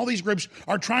groups and all these groups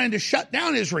are trying to shut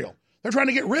down Israel. They're trying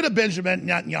to get rid of Benjamin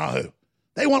Netanyahu.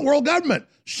 They want world government.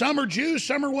 Some are Jews,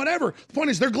 some are whatever. The point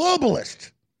is they're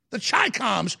globalists. The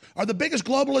Chi-Coms are the biggest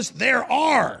globalists there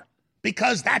are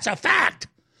because that's a fact.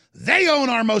 They own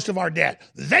most of our debt.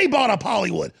 They bought up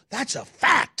Hollywood. That's a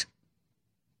fact.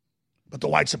 But the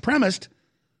white supremacists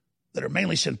that are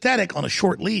mainly synthetic on a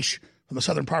short leash from the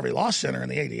Southern Poverty Law Center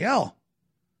and the ADL,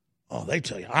 oh, they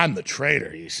tell you, I'm the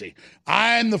traitor, you see.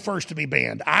 I'm the first to be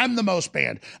banned. I'm the most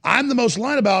banned. I'm the most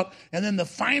lied about. And then the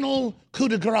final coup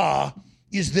de grace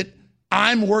is that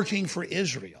I'm working for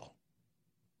Israel.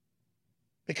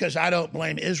 Because I don't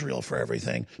blame Israel for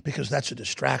everything, because that's a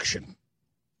distraction.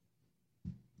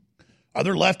 Are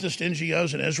there leftist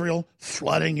NGOs in Israel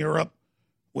flooding Europe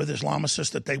with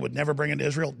Islamicists that they would never bring into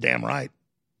Israel? Damn right.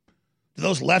 Do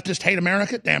those leftists hate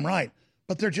America? Damn right.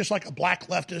 But they're just like a black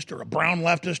leftist or a brown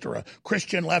leftist or a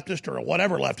Christian leftist or a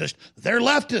whatever leftist. They're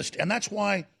leftist. And that's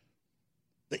why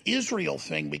the Israel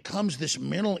thing becomes this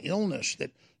mental illness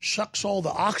that sucks all the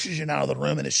oxygen out of the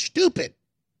room and is stupid.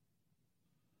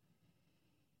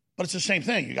 But it's the same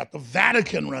thing. You got the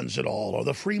Vatican runs it all, or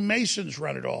the Freemasons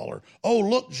run it all, or, oh,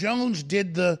 look, Jones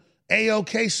did the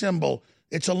AOK symbol.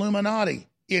 It's Illuminati.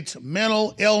 It's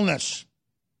mental illness.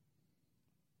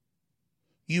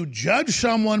 You judge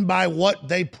someone by what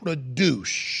they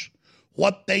produce,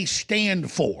 what they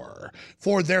stand for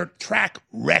their track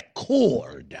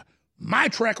record. My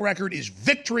track record is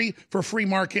victory for free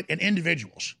market and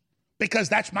individuals because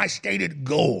that's my stated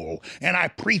goal, and I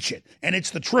preach it, and it's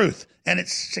the truth, and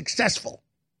it's successful.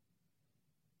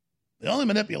 The only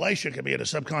manipulation can be at a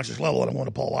subconscious level, and I'm going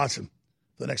to Paul Watson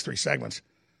for the next 3 segments,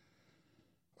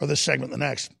 or this segment the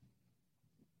next,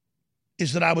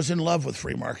 is that I was in love with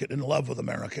free market, in love with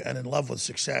America, and in love with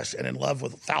success, and in love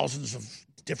with thousands of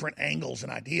different angles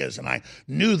and ideas. And I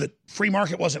knew that free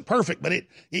market wasn't perfect, but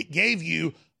it gave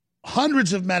you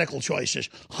hundreds of medical choices,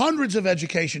 hundreds of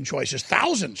education choices,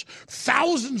 thousands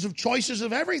of choices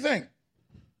of everything.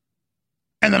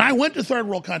 And then I went to third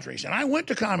world countries, and I went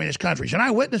to communist countries, and I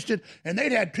witnessed it, and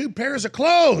they'd had 2 pairs of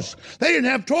clothes. They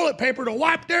didn't have toilet paper to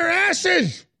wipe their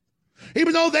asses,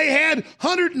 even though they had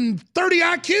 130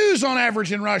 IQs on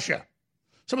average in Russia.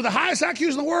 Some of the highest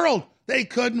IQs in the world, they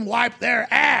couldn't wipe their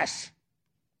ass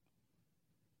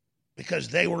because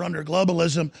they were under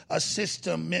globalism, a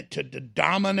system meant to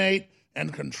dominate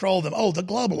and control them. Oh, the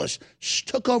globalists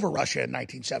took over Russia in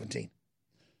 1917.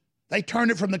 They turned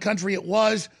it from the country it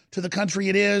was to the country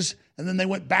it is, and then they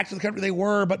went back to the country they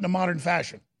were, but in a modern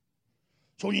fashion.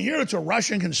 So when you hear it's a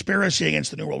Russian conspiracy against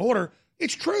the New World Order,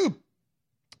 it's true.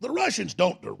 The Russians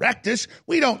don't direct us.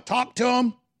 We don't talk to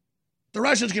them. The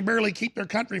Russians can barely keep their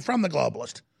country from the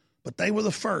globalists. But they were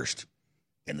the first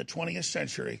in the 20th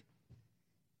century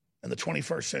and the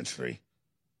 21st century,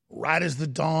 right as the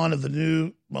dawn of the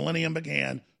new millennium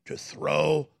began, to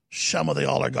throw some of the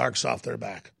oligarchs off their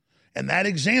back. And that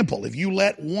example, if you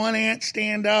let one ant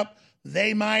stand up,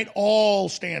 they might all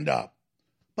stand up.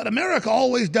 But America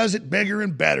always does it bigger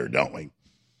and better, don't we?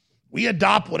 We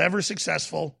adopt whatever's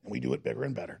successful, and we do it bigger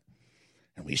and better.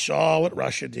 And we saw what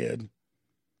Russia did, and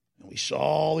we saw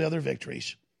all the other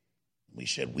victories. We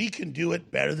said, we can do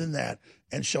it better than that.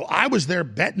 And so I was there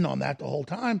betting on that the whole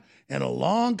time, and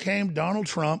along came Donald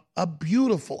Trump, a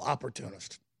beautiful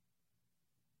opportunist.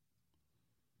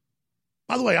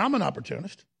 By the way, I'm an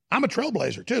opportunist. I'm a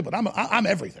trailblazer, too, but I'm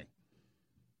everything.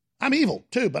 I'm evil,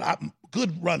 too, but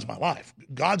good runs my life.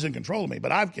 God's in control of me,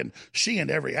 but I can see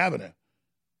into every avenue.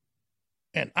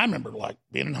 And I remember, like,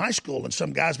 being in high school and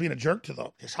some guy's being a jerk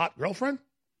to his hot girlfriend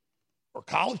or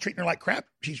college, treating her like crap.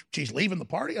 She's leaving the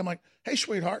party. I'm like, hey,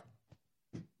 sweetheart,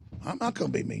 I'm not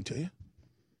going to be mean to you.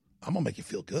 I'm going to make you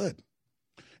feel good.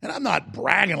 And I'm not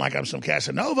bragging like I'm some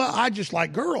Casanova. I just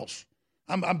like girls.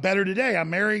 I'm better today. I'm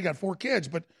married, got 4 kids.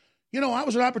 But, I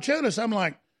was an opportunist. I'm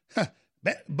like,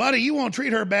 buddy, you won't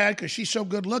treat her bad because she's so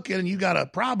good looking and you got a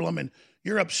problem and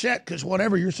you're upset because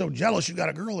whatever, you're so jealous you got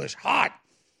a girl that's hot.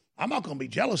 I'm not going to be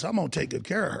jealous. I'm going to take good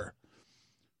care of her.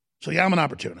 So, yeah, I'm an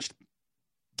opportunist.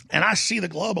 And I see the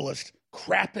globalists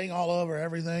crapping all over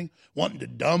everything, wanting to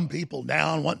dumb people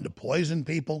down, wanting to poison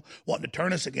people, wanting to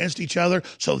turn us against each other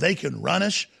so they can run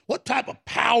us. What type of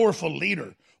powerful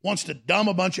leader wants to dumb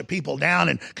a bunch of people down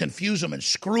and confuse them and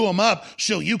screw them up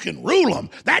so you can rule them?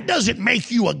 That doesn't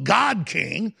make you a god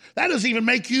king. That doesn't even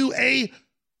make you a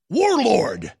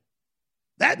warlord.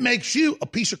 That makes you a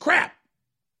piece of crap.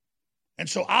 And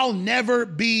so I'll never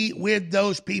be with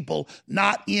those people,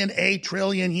 not in a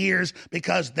trillion years,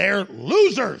 because they're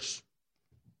losers.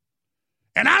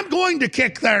 And I'm going to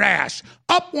kick their ass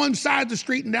up one side of the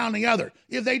street and down the other.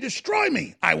 If they destroy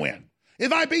me, I win.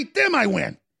 If I beat them, I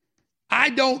win. I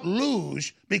don't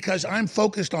lose because I'm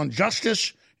focused on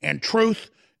justice and truth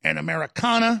and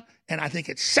Americana, and I think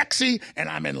it's sexy, and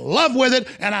I'm in love with it,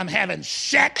 and I'm having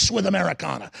sex with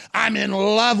Americana. I'm in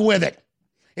love with it.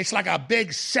 It's like a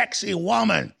big, sexy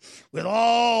woman with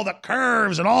all the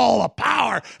curves and all the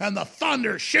power and the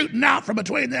thunder shooting out from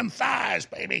between them thighs,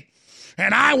 baby.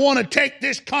 And I want to take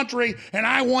this country, and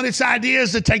I want its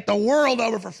ideas to take the world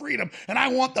over for freedom, and I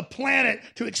want the planet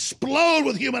to explode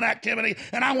with human activity,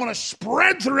 and I want to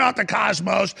spread throughout the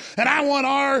cosmos, and I want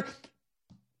our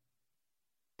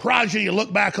progeny to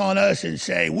look back on us and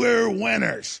say, we're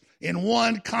winners in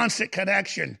one constant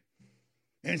connection.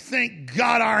 And thank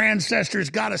God our ancestors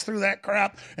got us through that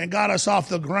crap and got us off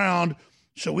the ground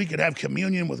so we could have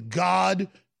communion with God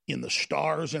in the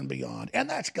stars and beyond. And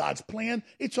that's God's plan.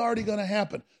 It's already going to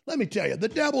happen. Let me tell you, the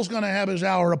devil's going to have his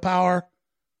hour of power.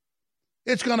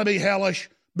 It's going to be hellish.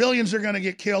 Billions are going to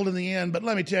get killed in the end. But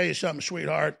let me tell you something,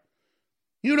 sweetheart.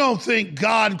 You don't think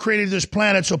God created this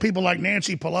planet so people like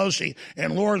Nancy Pelosi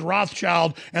and Lord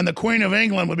Rothschild and the Queen of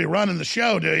England would be running the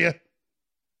show, do you?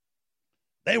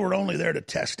 They were only there to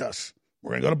test us.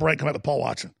 We're going to go to break, come back with Paul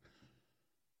Watson.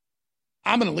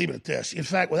 I'm going to leave it at this. In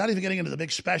fact, without even getting into the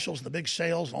big specials and the big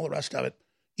sales and all the rest of it,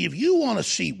 if you want to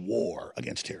see war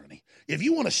against tyranny, if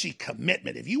you want to see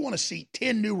commitment, if you want to see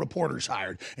 10 new reporters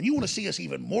hired, and you want to see us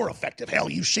even more effective, hell,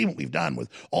 you've seen what we've done with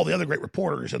all the other great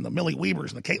reporters and the Millie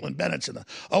Weavers and the Caitlin Bennett's and the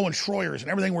Owen Schroyers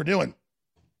and everything we're doing,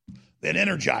 then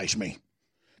energize me.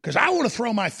 Because I want to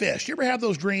throw my fist. You ever have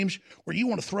those dreams where you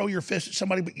want to throw your fist at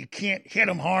somebody, but you can't hit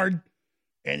them hard,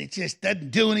 and it just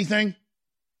doesn't do anything?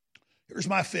 Here's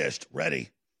my fist ready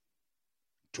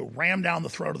to ram down the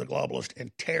throat of the globalist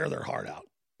and tear their heart out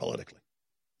politically,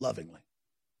 lovingly,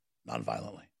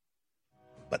 nonviolently.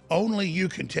 But only you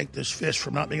can take this fist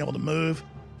from not being able to move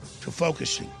to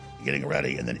focusing, getting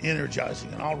ready, and then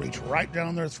energizing. And I'll reach right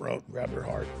down their throat and grab their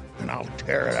heart, and I'll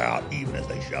tear it out even as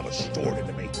they shove a sword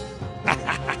into me.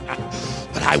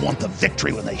 But I want the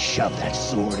victory when they shove that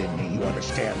sword in me. You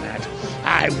understand that?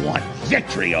 I want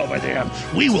victory over them.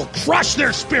 We will crush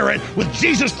their spirit with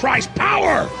Jesus Christ's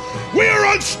power. We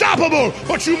are unstoppable,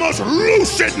 but you must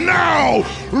loose it now.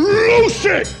 Loose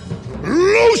it.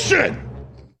 Loose it.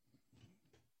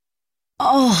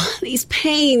 Oh, these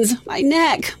pains, my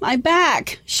neck, my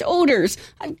back, shoulders.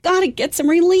 I've got to get some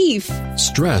relief.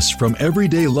 Stress from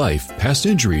everyday life, past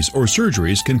injuries, or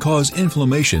surgeries can cause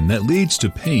inflammation that leads to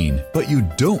pain, but you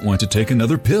don't want to take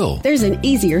another pill. There's an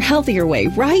easier, healthier way,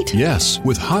 right? Yes,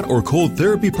 with hot or cold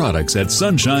therapy products at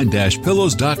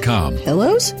sunshine-pillows.com.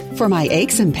 Pillows? For my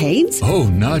aches and pains? Oh,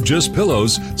 not just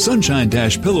pillows.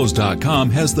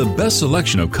 Sunshine-pillows.com has the best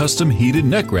selection of custom heated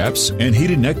neck wraps and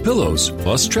heated neck pillows,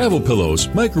 plus travel pillows,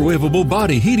 microwavable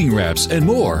body heating wraps, and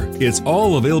more. It's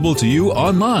all available to you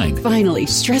online. Finally,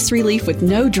 stress relief with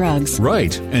no drugs.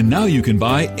 Right, and now you can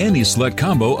buy any select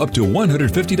combo up to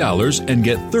 $150 and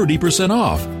get 30%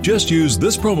 off. Just use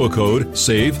this promo code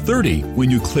SAVE30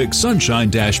 when you click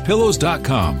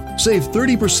sunshine-pillows.com. Save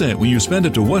 30% when you spend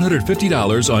up to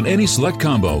 $150 on any select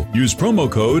combo. Use promo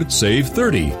code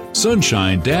SAVE30.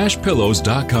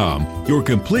 Sunshine-pillows.com. Your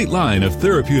complete line of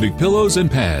therapeutic pillows and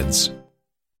pads.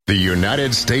 The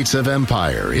United States of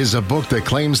Empire is a book that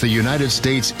claims the United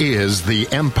States is the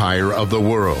empire of the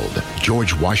world.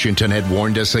 George Washington had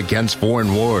warned us against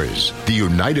foreign wars. The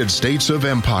United States of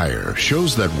Empire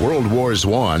shows that World Wars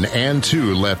I and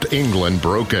II left England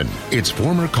broken. Its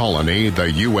former colony,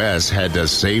 the U.S., had to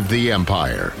save the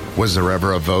empire. Was there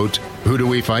ever a vote? Who do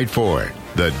we fight for?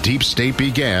 The deep state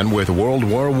began with World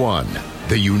War I.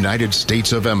 The United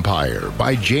States of Empire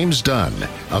by James Dunn.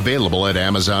 Available at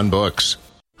Amazon Books.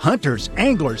 Hunters,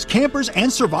 anglers, campers, and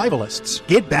survivalists.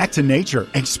 Get back to nature.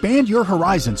 Expand your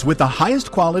horizons with the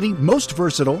highest quality, most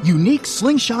versatile, unique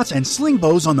slingshots and sling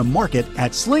bows on the market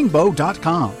at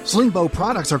slingbow.com. Slingbow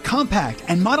products are compact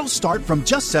and models start from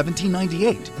just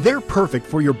 $17.98. They're perfect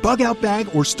for your bug out bag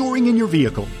or storing in your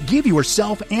vehicle. Give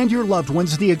yourself and your loved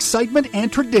ones the excitement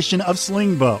and tradition of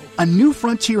Slingbow, a new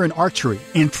frontier in archery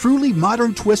and truly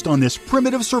modern twist on this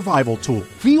primitive survival tool.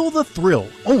 Feel the thrill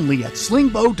only at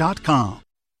slingbow.com.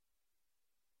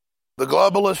 The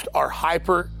globalists are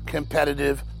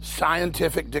hyper-competitive,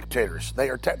 scientific dictators. They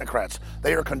are technocrats.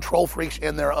 They are control freaks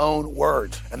in their own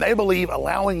words. And they believe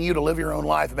allowing you to live your own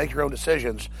life and make your own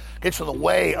decisions gets in the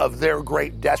way of their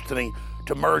great destiny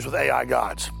to merge with AI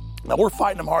gods. Now, we're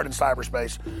fighting them hard in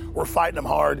cyberspace. We're fighting them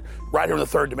hard right here in the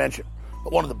third dimension.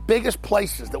 But one of the biggest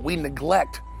places that we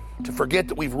neglect to forget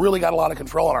that we've really got a lot of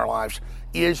control in our lives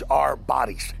is our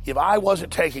bodies. If I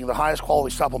wasn't taking the highest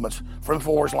quality supplements from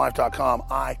InfoWarsLife.com,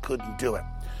 I couldn't do it.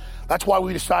 That's why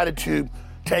we decided to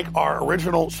take our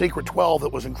original Secret 12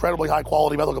 that was incredibly high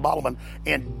quality methylcobalamin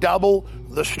and double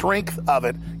the strength of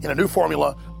it in a new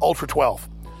formula, Ultra 12.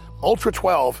 Ultra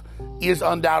 12 is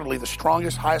undoubtedly the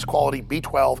strongest, highest quality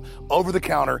B12 over the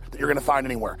counter that you're going to find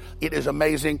anywhere. It is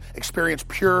amazing. Experience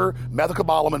pure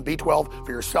methylcobalamin B12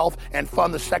 for yourself and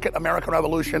fund the second American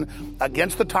Revolution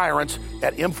against the tyrants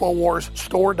at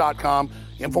InfoWarsStore.com,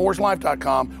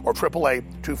 InfoWarsLife.com, or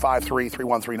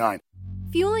 888-253-3139.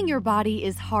 Fueling your body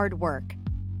is hard work.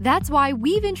 That's why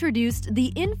we've introduced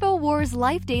the InfoWars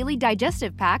Life Daily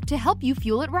Digestive Pack to help you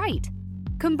fuel it right.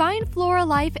 Combine Flora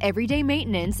Life Everyday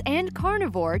Maintenance and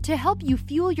Carnivore to help you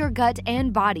fuel your gut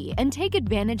and body and take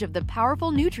advantage of the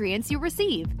powerful nutrients you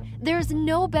receive. There's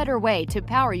no better way to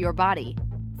power your body.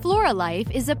 Flora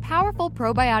Life is a powerful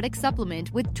probiotic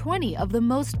supplement with 20 of the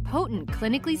most potent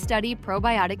clinically studied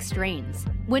probiotic strains.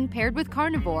 When paired with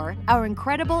Carnivore, our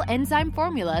incredible enzyme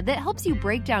formula that helps you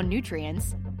break down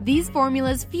nutrients, these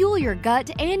formulas fuel your gut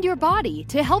and your body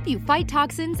to help you fight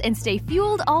toxins and stay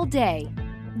fueled all day.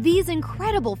 These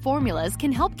incredible formulas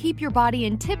can help keep your body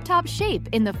in tip-top shape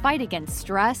in the fight against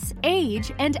stress,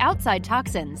 age, and outside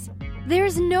toxins.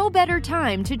 There's no better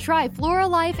time to try Flora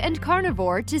Life and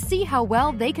Carnivore to see how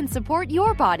well they can support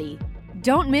your body.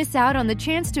 Don't miss out on the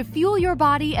chance to fuel your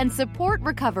body and support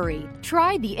recovery.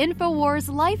 Try the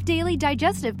InfoWars Life Daily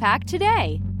Digestive Pack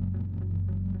today.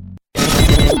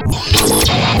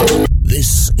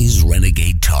 This is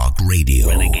Renegade Talk Radio.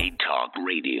 Renegade Talk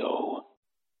Radio.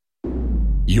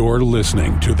 You're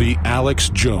listening to The Alex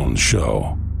Jones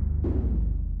Show.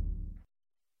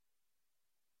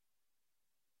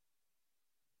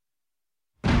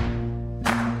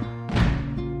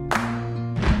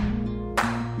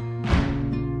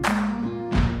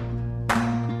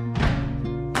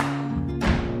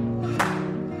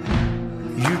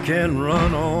 You can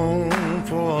run on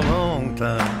for a long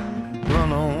time,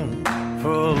 run on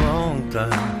for a long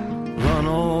time, run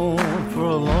on for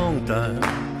a long time.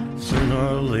 Sooner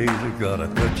or later, gotta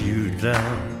cut you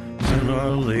down. Sooner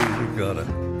or later, gotta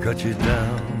cut you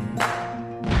down.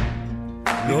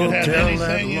 You can have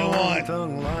anything you want.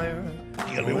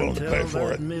 You gotta be willing to pay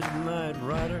for it.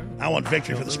 I want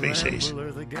victory for the species.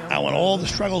 I want all the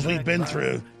struggles we've been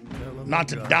through not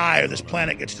to die or this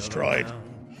planet gets destroyed.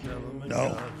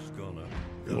 No,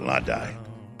 we will not die.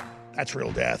 That's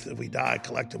real death if we die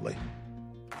collectively.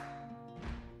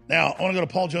 Now, I want to go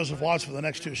to Paul Joseph Watts for the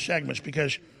next two segments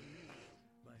because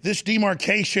this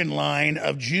demarcation line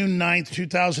of June 9th,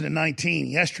 2019,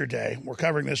 yesterday, we're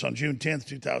covering this on June 10th,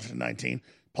 2019.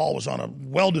 Paul was on a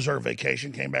well-deserved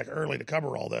vacation, came back early to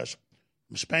cover all this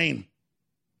from Spain.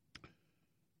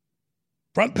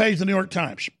 Front page of the New York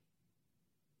Times.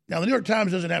 Now, the New York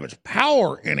Times doesn't have its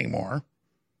power anymore.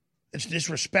 It's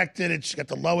disrespected. It's got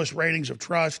the lowest ratings of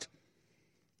trust.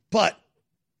 But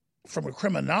from a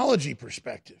criminology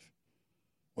perspective,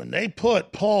 when they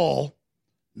put Paul,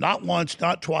 not once,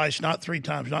 not twice, not three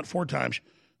times, not four times,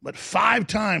 but 5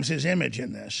 times his image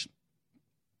in this,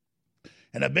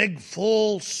 and a big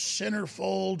full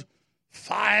centerfold,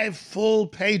 5 full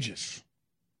pages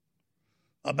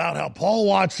about how Paul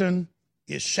Watson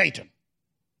is Satan.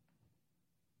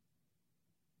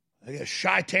 I guess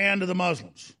shaitan to the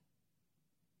Muslims.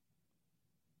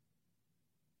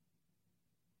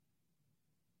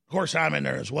 Of course, I'm in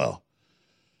there as well.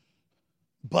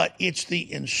 But it's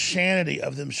the insanity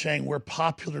of them saying we're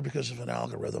popular because of an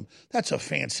algorithm. That's a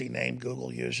fancy name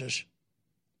Google uses.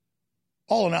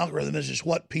 All an algorithm is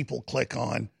what people click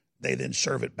on. They then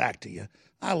serve it back to you.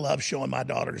 I love showing my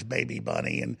daughter's baby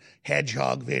bunny and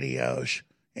hedgehog videos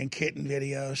and kitten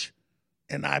videos.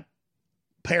 And I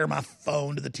pair my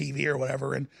phone to the TV or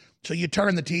whatever. And so you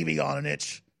turn the TV on and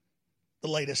it's the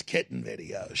latest kitten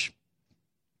videos.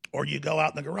 Or you go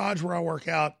out in the garage where I work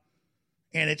out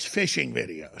and it's fishing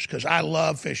videos because I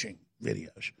love fishing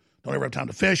videos. Don't ever have time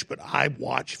to fish, but I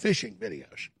watch fishing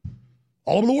videos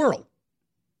all over the world.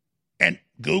 And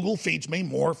Google feeds me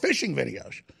more fishing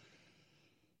videos.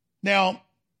 Now,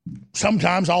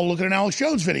 sometimes I'll look at an Alex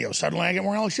Jones video. Suddenly I get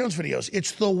more Alex Jones videos.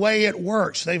 It's the way it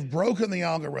works. They've broken the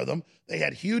algorithm. They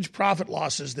had huge profit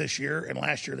losses this year, and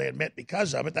last year they admit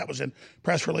because of it. That was in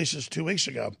press releases 2 weeks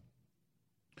ago.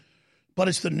 But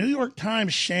it's the New York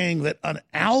Times saying that an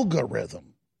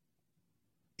algorithm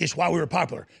is why we were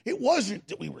popular. It wasn't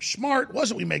that we were smart. It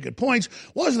wasn't we made good points.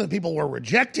 It wasn't that people were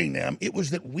rejecting them. It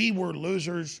was that we were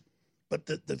losers, but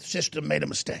the system made a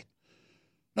mistake.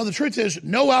 No, the truth is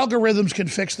no algorithms can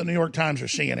fix the New York Times or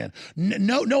CNN.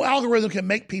 No algorithm can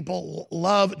make people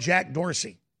love Jack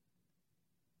Dorsey.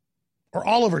 or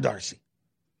Oliver Darcy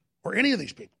or any of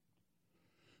these people.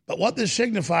 But what this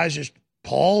signifies is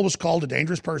Paul was called a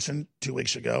dangerous person 2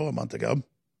 weeks ago, a month ago,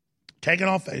 taken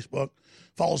off Facebook,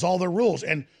 follows all their rules.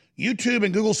 And YouTube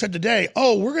and Google said today,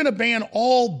 we're going to ban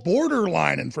all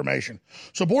borderline information.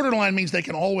 So borderline means they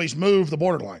can always move the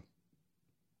borderline.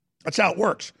 That's how it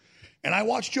works. And I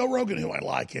watch Joe Rogan, who I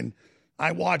like, and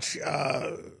I watch,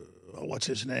 what's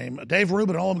his name, Dave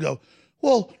Rubin, and all of them go,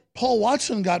 well, Paul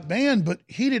Watson got banned, but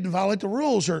he didn't violate the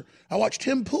rules. Or I watched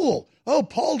Tim Pool.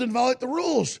 Paul didn't violate the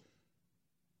rules.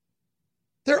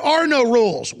 There are no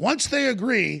rules. Once they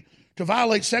agree to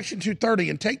violate Section 230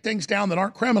 and take things down that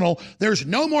aren't criminal, there's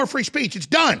no more free speech. It's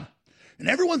done. And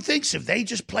everyone thinks if they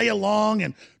just play along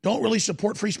and don't really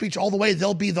support free speech all the way,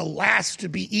 they'll be the last to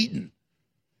be eaten.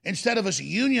 Instead of us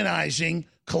unionizing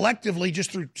collectively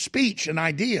just through speech and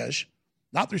ideas,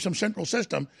 not through some central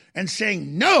system, and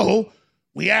saying no,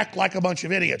 we act like a bunch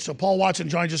of idiots. So Paul Watson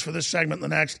joins us for this segment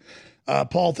and the next.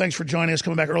 Paul, thanks for joining us,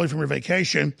 coming back early from your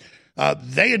vacation.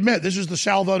 They admit this is the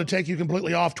salvo to take you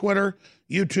completely off Twitter,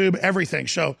 YouTube, everything.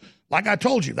 So like I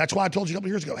told you, that's why I told you a couple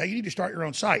of years ago, hey, you need to start your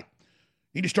own site.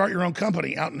 You need to start your own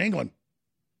company out in England.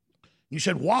 You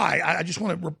said, why? I just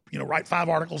want to write 5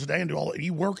 articles a day and do all that.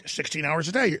 You work 16 hours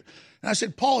a day. And I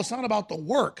said, Paul, it's not about the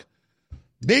work.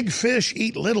 Big fish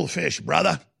eat little fish,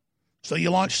 brother. So you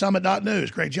launched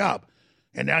Summit.news. Great job.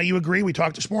 And now you agree. We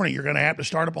talked this morning. You're going to have to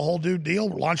start up a whole new deal,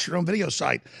 launch your own video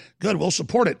site. Good. We'll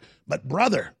support it. But,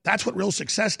 brother, that's what real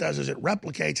success does is it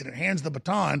replicates and it hands the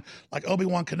baton like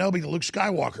Obi-Wan Kenobi to Luke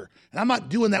Skywalker. And I'm not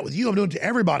doing that with you. I'm doing it to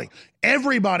everybody.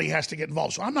 Everybody has to get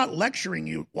involved. So I'm not lecturing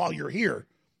you while you're here.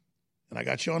 And I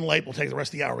got you on late. We'll take the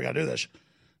rest of the hour. We got to do this.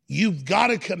 You've got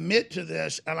to commit to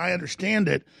this, and I understand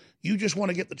it. You just want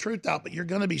to get the truth out, but you're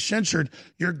going to be censored.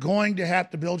 You're going to have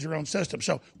to build your own system.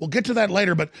 So we'll get to that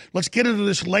later, but let's get into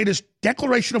this latest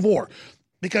declaration of war.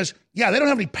 Because, yeah, they don't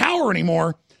have any power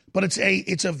anymore, but it's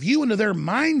a view into their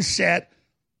mindset.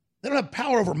 They don't have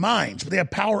power over minds, but they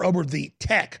have power over the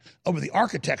tech, over the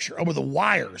architecture, over the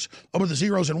wires, over the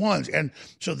zeros and ones. And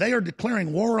so they are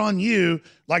declaring war on you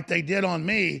like they did on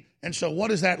me. And so what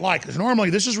is that like? Because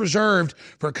normally this is reserved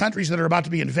for countries that are about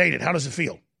to be invaded. How does it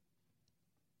feel?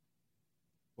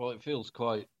 Well, it feels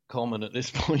quite common at this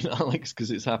point, Alex,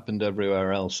 because it's happened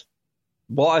everywhere else.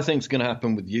 What I think is going to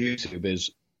happen with YouTube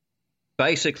is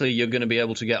basically you're going to be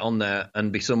able to get on there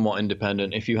and be somewhat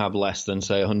independent if you have less than,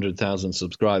 say, 100,000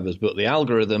 subscribers. But the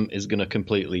algorithm is going to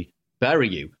completely bury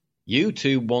you.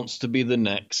 YouTube wants to be the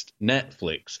next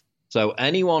Netflix. So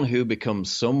anyone who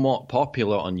becomes somewhat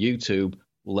popular on YouTube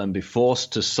will then be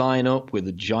forced to sign up with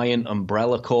a giant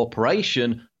umbrella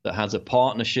corporation that has a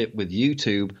partnership with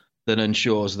YouTube that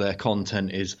ensures their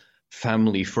content is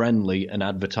family-friendly and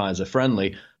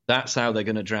advertiser-friendly. That's how they're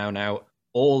going to drown out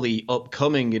all the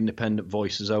upcoming independent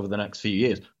voices over the next few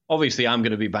years. Obviously, I'm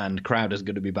going to be banned. Crowder's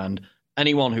going to be banned.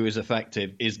 Anyone who is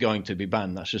effective is going to be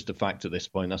banned. That's just a fact at this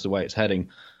point. That's the way it's heading.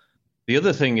 The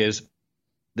other thing is,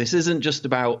 this isn't just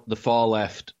about the far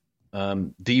left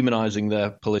demonizing their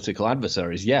political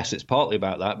adversaries. Yes, it's partly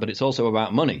about that, but it's also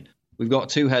about money. We've got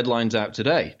 2 headlines out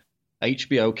today.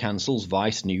 HBO cancels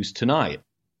Vice News tonight.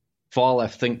 Far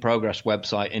left Think Progress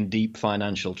website in deep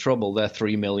financial trouble. They're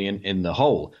 $3 million in the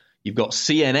hole. You've got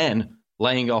CNN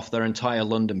laying off their entire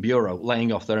London bureau,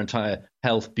 laying off their entire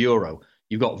health bureau.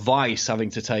 You've got Vice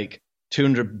having to take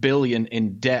 $200 billion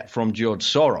in debt from George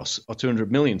Soros, or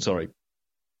 $200 million, sorry.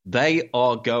 They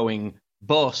are going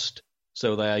bust,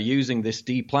 so they are using this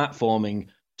deplatforming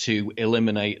to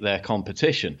eliminate their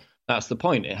competition. That's the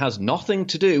point. It has nothing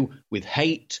to do with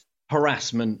hate,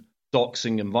 harassment,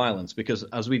 doxing, and violence, because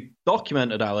as we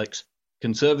documented, Alex,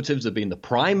 conservatives have been the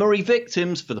primary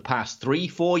victims for the past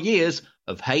 3-4 years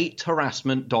of hate,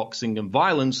 harassment, doxing, and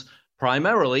violence,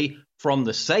 primarily from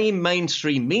the same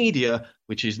mainstream media,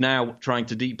 which is now trying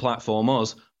to deplatform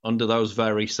us under those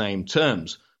very same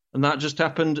terms. And that just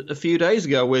happened a few days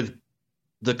ago with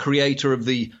the creator of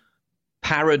the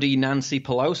parody Nancy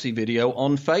Pelosi video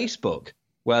on Facebook,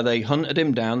 where they hunted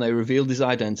him down, they revealed his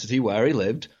identity, where he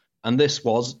lived, and this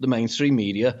was the mainstream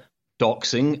media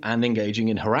doxing and engaging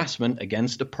in harassment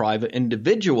against a private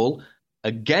individual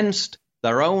against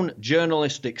their own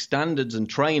journalistic standards and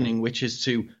training, which is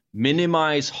to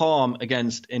minimize harm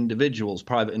against individuals,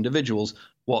 private individuals.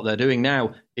 What they're doing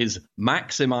now is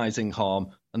maximizing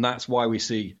harm, and that's why we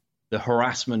see the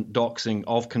harassment, doxing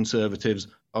of conservatives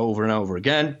over and over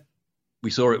again.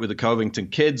 We saw it with the Covington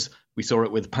kids. We saw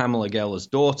it with Pamela Geller's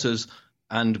daughters.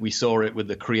 And we saw it with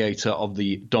the creator of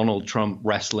the Donald Trump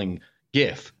wrestling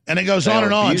GIF. And it goes on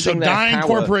and on. So dying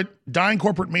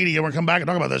corporate media, we're going to come back and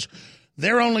talk about this.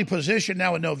 Their only position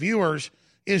now with no viewers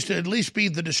is to at least be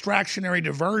the distractionary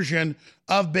diversion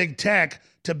of big tech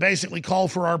to basically call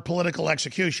for our political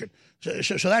execution.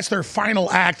 So that's their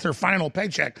final act, their final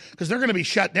paycheck, because they're going to be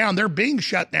shut down. They're being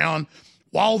shut down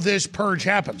while this purge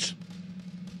happens.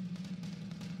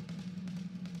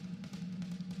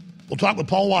 We'll talk with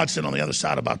Paul Watson on the other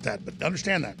side about that, but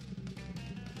understand that.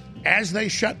 As they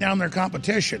shut down their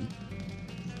competition,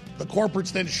 the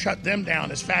corporates then shut them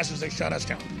down as fast as they shut us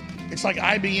down. It's like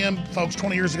IBM folks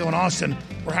 20 years ago in Austin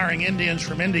were hiring Indians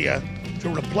from India to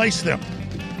replace them.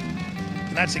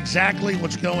 And that's exactly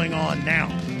what's going on now.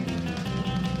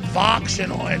 Vox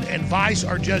and Vice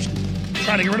are just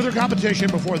trying to get rid of their competition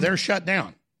before they're shut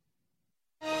down.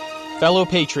 Fellow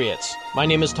Patriots, my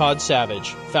name is Todd Savage,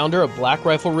 founder of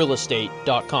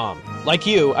BlackRifleRealEstate.com. Like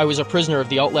you, I was a prisoner of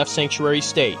the alt-left sanctuary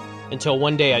state until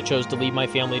one day I chose to lead my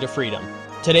family to freedom.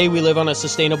 Today we live on a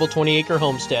sustainable 20-acre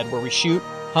homestead where we shoot,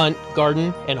 hunt,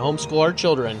 garden, and homeschool our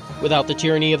children without the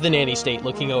tyranny of the nanny state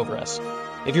looking over us.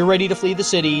 If you're ready to flee the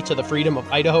city to the freedom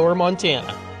of Idaho or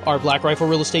Montana, our Black Rifle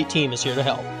Real Estate team is here to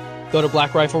help. Go to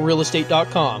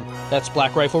BlackRifleRealEstate.com. That's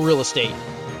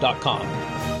BlackRifleRealEstate.com.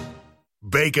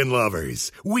 Bacon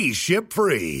lovers, we ship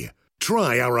free.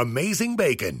 Try our amazing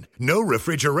bacon. No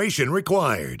refrigeration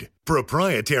required.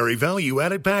 Proprietary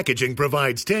value-added packaging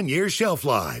provides 10-year shelf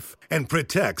life and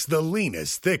protects the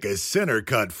leanest, thickest,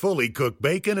 center-cut, fully cooked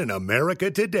bacon in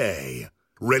America today.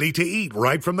 Ready to eat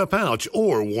right from the pouch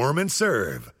or warm and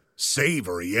serve.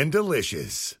 Savory and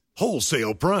delicious.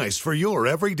 Wholesale price for your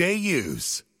everyday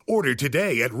use. Order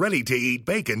today at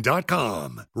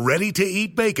ReadyToEatBacon.com.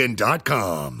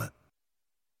 ReadyToEatBacon.com.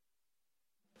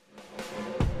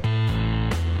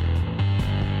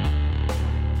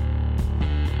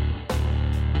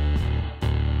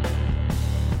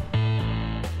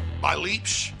 By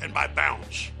leaps and by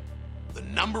bounds, the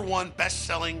number one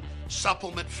best-selling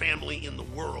supplement family in the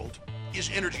world is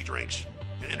energy drinks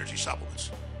and energy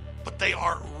supplements. But they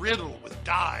are riddled with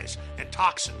dyes and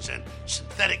toxins and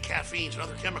synthetic caffeines and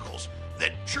other chemicals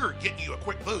that sure get you a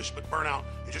quick boost but burn out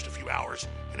in just a few hours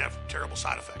and have terrible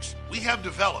side effects. We have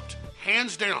developed,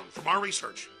 hands down from our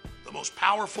research, the most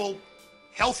powerful,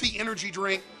 healthy energy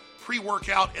drink,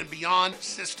 pre-workout, and beyond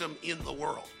system in the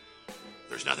world.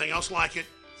 There's nothing else like it.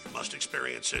 You must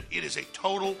experience it. It is a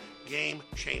total game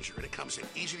changer, and it comes in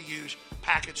easy-to-use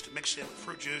packets to mix in with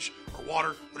fruit juice or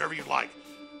water, whatever you'd like.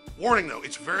 Warning, though,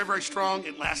 it's very, very strong.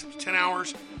 It lasts up to 10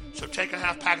 hours, so take a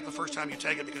half packet the first time you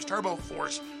take it because Turbo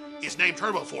Force is named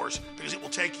Turbo Force because it will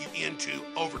take you into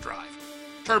overdrive.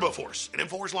 Turbo Force at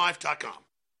InfoWarsLife.com.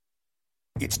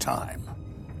 It's time.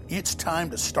 It's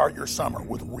time to start your summer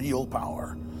with real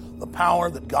power, the power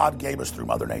that God gave us through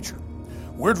Mother Nature.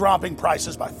 We're dropping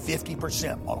prices by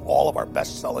 50% on all of our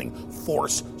best-selling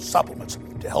Force supplements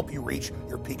to help you reach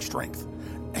your peak strength.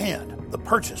 And the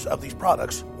purchase of these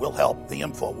products will help the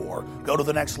InfoWar go to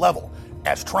the next level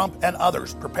as Trump and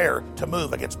others prepare to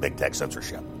move against big tech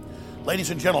censorship.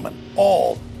 Ladies and gentlemen,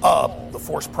 all of the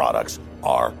Force products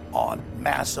are on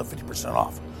massive 50%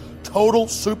 off. Total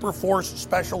Super Force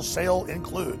special sale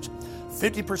includes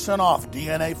 50% off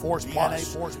DNA Force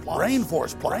Plus, Brain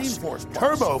Force Plus,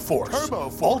 Turbo Force,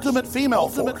 Ultimate Female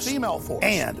Force,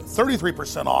 and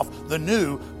 33% off the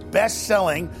new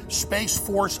best-selling Space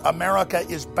Force America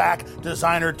is Back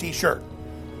designer t-shirt.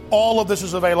 All of this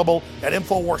is available at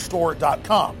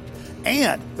InfoWarsStore.com.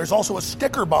 And there's also a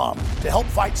sticker bomb to help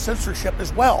fight censorship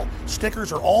as well.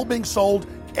 Stickers are all being sold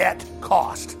at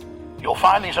cost. You'll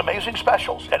find these amazing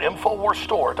specials at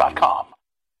InfoWarsStore.com.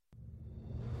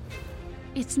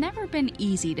 It's never been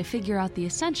easy to figure out the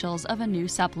essentials of a new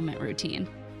supplement routine.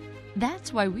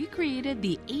 That's why we created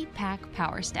the 8-Pack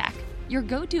Power Stack, your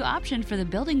go-to option for the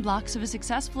building blocks of a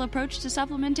successful approach to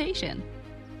supplementation.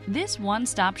 This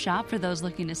one-stop shop for those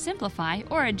looking to simplify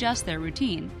or adjust their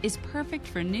routine is perfect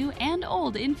for new and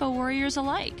old info warriors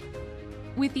alike.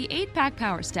 With the 8-Pack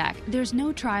Power Stack, there's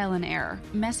no trial and error,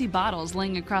 messy bottles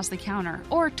laying across the counter,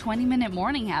 or 20-minute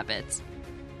morning habits.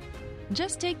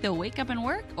 Just take the Wake Up and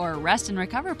Work or Rest and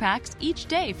Recover packs each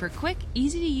day for quick,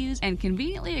 easy-to-use, and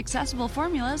conveniently accessible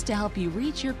formulas to help you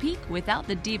reach your peak without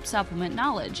the deep supplement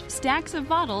knowledge, stacks of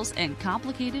bottles, and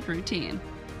complicated routine.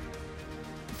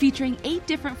 Featuring 8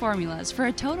 different formulas for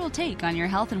a total take on your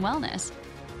health and wellness.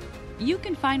 You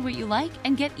can find what you like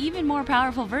and get even more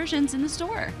powerful versions in the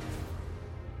store.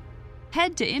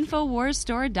 Head to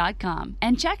InfoWarsStore.com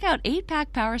and check out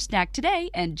 8-Pack Power Stack today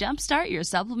and jumpstart your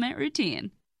supplement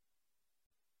routine.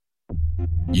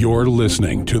 You're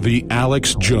listening to The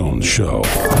Alex Jones Show.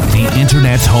 The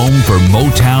Internet's home for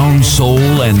Motown, soul,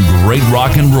 and great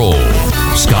rock and roll.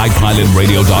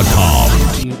 SkyPilotRadio.com.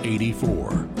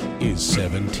 1984 is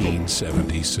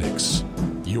 1776.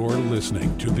 You're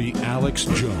listening to The Alex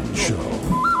Jones Show.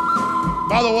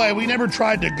 By the way, we never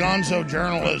tried to gonzo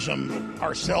journalism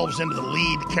ourselves into the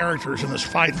lead characters in this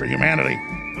fight for humanity.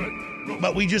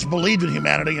 But we just believed in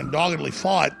humanity and doggedly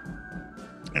fought.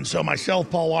 And so myself,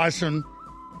 Paul Watson,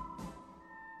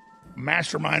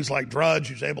 masterminds like Drudge,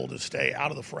 who's able to stay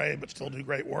out of the fray but still do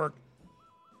great work.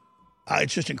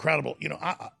 It's just incredible. You know,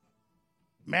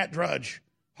 Matt Drudge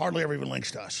hardly ever even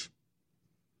links to us.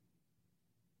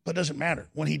 But it doesn't matter.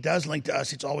 When he does link to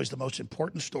us, it's always the most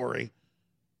important story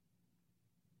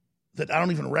that I don't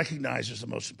even recognize as the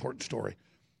most important story.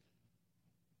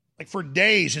 Like for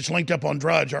days, it's linked up on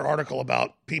Drudge, our article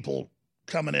about people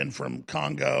coming in from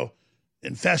Congo,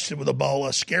 infested with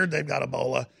Ebola, scared they've got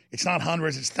Ebola. It's not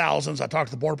hundreds, it's thousands. I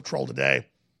talked to the Border Patrol today.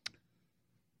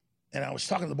 And I was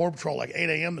talking to the Border Patrol like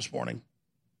 8 a.m. this morning.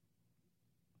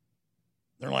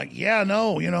 They're like, yeah,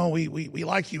 no, you know, we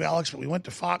like you, Alex, but we went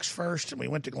to Fox first, and we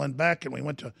went to Glenn Beck, and we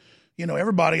went to, you know,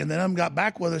 everybody, and then them got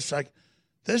back with us. Like,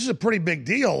 this is a pretty big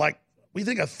deal. Like, we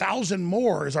think 1,000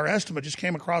 more is our estimate, just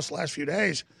came across the last few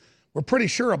days. We're pretty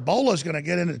sure Ebola is going to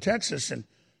get into Texas, and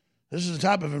this is the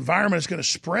type of environment it's going to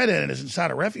spread in, and is inside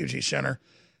a refugee center.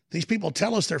 These people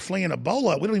tell us they're fleeing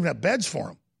Ebola. We don't even have beds for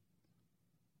them.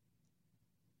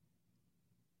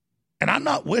 And I'm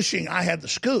not wishing I had the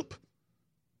scoop.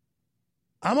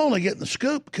 I'm only getting the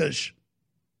scoop because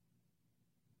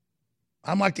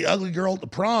I'm like the ugly girl at the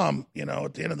prom, you know,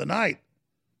 at the end of the night.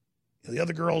 The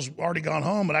other girl's already gone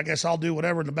home, but I guess I'll do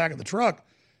whatever in the back of the truck.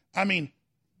 I mean,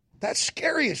 that's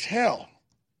scary as hell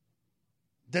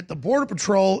that the Border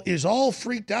Patrol is all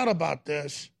freaked out about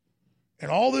this and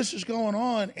all this is going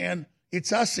on, and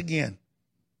it's us again.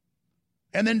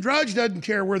 And then Drudge doesn't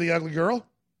care we're the ugly girl.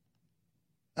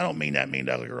 I don't mean that mean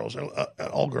to other girls.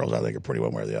 All girls, I think, are pretty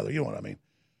one way or the other. You know what I mean?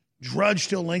 Drudge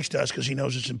still links to us because he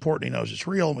knows it's important. He knows it's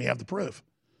real, and we have the proof.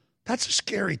 That's a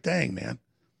scary thing, man.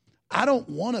 I don't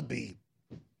want to be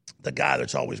the guy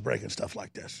that's always breaking stuff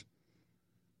like this,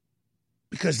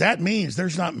 because that means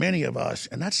there's not many of us,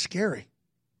 and that's scary.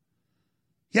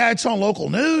 Yeah, it's on local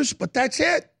news, but that's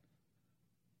it.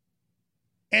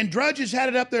 And Drudge has had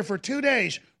it up there for 2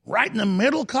 days, right in the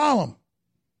middle column,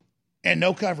 and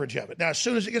no coverage of it. Now, as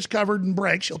soon as it gets covered and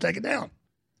breaks, he'll take it down.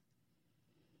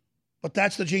 But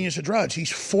that's the genius of Drudge. He's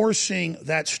forcing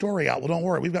that story out. Well, don't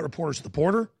worry. We've got reporters at the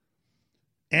border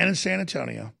and in San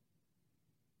Antonio.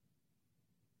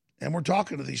 And we're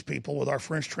talking to these people with our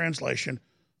French translation.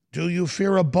 Do you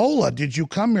fear Ebola? Did you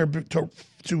come here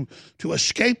to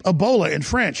escape Ebola in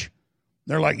French?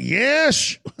 They're like,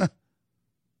 yes.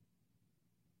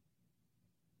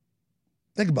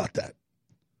 Think about that.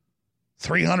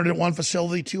 300 at one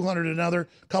facility, 200 at another,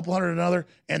 a couple hundred at another.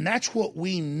 And that's what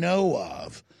we know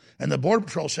of. And the Border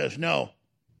Patrol says, no,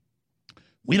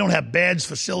 we don't have beds,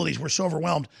 facilities. We're so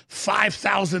overwhelmed.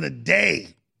 5,000 a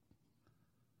day.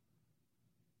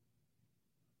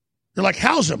 They're like,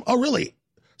 house them. Oh, really?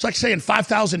 It's like saying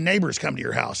 5,000 neighbors come to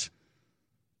your house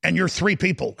and you're 3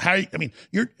 people.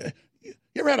 You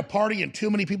ever had a party and too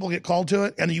many people get called to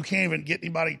it and you can't even get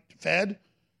anybody fed?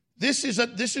 This is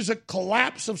a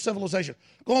collapse of civilization.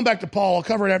 Going back to Paul, I'll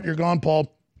cover it after you're gone,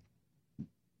 Paul.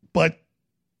 But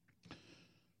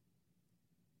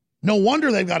no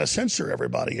wonder they've got to censor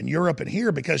everybody in Europe and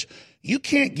here, because you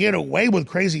can't get away with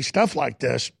crazy stuff like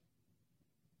this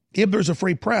if there's a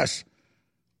free press.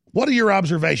 What are your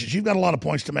observations? You've got a lot of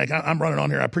points to make. I'm running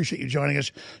on here. I appreciate you joining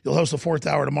us. You'll host the 4th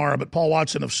hour tomorrow. But Paul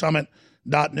Watson of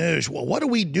Summit.News. Well, what do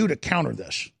we do to counter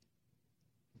this?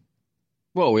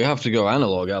 Well, we have to go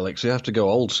analog, Alex. We have to go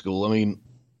old school. I mean,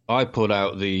 I put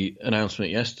out the announcement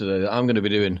yesterday that I'm going to be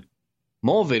doing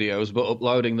more videos, but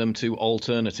uploading them to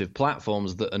alternative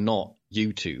platforms that are not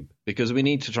YouTube, because we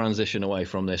need to transition away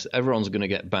from this. Everyone's going to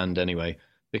get banned anyway,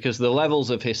 because the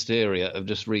levels of hysteria have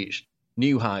just reached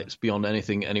new heights beyond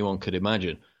anything anyone could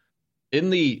imagine. In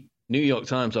the New York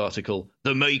Times article,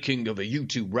 The Making of a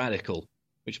YouTube Radical,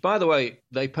 which, by the way,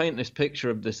 they paint this picture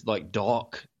of this like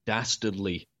dark,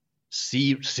 dastardly,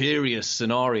 serious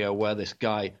scenario where this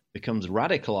guy becomes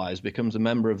radicalized, becomes a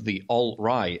member of the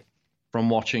alt-right from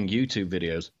watching YouTube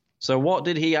videos. So what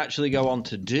did he actually go on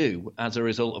to do as a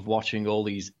result of watching all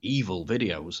these evil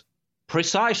videos?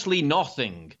 Precisely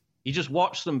nothing. He just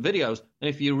watched some videos, and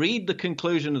if you read the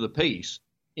conclusion of the piece,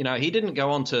 you know, he didn't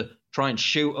go on to try and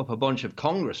shoot up a bunch of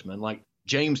congressmen like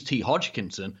James T.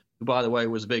 Hodgkinson, who, by the way,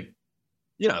 was a big,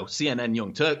 CNN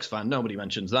Young Turks fan. Nobody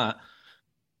mentions that.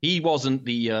 He wasn't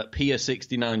the Pier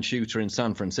 69 shooter in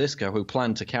San Francisco who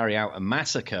planned to carry out a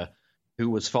massacre, who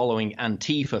was following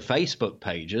Antifa Facebook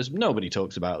pages. Nobody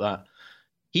talks about that.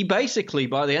 He basically,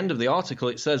 by the end of the article,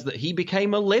 it says that he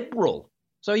became a liberal.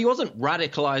 So he wasn't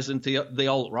radicalized into the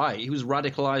alt-right. He was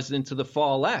radicalized into the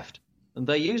far left. And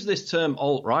they use this term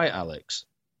alt-right, Alex.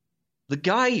 The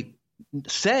guy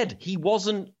said he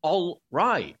wasn't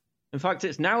alt-right. In fact,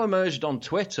 it's now emerged on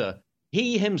Twitter.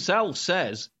 He himself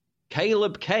says,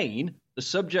 Caleb Kane, the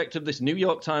subject of this New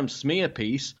York Times smear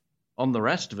piece on the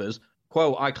rest of us,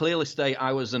 quote, I clearly state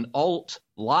I was an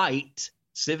alt-light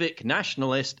civic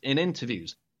nationalist in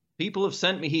interviews. People have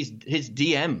sent me his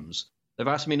DMs. They've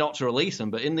asked me not to release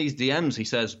them, but in these DMs he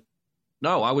says,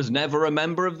 no, I was never a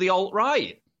member of the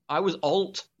alt-right. I was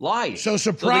alt-light. So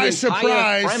surprise,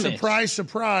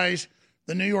 surprise,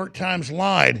 the New York Times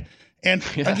lied. And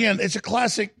again, it's a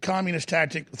classic communist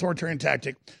tactic, authoritarian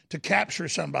tactic, to capture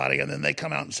somebody, and then they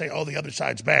come out and say, oh, the other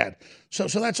side's bad. So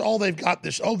that's all they've got.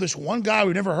 This one guy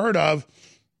we've never heard of,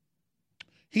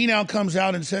 he now comes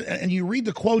out and said, and you read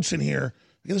the quotes in here,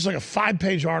 this is like a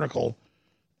 5-page article,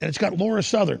 and it's got Laura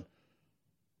Southern.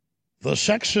 The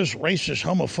sexist, racist,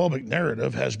 homophobic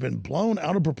narrative has been blown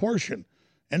out of proportion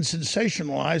and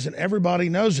sensationalized, and everybody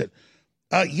knows it.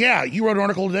 You wrote an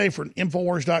article today for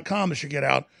Infowars.com that should get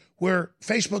out, where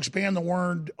Facebook's banned the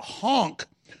word honk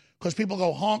because people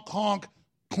go honk, honk,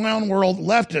 clown world,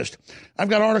 leftist. I've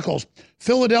got articles.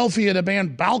 Philadelphia to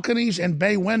ban balconies and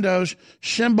bay windows,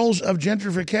 symbols of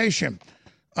gentrification.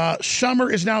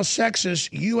 Summer is now sexist,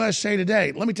 USA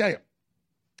Today. Let me tell you,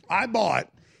 I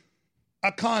bought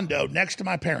a condo next to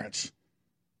my parents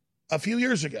a few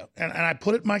years ago, and I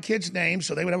put it in my kids' names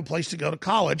so they would have a place to go to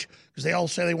college because they all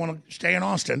say they want to stay in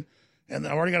Austin. And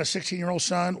I've already got a 16-year-old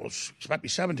son. Well, she might be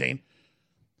 17.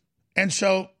 And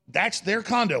so that's their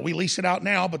condo. We lease it out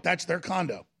now, but that's their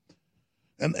condo.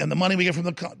 And the money we get from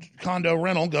the condo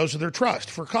rental goes to their trust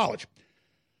for college.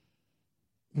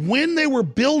 When they were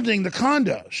building the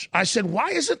condos, I said,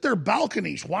 why isn't there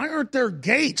balconies? Why aren't there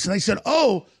gates? And they said,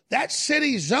 oh, that's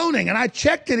city zoning. And I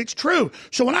checked it. It's true.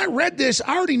 So when I read this,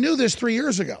 I already knew this 3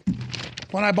 years ago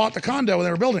when I bought the condo when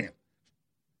they were building it.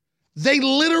 They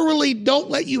literally don't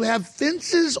let you have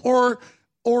fences or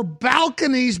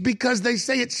balconies because they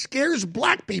say it scares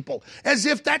black people, as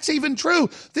if that's even true.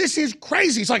 This is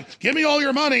crazy. It's like, give me all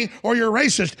your money or you're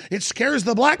racist. It scares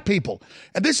the black people.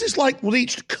 And this is like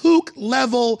reached kook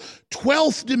level,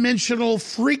 12th dimensional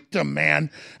freakdom,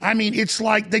 man. I mean, it's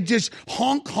like they just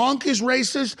honk is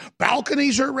racist.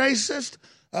 Balconies are racist.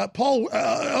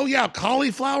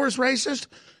 Cauliflower's racist.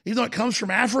 Even though it comes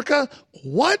from Africa?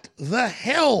 What the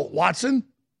hell, Watson?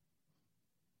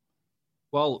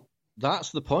 Well,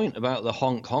 that's the point about the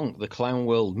honk honk, the clown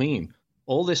world meme.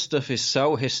 All this stuff is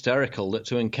so hysterical that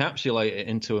to encapsulate it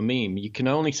into a meme, you can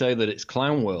only say that it's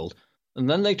clown world. And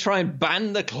then they try and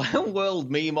ban the clown world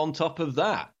meme on top of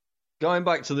that. Going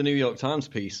back to the New York Times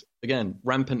piece, again,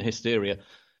 rampant hysteria.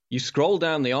 You scroll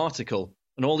down the article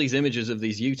and all these images of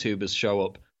these YouTubers show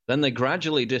up. Then they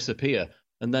gradually disappear.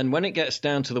 And then when it gets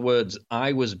down to the words,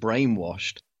 I was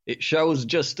brainwashed, it shows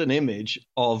just an image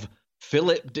of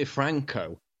Philip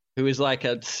DeFranco, who is like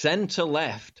a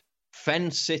center-left,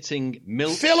 fence-sitting,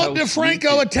 milk Philip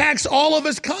DeFranco attacks all of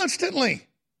us constantly.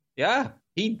 Yeah.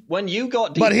 When you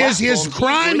got but his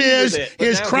crime is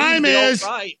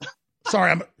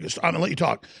sorry, I'm going to let you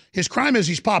talk. His crime is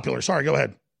he's popular. Sorry, go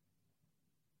ahead.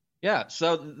 Yeah,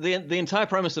 so the entire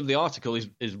premise of the article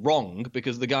is wrong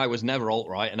because the guy was never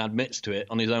alt-right and admits to it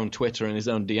on his own Twitter and his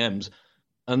own DMs.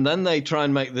 And then they try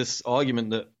and make this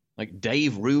argument that like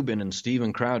Dave Rubin and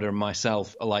Steven Crowder and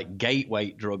myself are like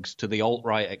gateway drugs to the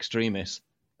alt-right extremists.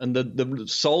 And the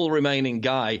sole remaining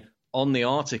guy on the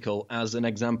article as an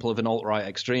example of an alt-right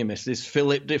extremist is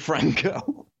Philip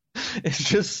DeFranco. It's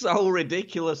just so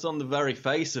ridiculous on the very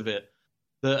face of it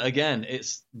that, again,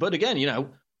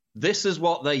 this is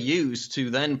what they use to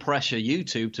then pressure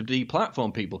YouTube to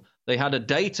deplatform people. They had a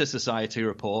Data Society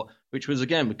report, which was,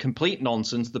 again, complete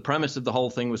nonsense. The premise of the whole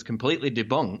thing was completely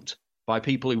debunked by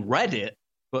people who read it,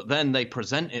 but then they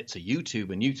present it to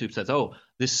YouTube, and YouTube says, oh,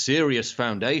 this serious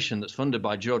foundation that's funded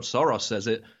by George Soros says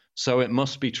it, so it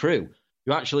must be true.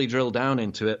 You actually drill down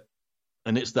into it,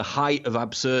 and it's the height of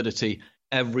absurdity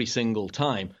every single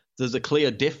time. There's a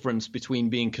clear difference between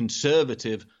being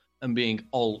conservative and being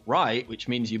alt-right, which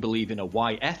means you believe in a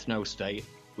white ethno-state,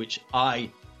 which I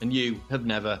and you have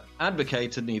never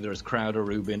advocated, neither has Crowder,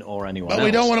 Rubin, or anyone else. But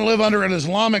we don't want to live under an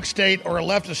Islamic state or a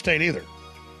leftist state either.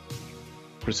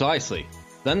 Precisely.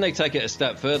 Then they take it a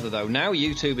step further, though. Now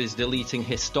YouTube is deleting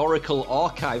historical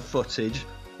archive footage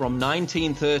from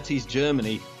 1930s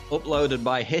Germany uploaded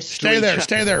by History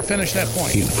Stay there. Finish that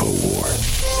point.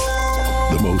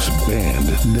 InfoWars, the most banned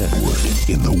network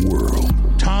in the world.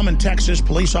 Tom in Texas,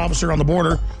 police officer on the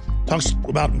border, Talks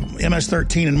about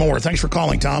MS-13 and more. Thanks for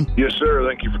calling, Tom. Yes, sir.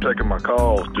 Thank you for taking my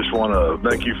call. Just want to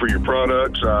thank you for your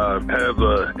products. I have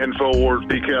the InfoWars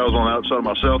decals on the outside of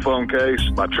my cell phone case,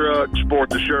 my truck, sport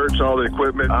the shirts, all the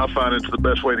equipment. I find it's the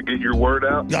best way to get your word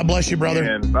out. God bless you, brother.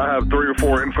 And I have 3 or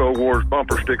 4 InfoWars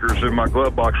bumper stickers in my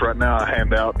glove box right now I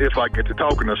hand out if I get to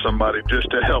talking to somebody just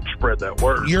to help spread that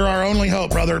word. You're our only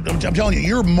hope, brother. I'm telling you,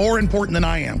 you're more important than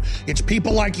I am. It's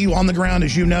people like you on the ground,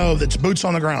 as you know, that's boots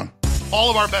on the ground. All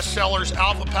of our best sellers,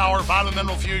 Alpha Power, Vitamin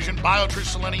Mineral Fusion, BioTrue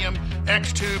Selenium,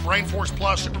 X2, Brain Force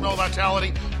Plus, Super Mineral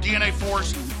Vitality, DNA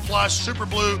Force Plus, Super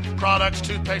Blue products,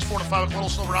 toothpaste fortified with little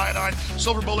silver iodine,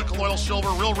 Silver Bullet, Colloidal Silver,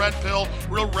 Real Red Pill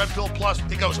Plus.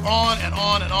 It goes on and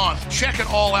on and on. Check it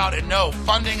all out and know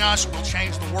funding us will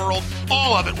change the world.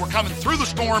 All of it. We're coming through the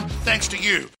storm thanks to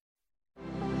you.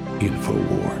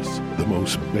 InfoWars, the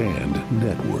most banned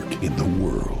network in the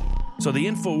world. So the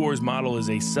InfoWars model is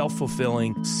a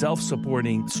self-fulfilling,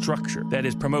 self-supporting structure that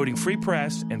is promoting free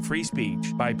press and free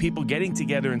speech by people getting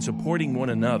together and supporting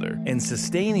one another and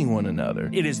sustaining one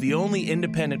another. It is the only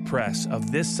independent press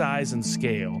of this size and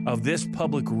scale, of this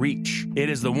public reach. It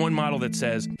is the one model that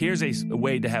says, here's a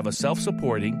way to have a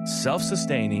self-supporting,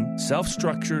 self-sustaining,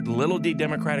 self-structured, little d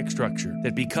democratic structure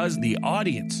that because the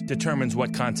audience determines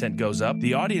what content goes up,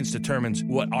 the audience determines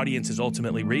what audience is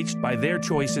ultimately reached by their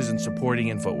choices in supporting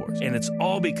InfoWars. And it's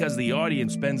all because the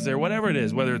audience spends their whatever it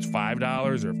is, whether it's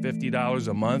 $5 or $50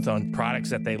 a month on products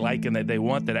that they like and that they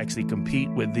want that actually compete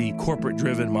with the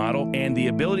corporate-driven model. And the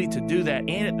ability to do that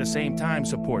and at the same time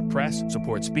support press,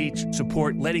 support speech,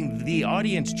 support letting the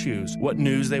audience choose what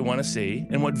news they want to see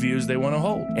and what views they want to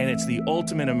hold. And it's the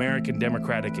ultimate American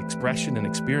democratic expression and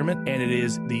experiment, and it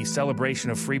is the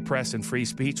celebration of free press and free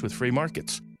speech with free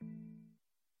markets.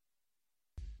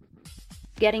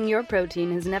 Getting your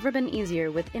protein has never been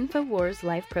easier with InfoWars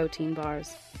Life Protein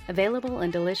Bars. Available in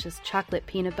delicious chocolate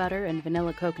peanut butter and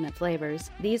vanilla coconut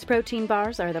flavors, these protein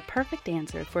bars are the perfect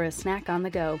answer for a snack on the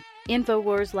go.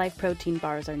 InfoWars Life Protein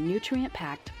Bars are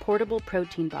nutrient-packed, portable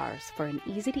protein bars for an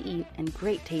easy-to-eat and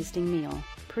great-tasting meal.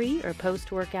 Pre- or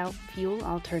post-workout fuel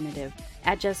alternative.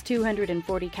 At just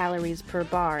 240 calories per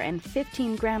bar and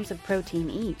 15 grams of protein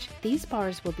each, these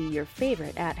bars will be your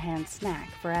favorite at-hand snack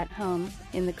for at home,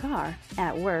 in the car,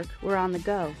 at work, or on the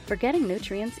go. For getting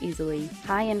nutrients easily.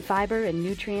 High in fiber and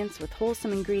nutrients with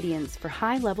wholesome ingredients for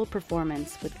high-level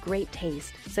performance with great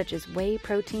taste, such as whey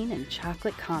protein and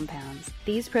chocolate compounds.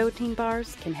 These protein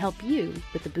bars can help you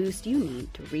with the boost you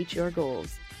need to reach your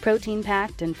goals.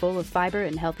 Protein-packed and full of fiber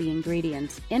and healthy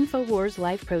ingredients, InfoWars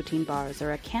Life Protein Bars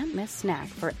are a can't-miss snack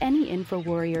for any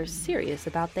InfoWarrior serious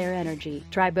about their energy.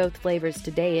 Try both flavors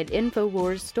today at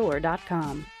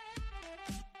InfoWarsStore.com.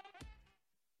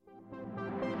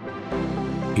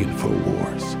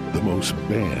 InfoWars, the most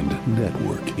banned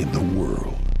network in the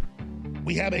world.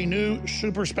 We have a new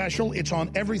super special. It's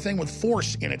on everything with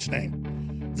Force in its name.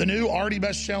 The new already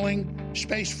best-selling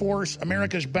Space Force,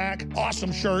 America's Back,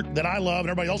 awesome shirt that I love and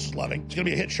everybody else is loving. It's going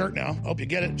to be a hit shirt now. I hope you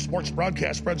get it. Sports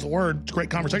broadcast spreads the word. It's a great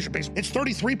conversation piece. It's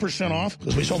 33% off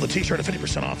because we sold the t-shirt at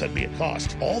 50% off. That'd be at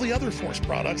cost. All the other Force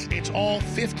products, it's all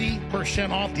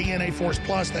 50% off. DNA Force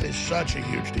Plus, that is such a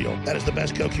huge deal. That is the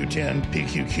best CoQ10,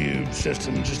 PQQ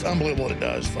system. Just unbelievable what it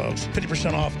does, folks.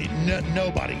 50% off.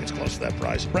 Nobody gets close to that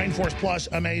price. Brain Force Plus,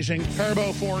 amazing.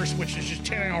 Turbo Force, which is just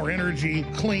 10-hour energy,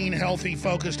 clean, healthy,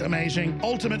 focused, amazing.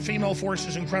 Ultimate Female Force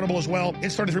is incredible as well.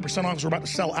 It's 33% off because we're about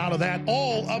to sell out of that.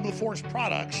 All of the Force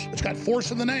products, it's got Force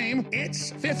in the name.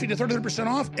 It's 50 to 33%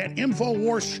 off at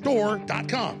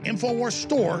InfoWarsStore.com.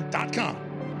 InfoWarsStore.com.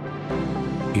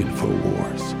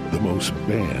 InfoWars, the most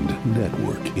banned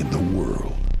network in the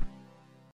world.